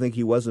people think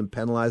he wasn't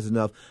penalized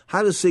enough.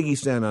 How does Siggy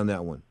stand on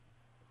that one?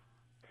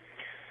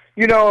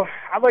 You know,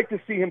 I'd like to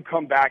see him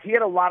come back. He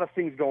had a lot of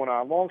things going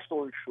on. Long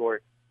story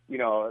short, you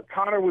know,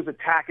 Conor was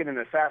attacking and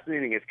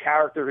assassinating his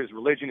character, his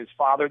religion, his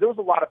father. There was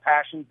a lot of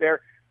passions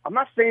there. I'm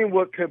not saying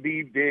what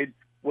Khabib did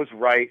was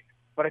right,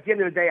 but at the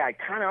end of the day, I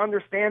kind of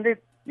understand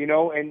it. You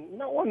know, and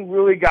no one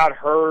really got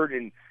hurt,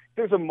 and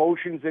there's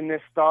emotions in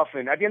this stuff.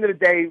 And at the end of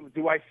the day,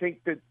 do I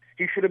think that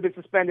he should have been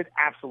suspended?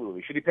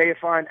 Absolutely. Should he pay a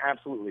fine?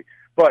 Absolutely.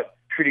 But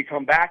should he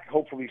come back?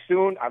 Hopefully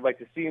soon. I'd like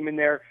to see him in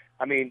there.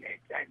 I mean,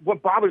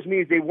 what bothers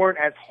me is they weren't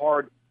as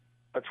hard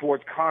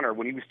towards Conor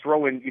when he was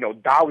throwing, you know,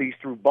 dollies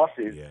through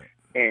buses,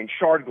 and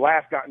shard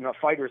glass got in a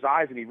fighter's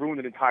eyes and he ruined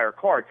an entire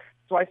card.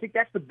 So I think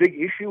that's the big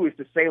issue, is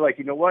to say, like,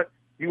 you know what,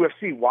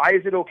 UFC, why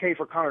is it okay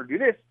for Conor to do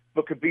this,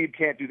 but Khabib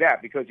can't do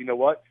that? Because you know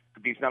what?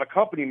 Khabib's not a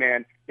company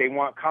man. They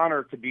want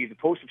Conor to be the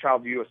poster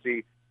child of the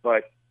UFC,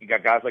 but you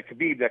got guys like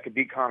Khabib that could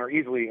beat Conor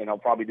easily, and he'll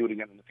probably do it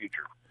again in the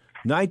future.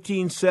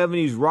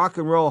 1970s rock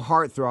and roll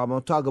heartthrob. I'll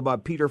talk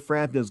about Peter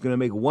Frampton is going to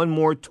make one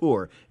more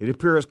tour. It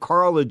appears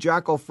Carl the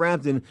Jackal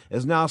Frampton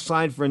is now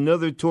signed for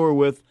another tour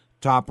with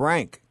Top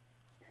Rank.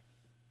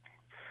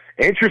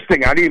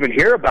 Interesting. I didn't even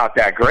hear about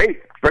that. Great.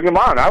 Bring him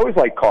on. I always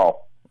like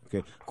Carl. Okay.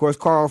 Of course,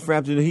 Carl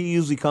Frampton, he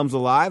usually comes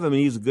alive. I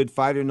mean, he's a good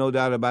fighter, no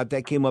doubt about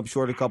that. Came up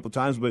short a couple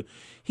times, but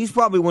he's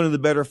probably one of the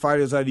better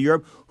fighters out of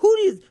Europe.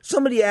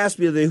 Somebody asked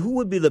me today, who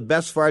would be the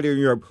best fighter in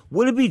Europe?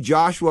 Would it be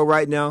Joshua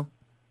right now?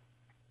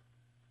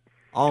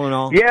 All in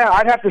all? Yeah,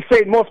 I'd have to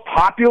say most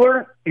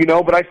popular, you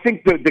know, but I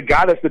think the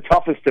guy that's the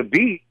toughest to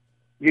beat,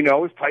 you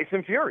know, is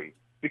Tyson Fury.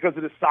 because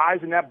of the size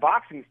and that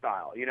boxing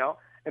style, you know?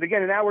 And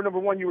again, in hour number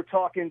one, you were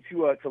talking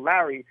to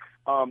Larry.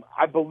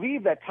 I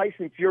believe that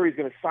Tyson Fury is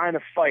going to sign a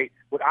fight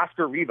with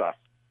Oscar Rivas,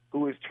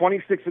 who is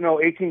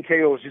 26-0, 18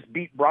 KOs, just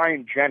beat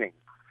Brian Jennings.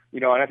 You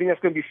know, and I think that's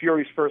going to be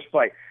Fury's first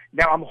fight.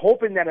 Now, I'm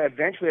hoping that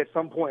eventually at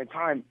some point in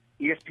time,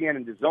 ESPN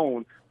and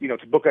DAZN, you know,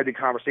 to book out the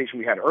conversation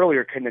we had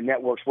earlier, can the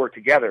networks work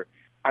together?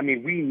 I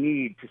mean, we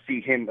need to see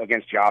him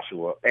against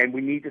Joshua, and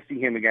we need to see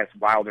him against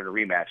Wilder in a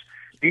rematch.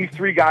 These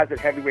three guys at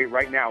heavyweight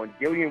right now, and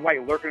Dillian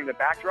White lurking in the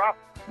backdrop,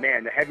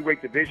 man, the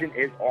heavyweight division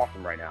is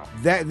awesome right now.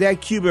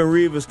 That Cuban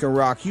Rivas can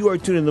rock. You are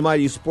tuned in to the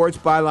Mighty Sports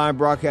Byline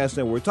Broadcast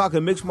Network. We're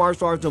talking mixed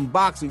martial arts and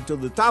boxing till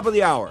the top of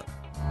the hour.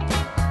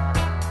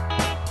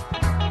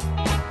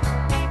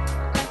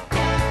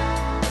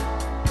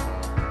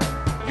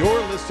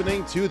 You're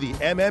listening to the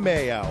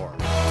MMA Hour.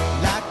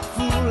 Like a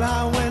fool,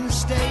 I went and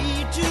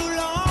stayed too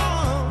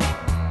long.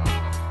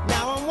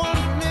 Now I'm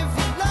wondering if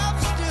your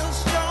love's still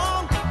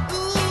strong.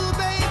 Ooh,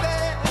 baby,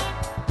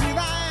 here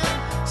I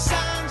am,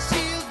 signed,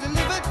 sealed,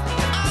 delivered.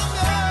 I'm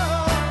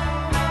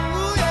yours.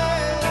 Ooh,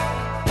 yeah.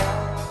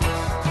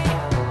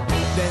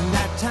 Then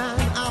that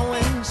time I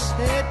went and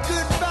said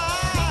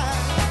goodbye.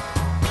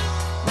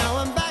 Now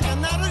I'm back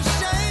and not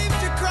ashamed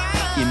to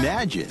cry.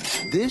 Imagine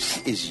this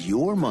is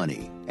your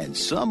money and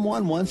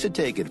someone wants to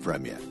take it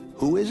from you.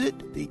 Who is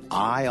it? The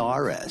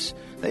IRS.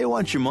 They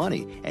want your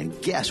money,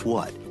 and guess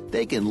what?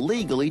 They can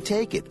legally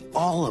take it,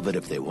 all of it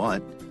if they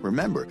want.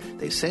 Remember,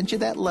 they sent you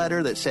that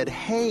letter that said,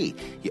 hey,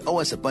 you owe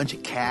us a bunch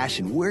of cash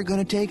and we're going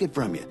to take it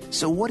from you.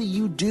 So what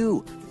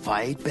do?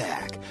 Fight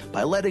back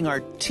by letting our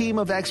team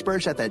of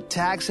experts at the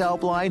Tax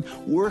Helpline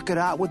work it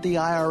out with the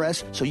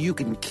IRS so you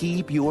can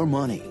keep your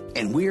money.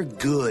 And we're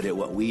good at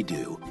what we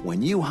do.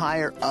 When you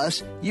hire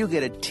us, you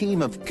get a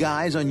team of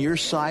guys on your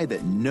side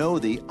that know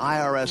the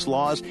IRS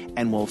laws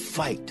and will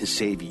fight to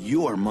save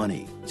your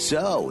money.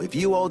 So, if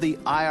you owe the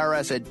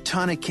IRS a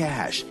ton of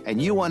cash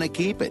and you want to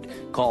keep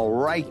it, call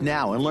right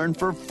now and learn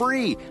for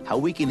free how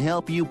we can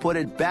help you put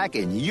it back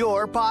in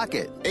your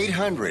pocket.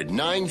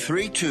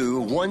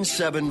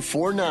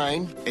 800-932-1749.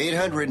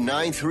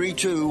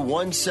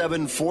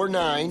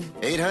 800-932-1749.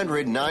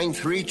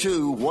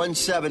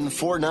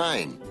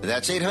 800-932-1749.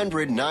 That's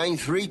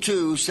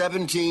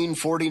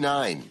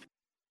 800-932-1749.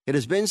 It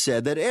has been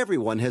said that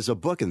everyone has a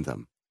book in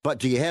them. But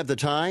do you have the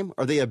time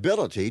or the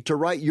ability to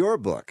write your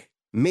book?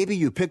 Maybe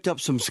you picked up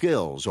some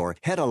skills or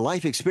had a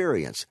life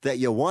experience that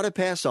you want to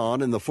pass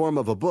on in the form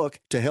of a book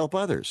to help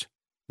others.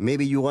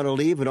 Maybe you want to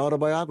leave an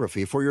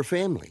autobiography for your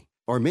family.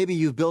 Or maybe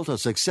you've built a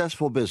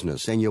successful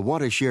business and you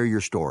want to share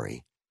your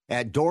story.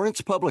 At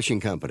Dorrance Publishing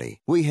Company,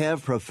 we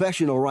have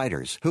professional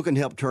writers who can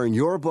help turn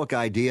your book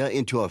idea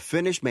into a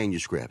finished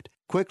manuscript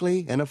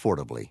quickly and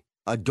affordably.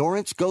 A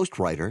Dorrance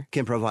ghostwriter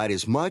can provide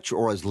as much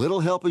or as little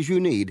help as you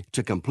need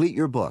to complete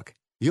your book.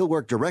 You'll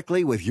work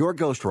directly with your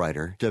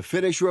ghostwriter to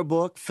finish your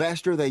book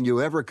faster than you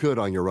ever could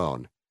on your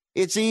own.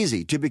 It's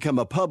easy to become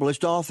a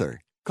published author.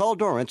 Call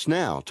Dorrance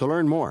now to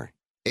learn more.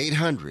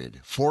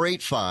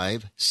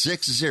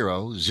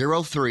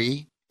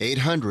 800-485-6003.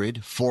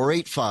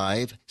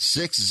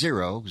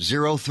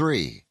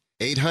 800-485-6003.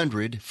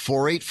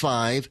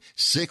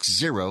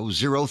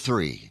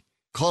 800-485-6003.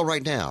 Call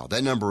right now.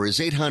 That number is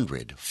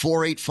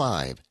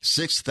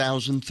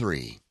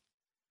 800-485-6003.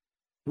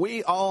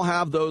 We all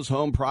have those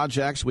home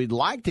projects we'd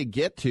like to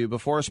get to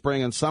before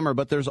spring and summer,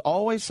 but there's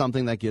always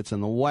something that gets in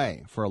the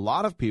way. For a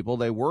lot of people,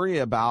 they worry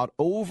about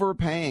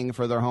overpaying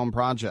for their home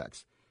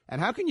projects.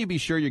 And how can you be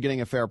sure you're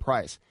getting a fair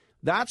price?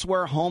 That's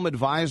where Home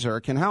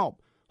Advisor can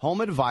help. Home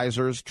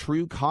Advisor's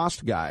True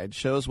Cost Guide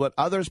shows what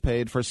others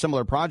paid for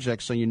similar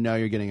projects so you know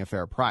you're getting a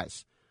fair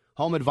price.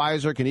 Home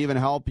Advisor can even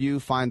help you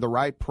find the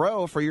right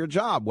pro for your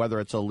job, whether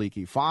it's a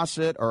leaky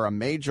faucet or a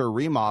major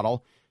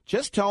remodel.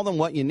 Just tell them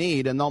what you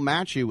need, and they'll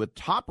match you with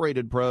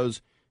top-rated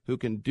pros who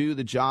can do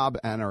the job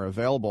and are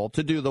available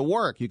to do the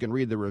work. You can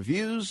read the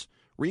reviews,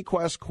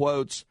 request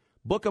quotes,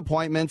 book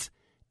appointments,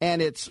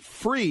 and it's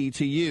free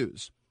to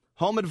use.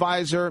 Home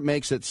Advisor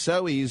makes it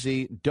so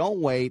easy.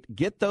 Don't wait.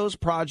 Get those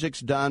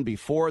projects done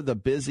before the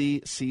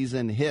busy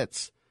season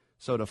hits.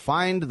 So to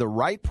find the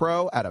right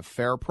pro at a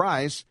fair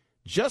price,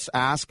 just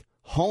ask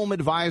Home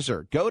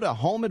Advisor. Go to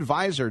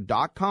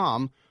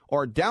homeadvisor.com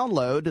or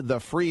download the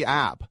free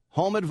app,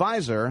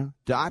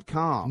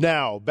 homeadvisor.com.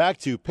 Now, back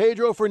to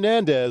Pedro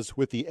Fernandez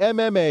with the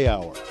MMA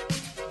Hour.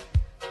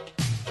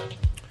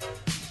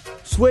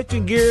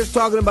 Switching gears,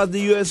 talking about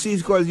the UFC.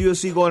 Of course, the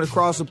UFC going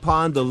across the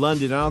pond to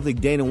London. I don't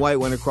think Dana White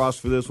went across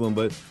for this one,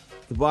 but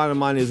the bottom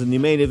line is in the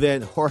main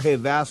event, Jorge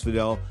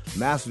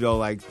Masvidal,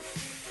 like,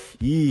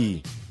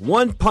 yee.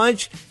 One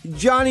punch.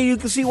 Johnny, you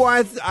can see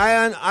why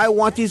I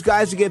want these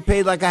guys to get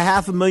paid like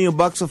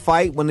 $500,000 a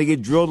fight when they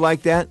get drilled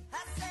like that.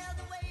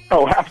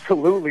 Oh,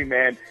 absolutely,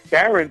 man.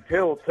 Darren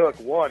Till took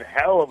one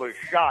hell of a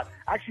shot.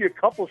 Actually, a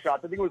couple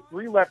shots. I think it was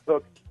 3 left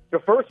hooks. The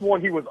first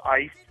one, he was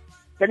iced.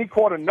 Then he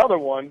caught another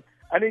one.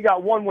 And he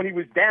got one when he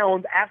was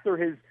downed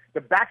after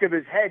the back of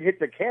his head hit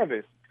the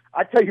canvas.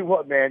 I tell you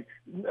what, man,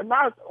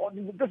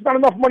 there's not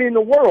enough money in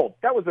the world.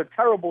 That was a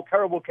terrible,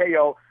 terrible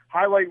KO.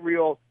 Highlight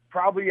reel.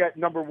 probably at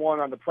number one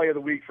on the play of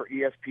the week for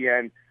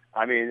ESPN.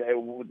 I mean,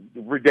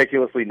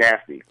 ridiculously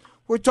nasty.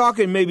 We're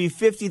talking maybe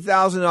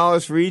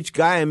 $50,000 for each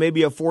guy and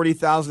maybe a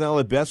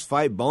 $40,000 best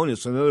fight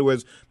bonus. In other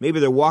words, maybe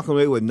they're walking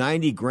away with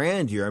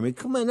 $90,000 here. I mean,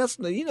 come on, that's,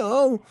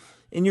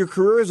 and your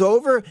career is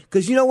over.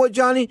 Because you know what,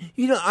 Johnny?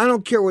 I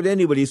don't care what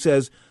anybody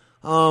says.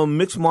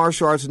 Mixed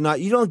martial arts or not,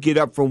 you don't get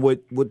up from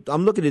what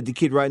I'm looking at the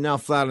kid right now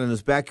flat on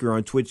his back here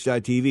on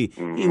Twitch.tv.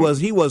 Mm-hmm.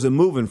 He wasn't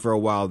moving for a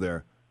while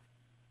there.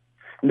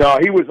 No,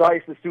 he was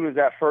iced as soon as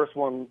that first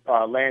one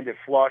landed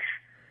flush.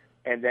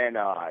 And then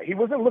he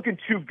wasn't looking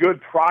too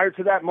good prior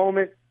to that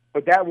moment,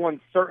 but that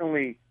one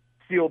certainly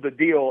sealed the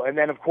deal. And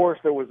then, of course,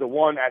 there was the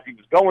one as he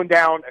was going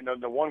down, and then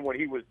the one when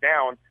he was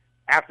down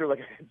after, like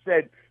I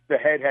said, the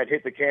head had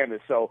hit the canvas.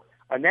 So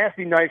a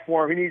nasty night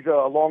for him. He needs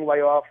a long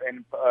layoff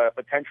and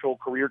potential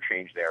career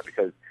change there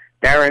because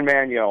Darren,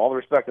 man, all the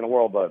respect in the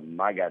world, but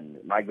my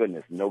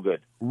goodness, no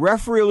good.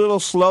 Referee a little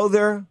slow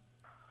there?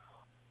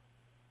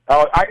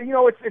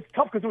 It's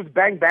tough because it was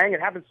bang, bang. It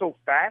happened so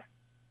fast.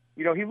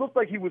 He looked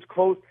like he was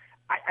close.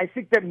 I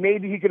think that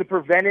maybe he could have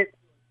prevented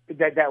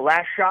that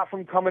last shot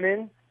from coming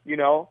in,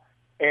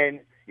 And,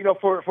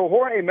 for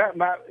Jorge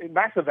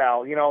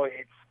Masvidal,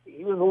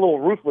 he was a little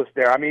ruthless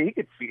there. I mean, he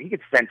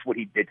could sense what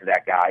he did to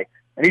that guy,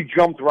 and he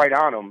jumped right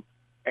on him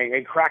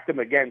and cracked him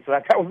again. So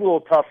that was a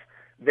little tough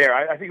there.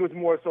 I think it was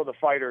more so the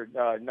fighter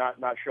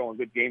not showing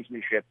good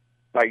gamesmanship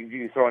by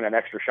throwing that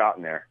extra shot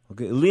in there.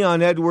 Okay,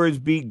 Leon Edwards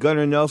beat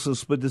Gunnar Nelson,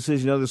 split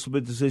decision. Other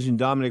split decision,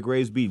 Dominic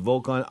Reyes beat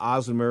Volkan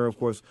Ozdemir, of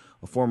course,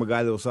 a former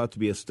guy that was thought to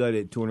be a stud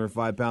at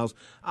 205 pounds.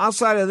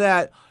 Outside of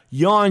that,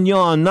 yawn,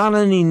 not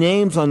any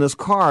names on this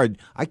card.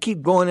 I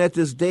keep going at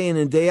this day in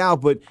and day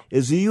out, but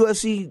is the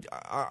UFC,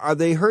 are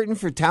they hurting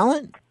for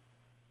talent?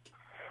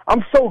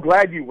 I'm so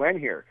glad you went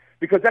here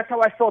because that's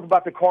how I felt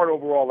about the card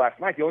overall last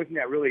night. The only thing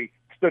that really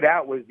stood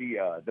out was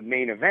the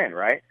main event,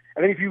 right?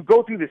 And then if you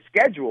go through the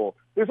schedule,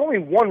 there's only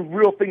one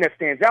real thing that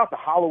stands out, the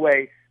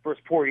Holloway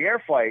versus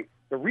Poirier fight,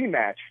 the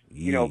rematch,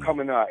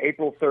 coming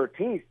April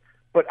 13th.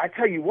 But I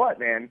tell you what,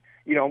 man,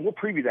 and we'll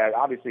preview that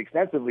obviously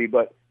extensively,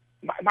 but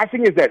my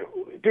thing is that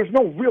there's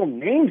no real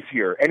names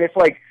here. And it's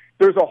like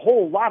there's a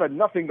whole lot of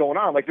nothing going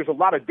on. Like there's a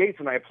lot of dates,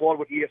 and I applaud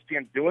what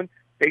ESPN's doing.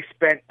 They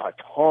spent a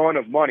ton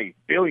of money,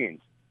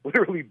 billions,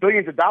 literally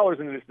billions of dollars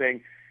into this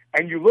thing.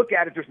 And you look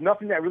at it, there's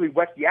nothing that really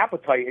whets the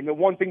appetite. And the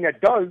one thing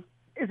that does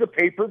is a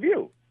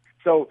pay-per-view.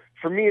 So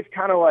for me, it's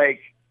kind of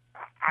like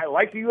I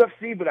like the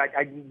UFC, but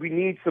we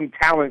need some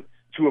talent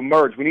to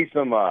emerge. We need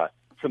some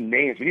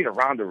names. We need a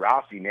Ronda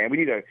Rousey, man. We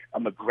need a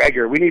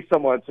McGregor. We need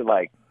someone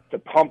to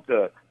pump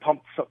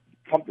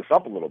this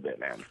up a little bit,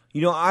 man.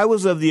 I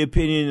was of the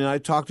opinion, and I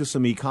talked to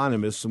some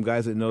economists, some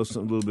guys that know a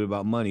little bit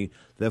about money,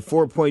 that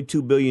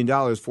 $4.2 billion,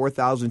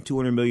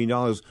 $4,200 million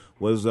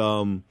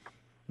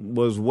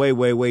was way,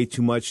 way, way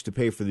too much to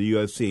pay for the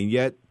UFC. And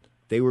yet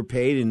they were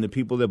paid, and the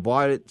people that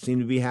bought it seemed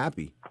to be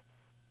happy.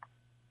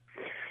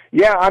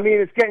 Yeah, I mean,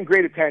 it's getting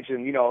great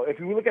attention. If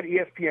you look at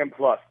ESPN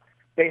Plus,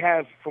 they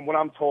have, from what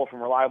I'm told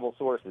from reliable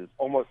sources,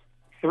 almost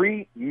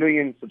 3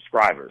 million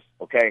subscribers,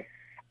 okay?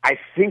 I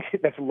think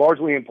that's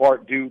largely in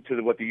part due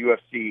to what the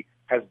UFC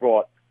has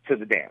brought to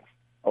the dance,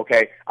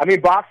 okay? I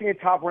mean, boxing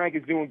at Top Rank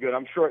is doing good.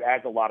 I'm sure it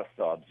adds a lot of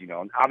subs,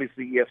 and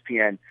obviously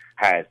ESPN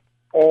has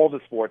all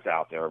the sports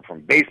out there,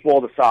 from baseball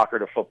to soccer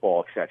to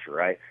football, et cetera,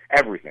 right?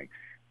 Everything.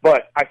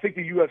 But I think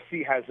the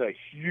UFC has a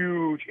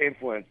huge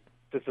influence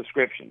to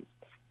subscriptions.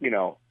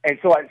 And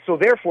so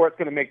therefore it's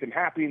going to make them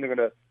happy, and they're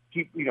going to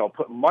keep,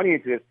 putting money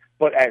into this.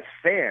 But as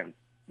fans,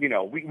 we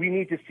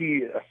need to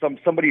see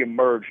somebody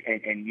emerge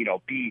and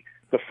be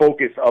the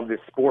focus of this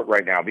sport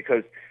right now.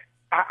 Because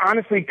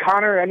honestly,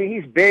 Conor, I mean,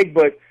 he's big,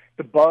 but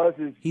the buzz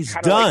is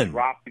kind of like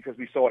dropped because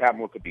we saw what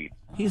happened with Khabib.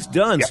 He's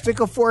done. Yeah.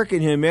 Stick a fork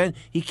in him, man.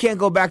 He can't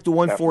go back to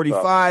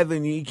 145,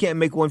 and he can't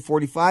make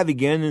 145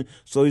 again. And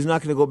so he's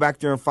not going to go back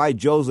there and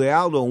fight Jose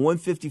Aldo.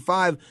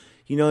 155.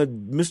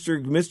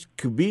 Mr.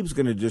 Khabib's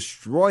going to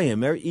destroy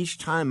him each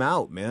time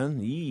out, man.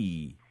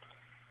 Eee.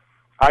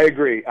 I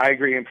agree.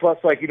 And plus,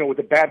 with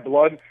the bad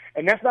blood,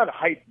 and that's not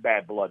hype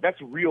bad blood.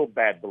 That's real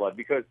bad blood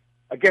because,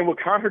 again, what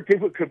Conor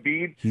did with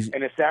Khabib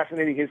and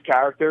assassinating his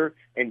character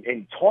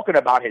and talking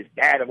about his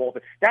dad of all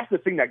things, that's the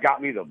thing that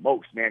got me the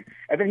most, man.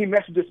 And then he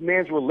messed with this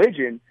man's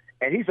religion,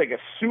 and he's like a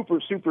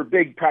super, super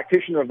big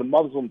practitioner of the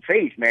Muslim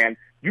faith, man.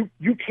 You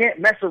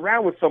can't mess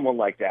around with someone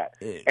like that.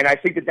 And I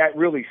think that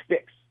really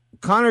sticks.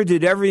 Conor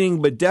did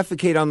everything but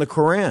defecate on the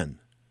Koran.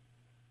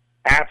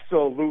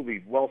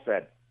 Absolutely. Well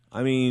said.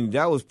 I mean,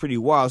 that was pretty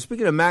wild.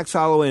 Speaking of Max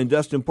Holloway and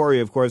Dustin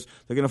Poirier, of course,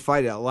 they're going to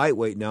fight at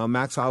lightweight now.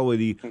 Max Holloway,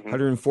 the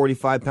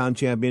 145-pound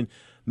champion.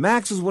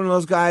 Max is one of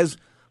those guys,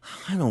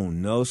 I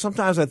don't know.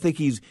 Sometimes I think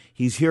he's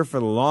here for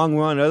the long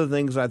run. Other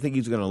things, I think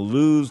he's going to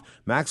lose.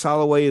 Max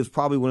Holloway is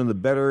probably one of the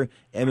better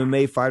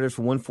MMA fighters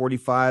for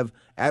 145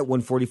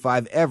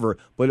 ever.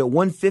 But at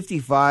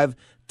 155,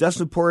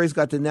 Dustin Poirier's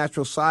got the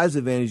natural size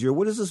advantage here.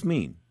 What does this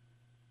mean?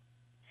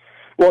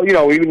 Well,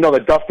 even though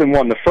that Dustin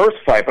won the first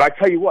fight, but I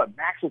tell you what,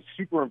 Max was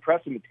super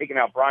impressive in taking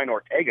out Brian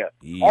Ortega,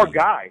 our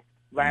guy.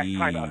 last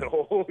time out.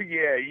 Oh,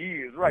 yeah,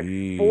 he is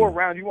right. 4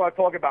 rounds. You want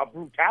to talk about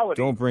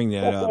brutality. Don't bring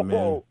that up,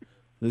 man.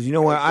 Because you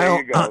know what?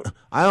 I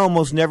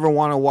almost never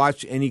want to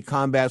watch any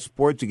combat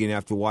sports again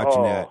after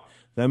watching that.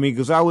 I mean,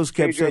 because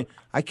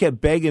I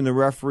kept begging the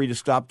referee to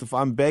stop the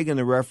fight. I'm begging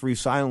the referee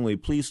silently,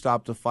 please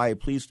stop the fight.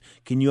 Please,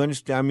 can you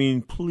understand? I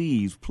mean,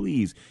 please.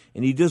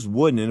 And he just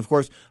wouldn't. And, of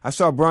course, I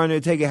saw Brian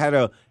Ortega had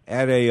a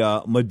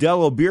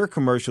Modelo beer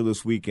commercial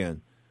this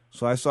weekend.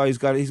 So I saw he's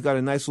got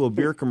a nice little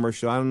beer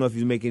commercial. I don't know if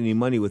he's making any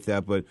money with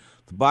that, but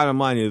the bottom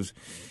line is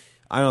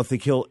I don't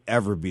think he'll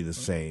ever be the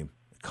same.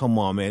 Come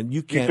on, man.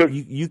 You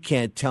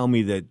can't tell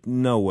me that.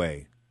 No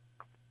way.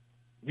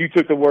 You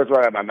took the words right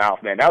out of my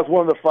mouth, man. That was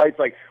one of the fights.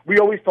 Like, we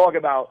always talk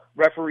about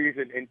referees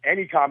in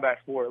any combat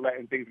sport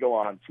letting things go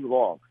on too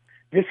long.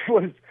 This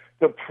was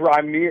the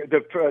premier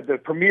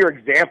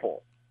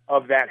example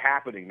of that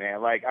happening,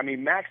 man. Like, I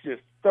mean, Max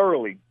just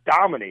thoroughly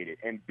dominated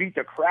and beat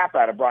the crap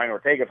out of Brian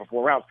Ortega for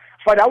 4 rounds.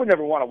 A fight I would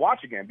never want to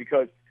watch again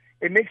because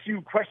it makes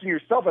you question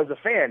yourself as a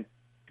fan.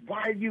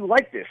 Why do you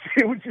like this?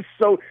 It was just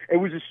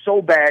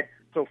so bad.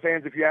 So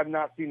fans, if you have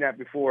not seen that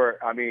before,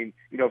 I mean,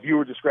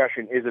 viewer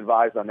discretion is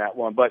advised on that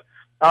one. But,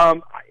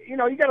 you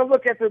got to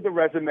look at the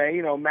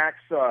resume. Max,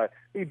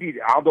 he beat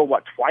Aldo,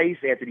 twice?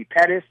 Anthony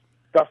Pettis.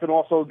 Dustin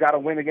also got a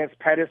win against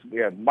Pettis. We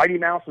had Mighty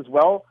Mouse as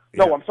well.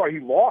 Yeah. No, I'm sorry, he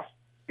lost.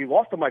 He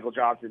lost to Michael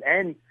Johnson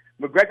and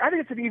McGregor. I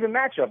think it's an even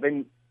matchup.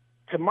 And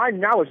to my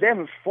knowledge, they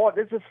haven't fought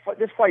this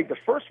fight, the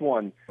first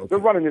one. Okay. They're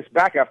running this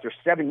back after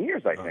 7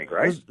 years, I think,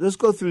 right? Let's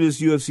go through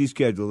this UFC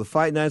schedule. The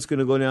fight night's going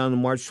to go down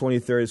on March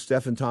 23rd.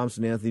 Stephen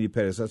Thompson, Anthony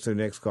Pettis. That's their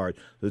next card.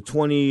 The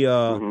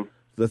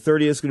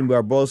 30th is going to be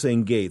Barbosa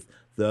and Gaeth.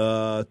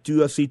 The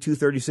UFC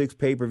 236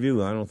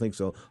 pay-per-view, I don't think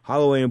so.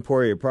 Holloway and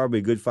Poirier, probably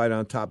a good fight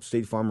on top.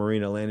 State Farm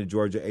Arena, Atlanta,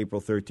 Georgia,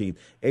 April 13th.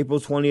 April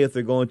 20th,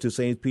 they're going to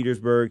St.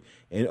 Petersburg,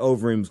 and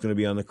Overeem's going to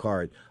be on the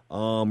card.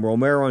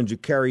 Romero and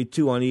Jacare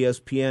 2 on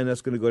ESPN,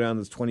 that's going to go down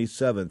the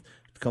 27th.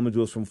 Coming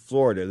to us from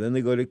Florida. Then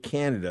they go to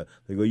Canada.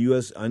 They go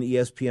US on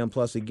ESPN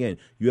Plus again.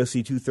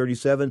 UFC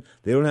 237.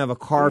 They don't have a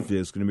card for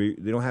this.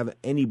 They don't have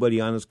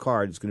anybody on this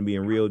card. It's going to be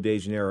in Rio de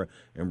Janeiro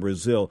in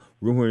Brazil.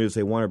 Rumor is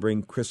they want to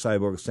bring Chris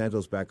Cyborg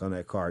Santos back on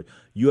that card.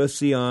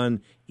 UFC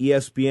on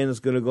ESPN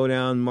is going to go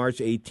down March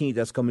 18th.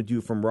 That's coming to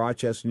you from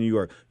Rochester, New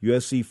York.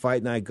 UFC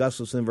Fight Night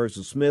Gustafsson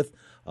versus Smith.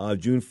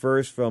 June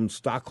 1st from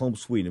Stockholm,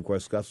 Sweden. Of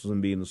course,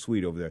 Gustafsson being the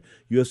Swede over there.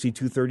 UFC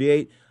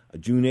 238.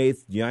 June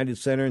 8th, United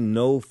Center,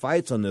 no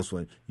fights on this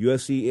one.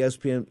 UFC,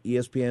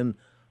 ESPN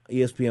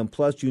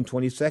Plus, June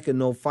 22nd,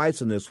 no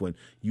fights on this one.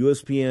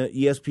 UFC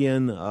is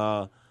going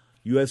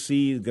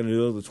to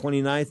do the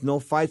 29th, no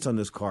fights on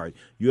this card.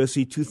 UFC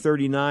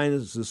 239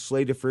 is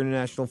slated for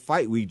International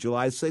Fight Week,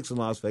 July 6th in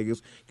Las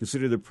Vegas,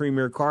 considered the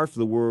premier card for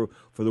the world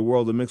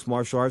of mixed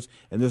martial arts,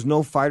 and there's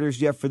no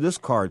fighters yet for this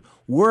card.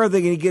 Where are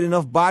they going to get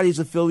enough bodies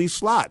to fill these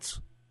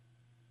slots?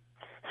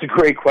 It's a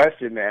great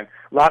question, man.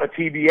 A lot of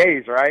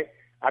TBAs, right?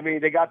 I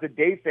mean, they got the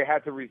dates they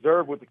had to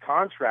reserve with the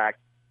contract,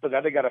 so now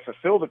they got to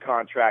fulfill the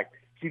contract.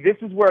 See, this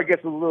is where it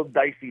gets a little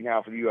dicey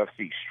now for the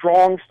UFC.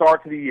 Strong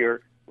start to the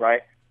year, right?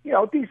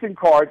 Decent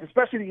cards,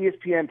 especially the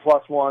ESPN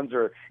Plus ones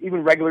or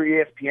even regular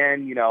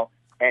ESPN,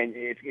 and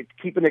it's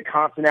keeping it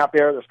constant out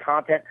there. There's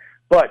content.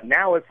 But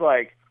now it's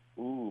like,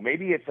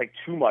 maybe it's like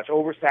too much,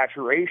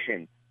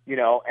 oversaturation,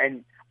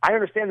 and I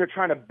understand they're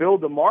trying to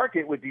build the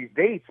market with these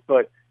dates,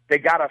 but they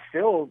got to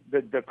fill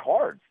the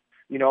cards.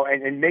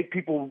 And make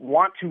people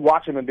want to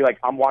watch them and be like,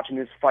 I'm watching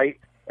this fight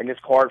and this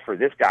card for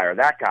this guy or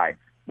that guy.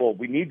 Well,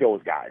 we need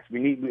those guys. We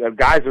need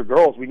guys or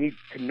girls. We need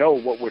to know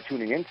what we're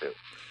tuning into.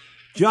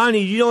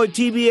 Johnny, do you know what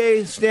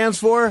TBA stands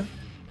for?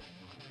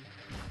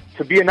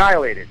 To be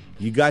annihilated.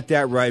 You got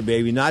that right,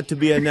 baby. Not to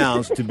be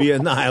announced, to be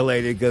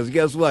annihilated. Because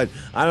guess what?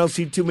 I don't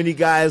see too many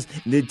guys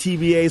in the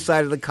TBA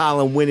side of the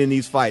column winning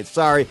these fights.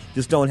 Sorry,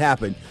 just don't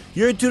happen.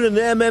 You're tuning in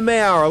to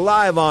MMA Hour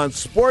live on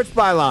Sports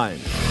Byline.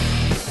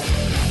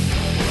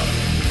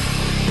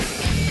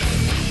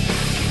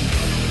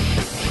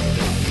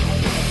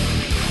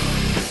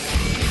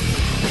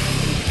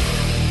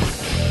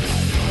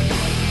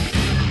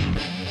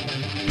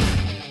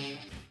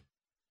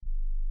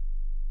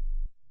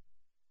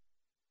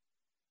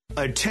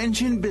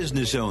 Attention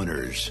business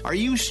owners. Are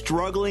you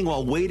struggling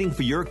while waiting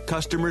for your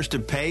customers to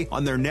pay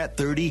on their net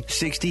 30,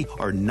 60,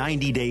 or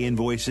 90-day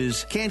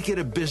invoices? Can't get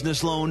a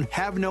business loan?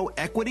 Have no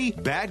equity?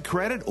 Bad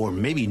credit? Or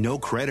maybe no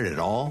credit at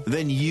all?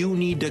 Then you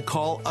need to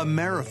call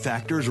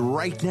AmeriFactors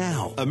right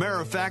now.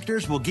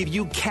 AmeriFactors will give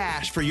you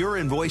cash for your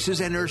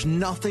invoices and there's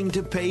nothing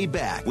to pay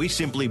back. We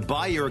simply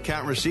buy your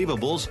account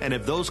receivables, and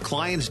if those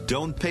clients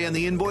don't pay on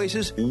the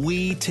invoices,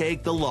 we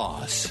take the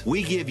loss.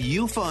 We give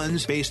you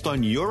funds based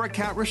on your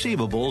account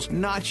receivables,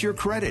 not your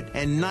credit.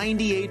 And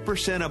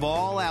 98% of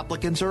all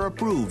applicants are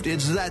approved.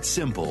 It's that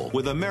simple.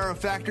 With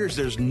AmeriFactors,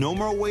 there's no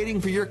more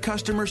waiting for your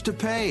customers to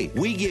pay.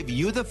 We give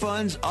you the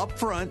funds up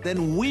front,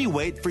 then we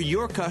wait for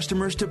your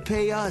customers to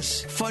pay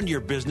us. Fund your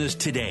business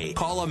today.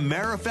 Call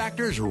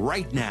AmeriFactors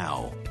right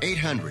now.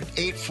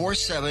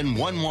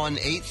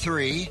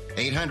 800-847-1183.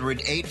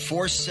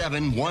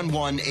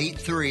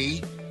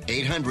 800-847-1183.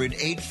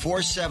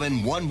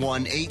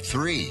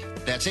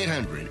 800-847-1183. That's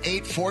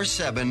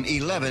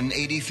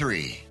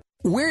 800-847-1183.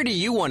 Where do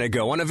you want to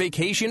go on a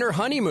vacation or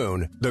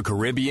honeymoon? The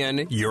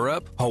Caribbean,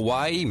 Europe,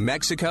 Hawaii,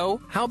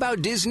 Mexico? How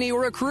about Disney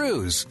or a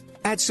cruise?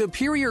 At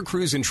Superior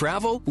Cruise and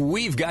Travel,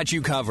 we've got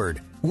you covered.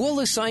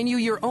 We'll assign you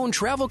your own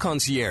travel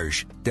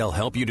concierge. They'll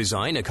help you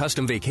design a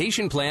custom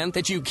vacation plan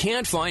that you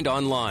can't find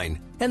online.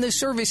 And the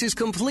service is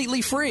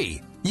completely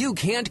free. You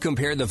can't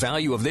compare the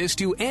value of this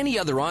to any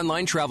other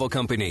online travel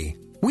company.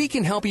 We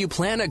can help you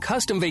plan a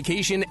custom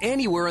vacation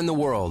anywhere in the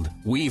world.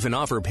 We even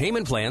offer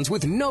payment plans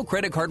with no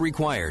credit card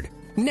required.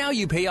 Now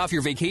you pay off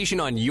your vacation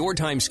on your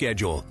time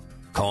schedule.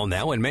 Call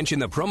now and mention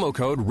the promo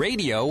code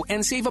RADIO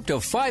and save up to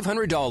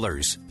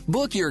 $500.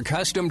 Book your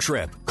custom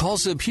trip. Call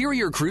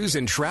Superior Cruise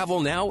and Travel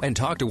now and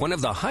talk to one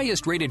of the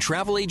highest rated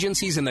travel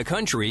agencies in the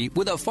country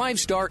with a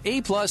 5-star A+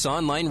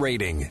 online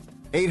rating.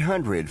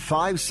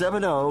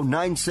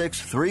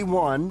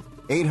 800-570-9631.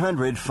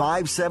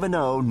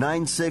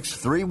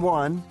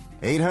 800-570-9631.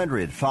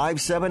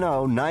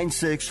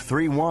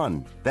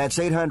 800-570-9631. That's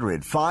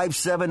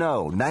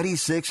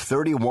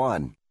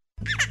 800-570-9631.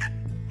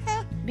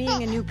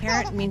 Being a new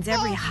parent means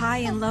every high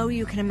and low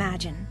you can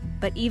imagine.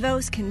 But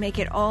Evos can make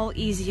it all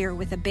easier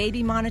with a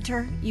baby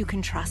monitor you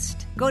can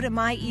trust. Go to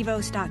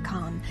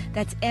myevos.com.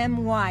 That's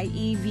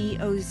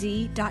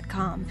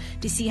MYEVOZ.com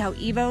to see how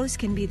Evos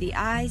can be the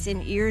eyes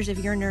and ears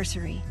of your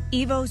nursery.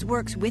 Evos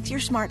works with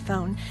your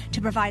smartphone to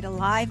provide a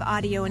live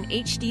audio and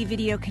HD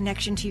video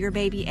connection to your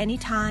baby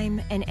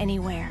anytime and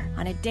anywhere.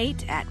 On a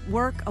date, at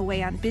work,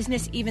 away on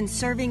business, even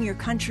serving your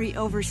country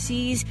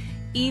overseas,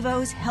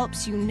 Evos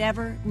helps you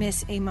never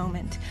miss a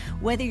moment.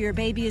 Whether your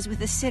baby is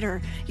with a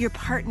sitter, your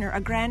partner, a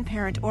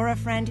grandparent, or a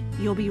friend,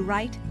 you'll be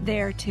right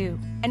there too.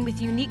 And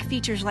with unique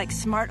features like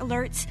smart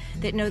alerts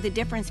that know the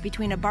difference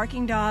between a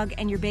barking dog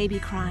and your baby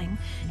crying,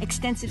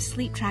 extensive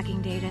sleep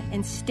tracking data,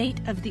 and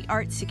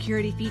state-of-the-art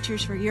security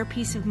features for your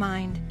peace of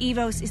mind,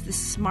 Evos is the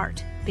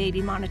smart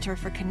baby monitor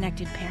for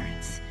connected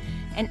parents.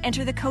 And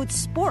enter the code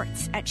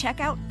SPORTS at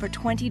checkout for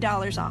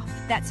 $20 off.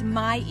 That's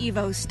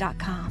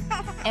myevos.com.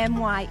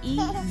 MYEVOZ.com.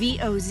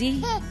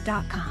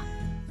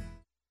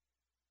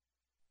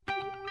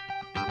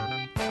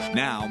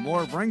 Now,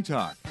 more of Ring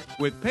Talk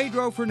with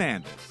Pedro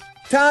Fernandez.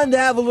 Time to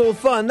have a little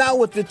fun, not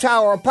with the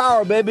Tower of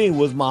Power, baby,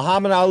 with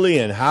Muhammad Ali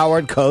and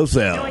Howard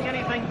Cosell. Doing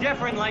anything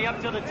differently up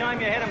to the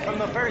time you hit him from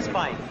the first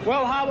fight?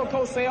 Well, Howard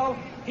Cosell,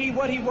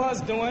 what he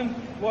was doing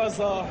was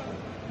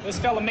this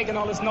fella making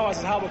all this noise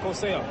is Howard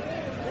Cosell.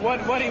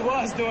 What he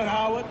was doing,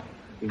 Howard.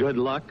 Good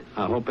luck.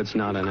 I hope it's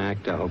not an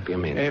act. I hope you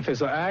mean it. If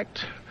it's an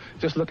act,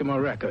 just look at my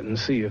record and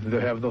see if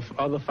there have the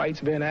other fights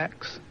been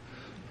acts.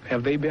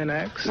 Have they been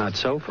acts? Not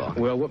so far.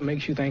 Well, what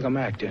makes you think I'm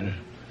acting?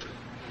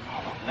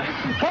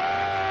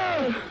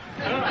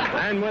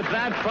 And with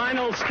that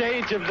final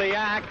stage of the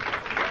act...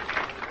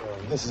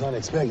 This is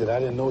unexpected. I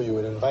didn't know you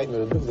would invite me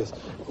to do this.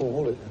 Oh,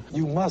 hold it.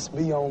 You must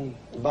be on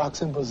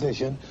boxing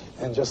position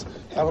and just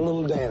have a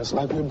little dance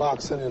like you're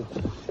boxing and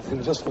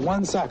just for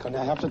 1 second.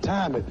 I have to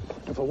time it.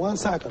 And for 1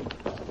 second.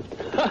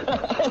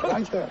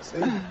 Right there,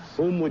 see?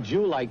 Whom would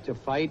you like to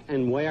fight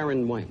and where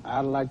and when?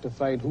 I'd like to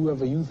fight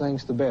whoever you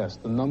think's the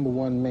best, the number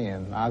one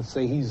man. I'd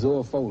say he's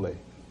Zoe Foley.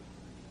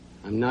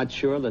 I'm not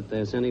sure that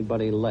there's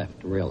anybody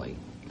left, really,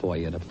 for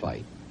you to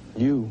fight.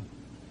 You.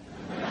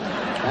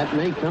 That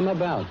may come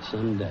about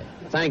someday.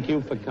 Thank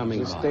you for coming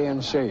Just by. stay in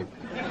shape.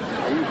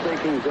 Are you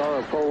taking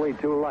Zora Foley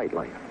too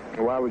lightly?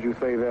 Why would you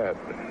say that?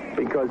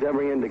 Because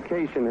every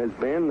indication has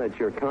been that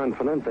you're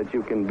confident that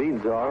you can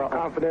beat Zora. I'm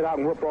confident I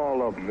can whoop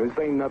all of them. This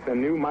ain't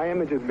nothing new. My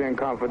image has been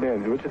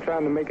confident. What you're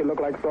trying to make it look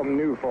like something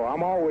new for?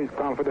 I'm always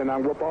confident I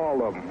can whoop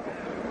all of them.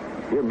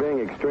 You're being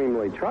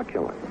extremely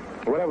truculent.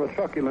 Whatever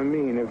succulent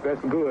mean, if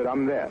that's good,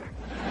 I'm that.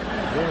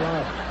 Well,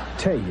 I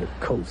tell you,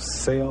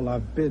 Cosell,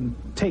 I've been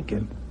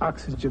taking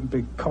oxygen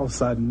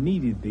because I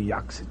needed the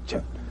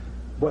oxygen.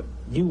 What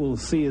you will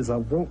see is I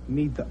won't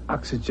need the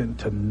oxygen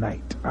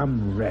tonight.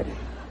 I'm ready.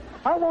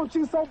 I want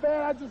you so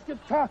bad, I just get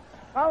tired.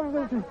 I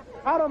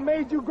done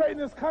made you great in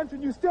this country,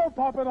 and you still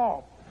popping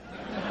off.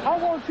 I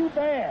want you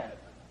bad.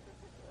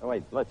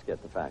 Wait, let's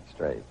get the facts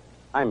straight.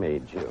 I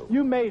made you.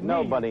 You made me.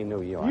 Nobody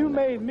knew you. You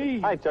made me.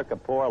 I took a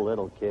poor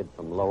little kid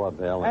from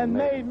Lowerville and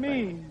made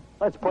me.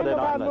 Let's put it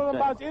on the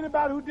tape.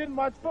 Anybody who didn't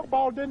watch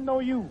football didn't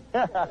know you.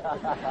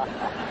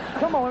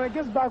 Come on, it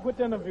gets back with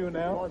the interview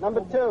now.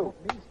 Number 2.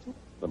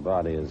 The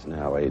body is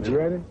now aging. You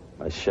ready?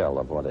 A shell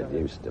of what it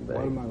used to be.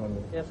 What am I going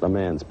to do? The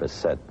man's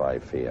beset by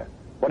fear.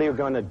 What are you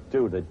going to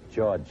do to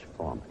George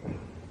Foreman?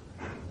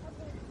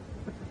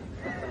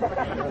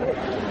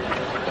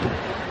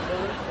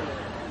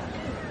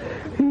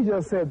 He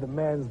just said the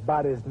man's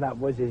body is not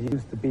what it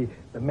used to be.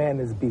 The man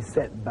is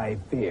beset by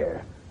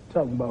fear.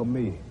 Talking about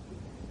me.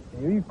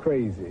 You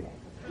crazy.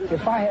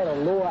 If I had a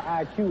lower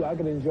IQ, I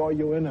could enjoy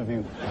your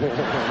interview.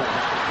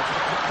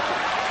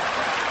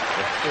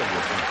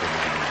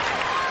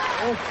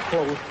 That's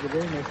close, but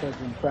there ain't no sense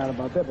in crying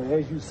about that. But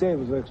as you said, it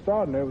was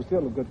extraordinary. It was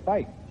still a good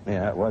fight.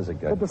 Yeah, it was a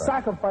good But the fight.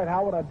 soccer fight,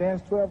 Howard, I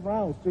danced 12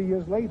 rounds 3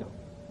 years later.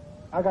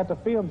 I got the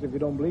films if you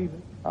don't believe it.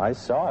 I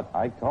saw it.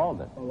 I called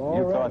it. Well,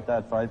 You all right. thought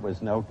that fight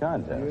was no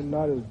contest. You're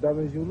not as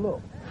dumb as you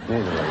look.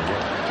 Neither are you.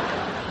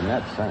 And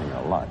that's saying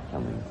a lot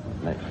coming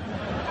from me.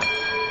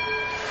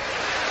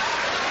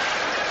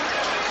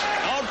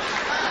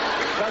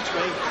 Touch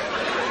me.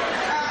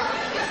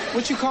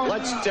 What you call it?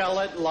 Let's tell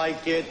it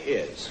like it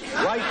is.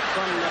 Right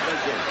from the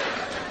beginning.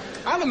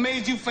 I done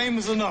made you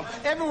famous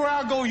enough. Everywhere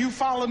I go, you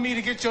follow me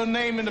to get your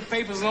name in the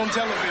papers and on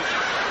television.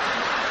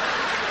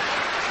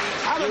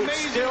 I done You'd made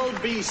still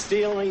be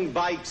stealing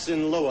bikes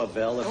in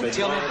Louisville if Don't it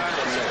tell weren't nobody.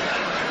 for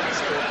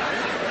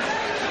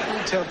me.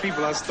 Don't tell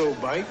people I stole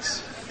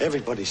bikes.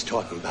 Everybody's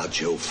talking about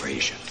Joe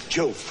Frazier.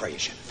 Joe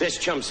Frazier. There's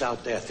chumps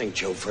out there think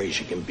Joe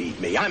Frazier can beat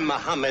me. I'm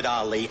Muhammad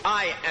Ali.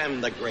 I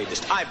am the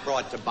greatest. I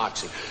brought to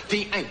boxing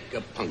the anchor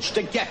punch,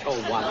 the ghetto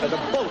whopper, the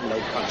bolo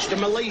punch, the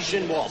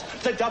Malaysian waltz,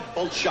 the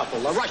double shuffle,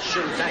 the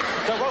Russian tank,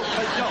 the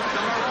rope-a-dope,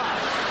 the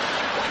mirage.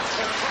 What's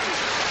the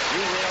Frazier?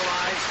 You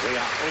realize we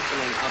are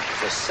opening up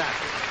the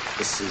saddle.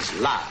 This is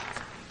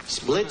live.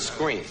 Split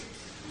screen.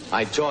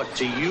 I talk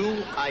to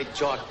you, I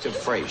talk to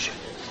Frazier.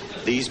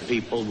 These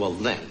people will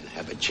then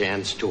have a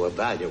chance to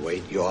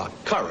evaluate your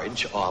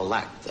courage or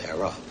lack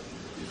thereof.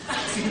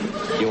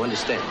 You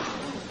understand?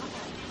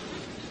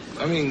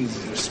 I mean,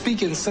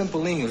 speaking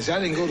simple English. I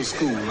didn't go to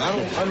school. I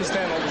don't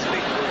understand all these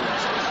big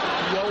words.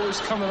 You're always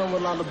coming up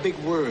with a lot of big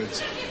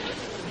words.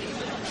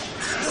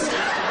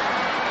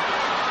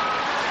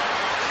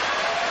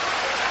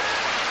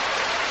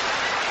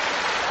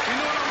 You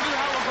know what I'm doing,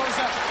 Howard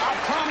Cosell? I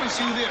promise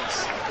you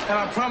this, and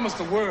I promise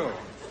the world.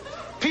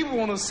 People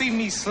want to see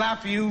me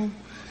slap you.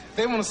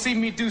 They want to see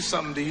me do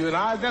something to you, and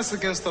that's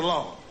against the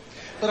law.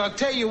 But I'll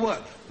tell you what,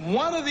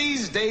 one of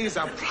these days,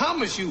 I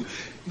promise you,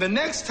 the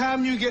next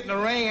time you get in the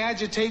ring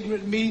agitating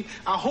with me,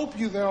 I hope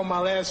you're there on my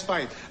last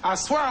fight. I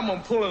swear I'm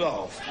going to pull it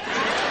off.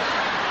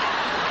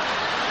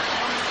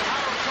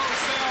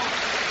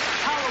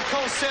 Howard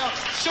Cosell,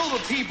 show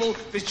the people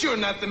that you're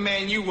not the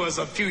man you was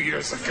a few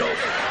years ago.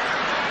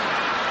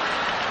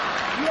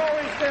 You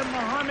always said,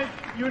 Muhammad,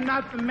 you're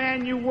not the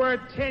man you were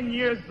 10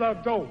 years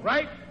ago,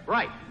 right?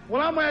 Right.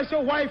 Well, I'm going to ask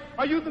your wife,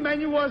 are you the man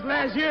you was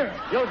last year?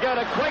 You'll get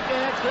a quick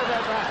answer to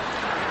that.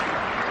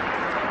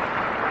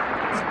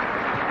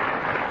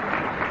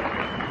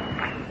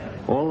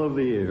 All of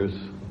the years,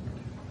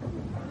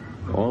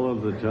 all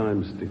of the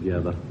times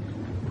together,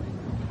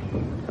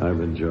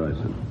 I've enjoyed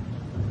them.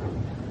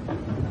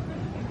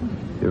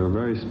 You're a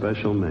very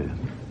special man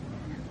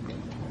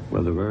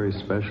with a very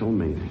special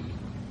meaning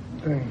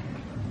Thank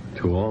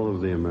you. to all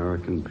of the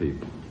American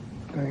people.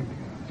 Thank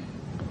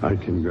you. I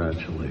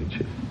congratulate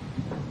you.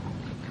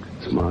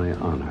 It's my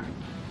honor.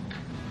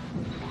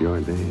 Your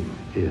name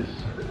is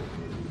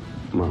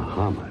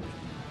Muhammad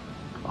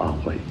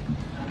Ali.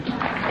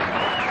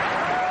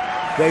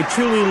 They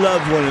truly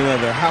loved one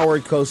another.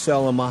 Howard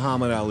Cosell and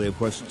Muhammad Ali, of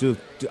course, two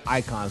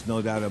icons,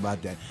 no doubt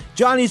about that.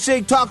 Johnny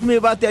Sig, talk to me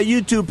about that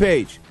YouTube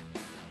page.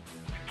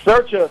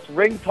 Search us,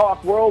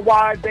 Ringtalk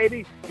Worldwide,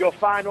 baby. You'll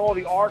find all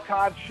the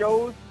archived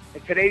shows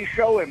and today's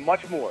show and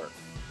much more.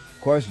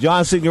 Of course,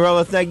 John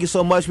Signorella, thank you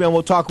so much, man.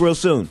 We'll talk real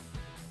soon.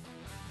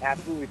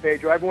 Absolutely,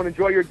 Pedro. Everyone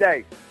enjoy your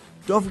day.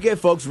 Don't forget,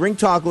 folks, Ring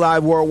Talk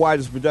Live Worldwide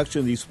is a production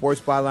of the Sports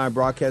Byline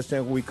Broadcast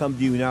Network. We come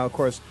to you now, of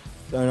course,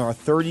 in our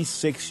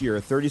 36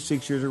 years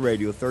of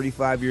radio,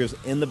 35 years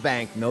in the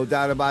bank. No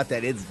doubt about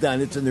that. It's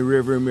done. It's in the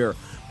rearview mirror.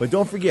 But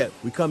don't forget,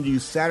 we come to you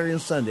Saturday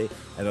and Sunday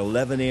at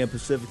 11 a.m.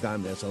 Pacific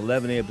time. That's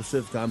 11 a.m.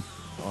 Pacific time.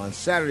 On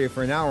Saturday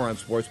for an hour on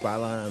Sports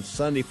Byline, on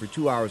Sunday for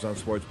 2 hours on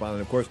Sports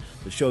Byline. Of course,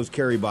 the show's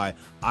carried by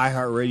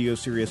iHeartRadio,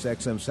 Sirius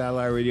XM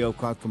Satellite Radio,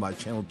 talking about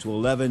Channel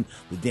 211,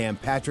 the Dan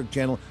Patrick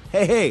Channel.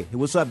 Hey,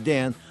 what's up,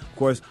 Dan? Of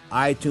course,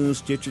 iTunes,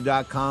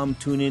 Stitcher.com,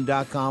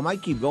 TuneIn.com. I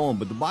keep going,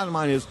 but the bottom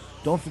line is,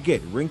 don't forget,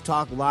 Ring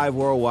Talk Live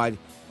Worldwide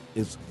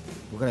is,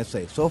 what can I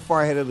say, so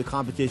far ahead of the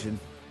competition,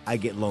 I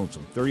get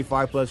lonesome.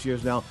 35-plus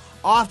years now,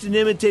 often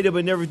imitated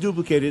but never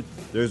duplicated.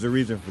 There's a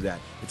reason for that.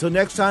 Until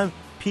next time,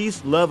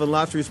 peace, love, and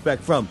lots of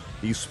respect from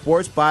the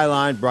Sports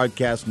Byline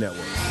Broadcast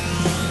Network.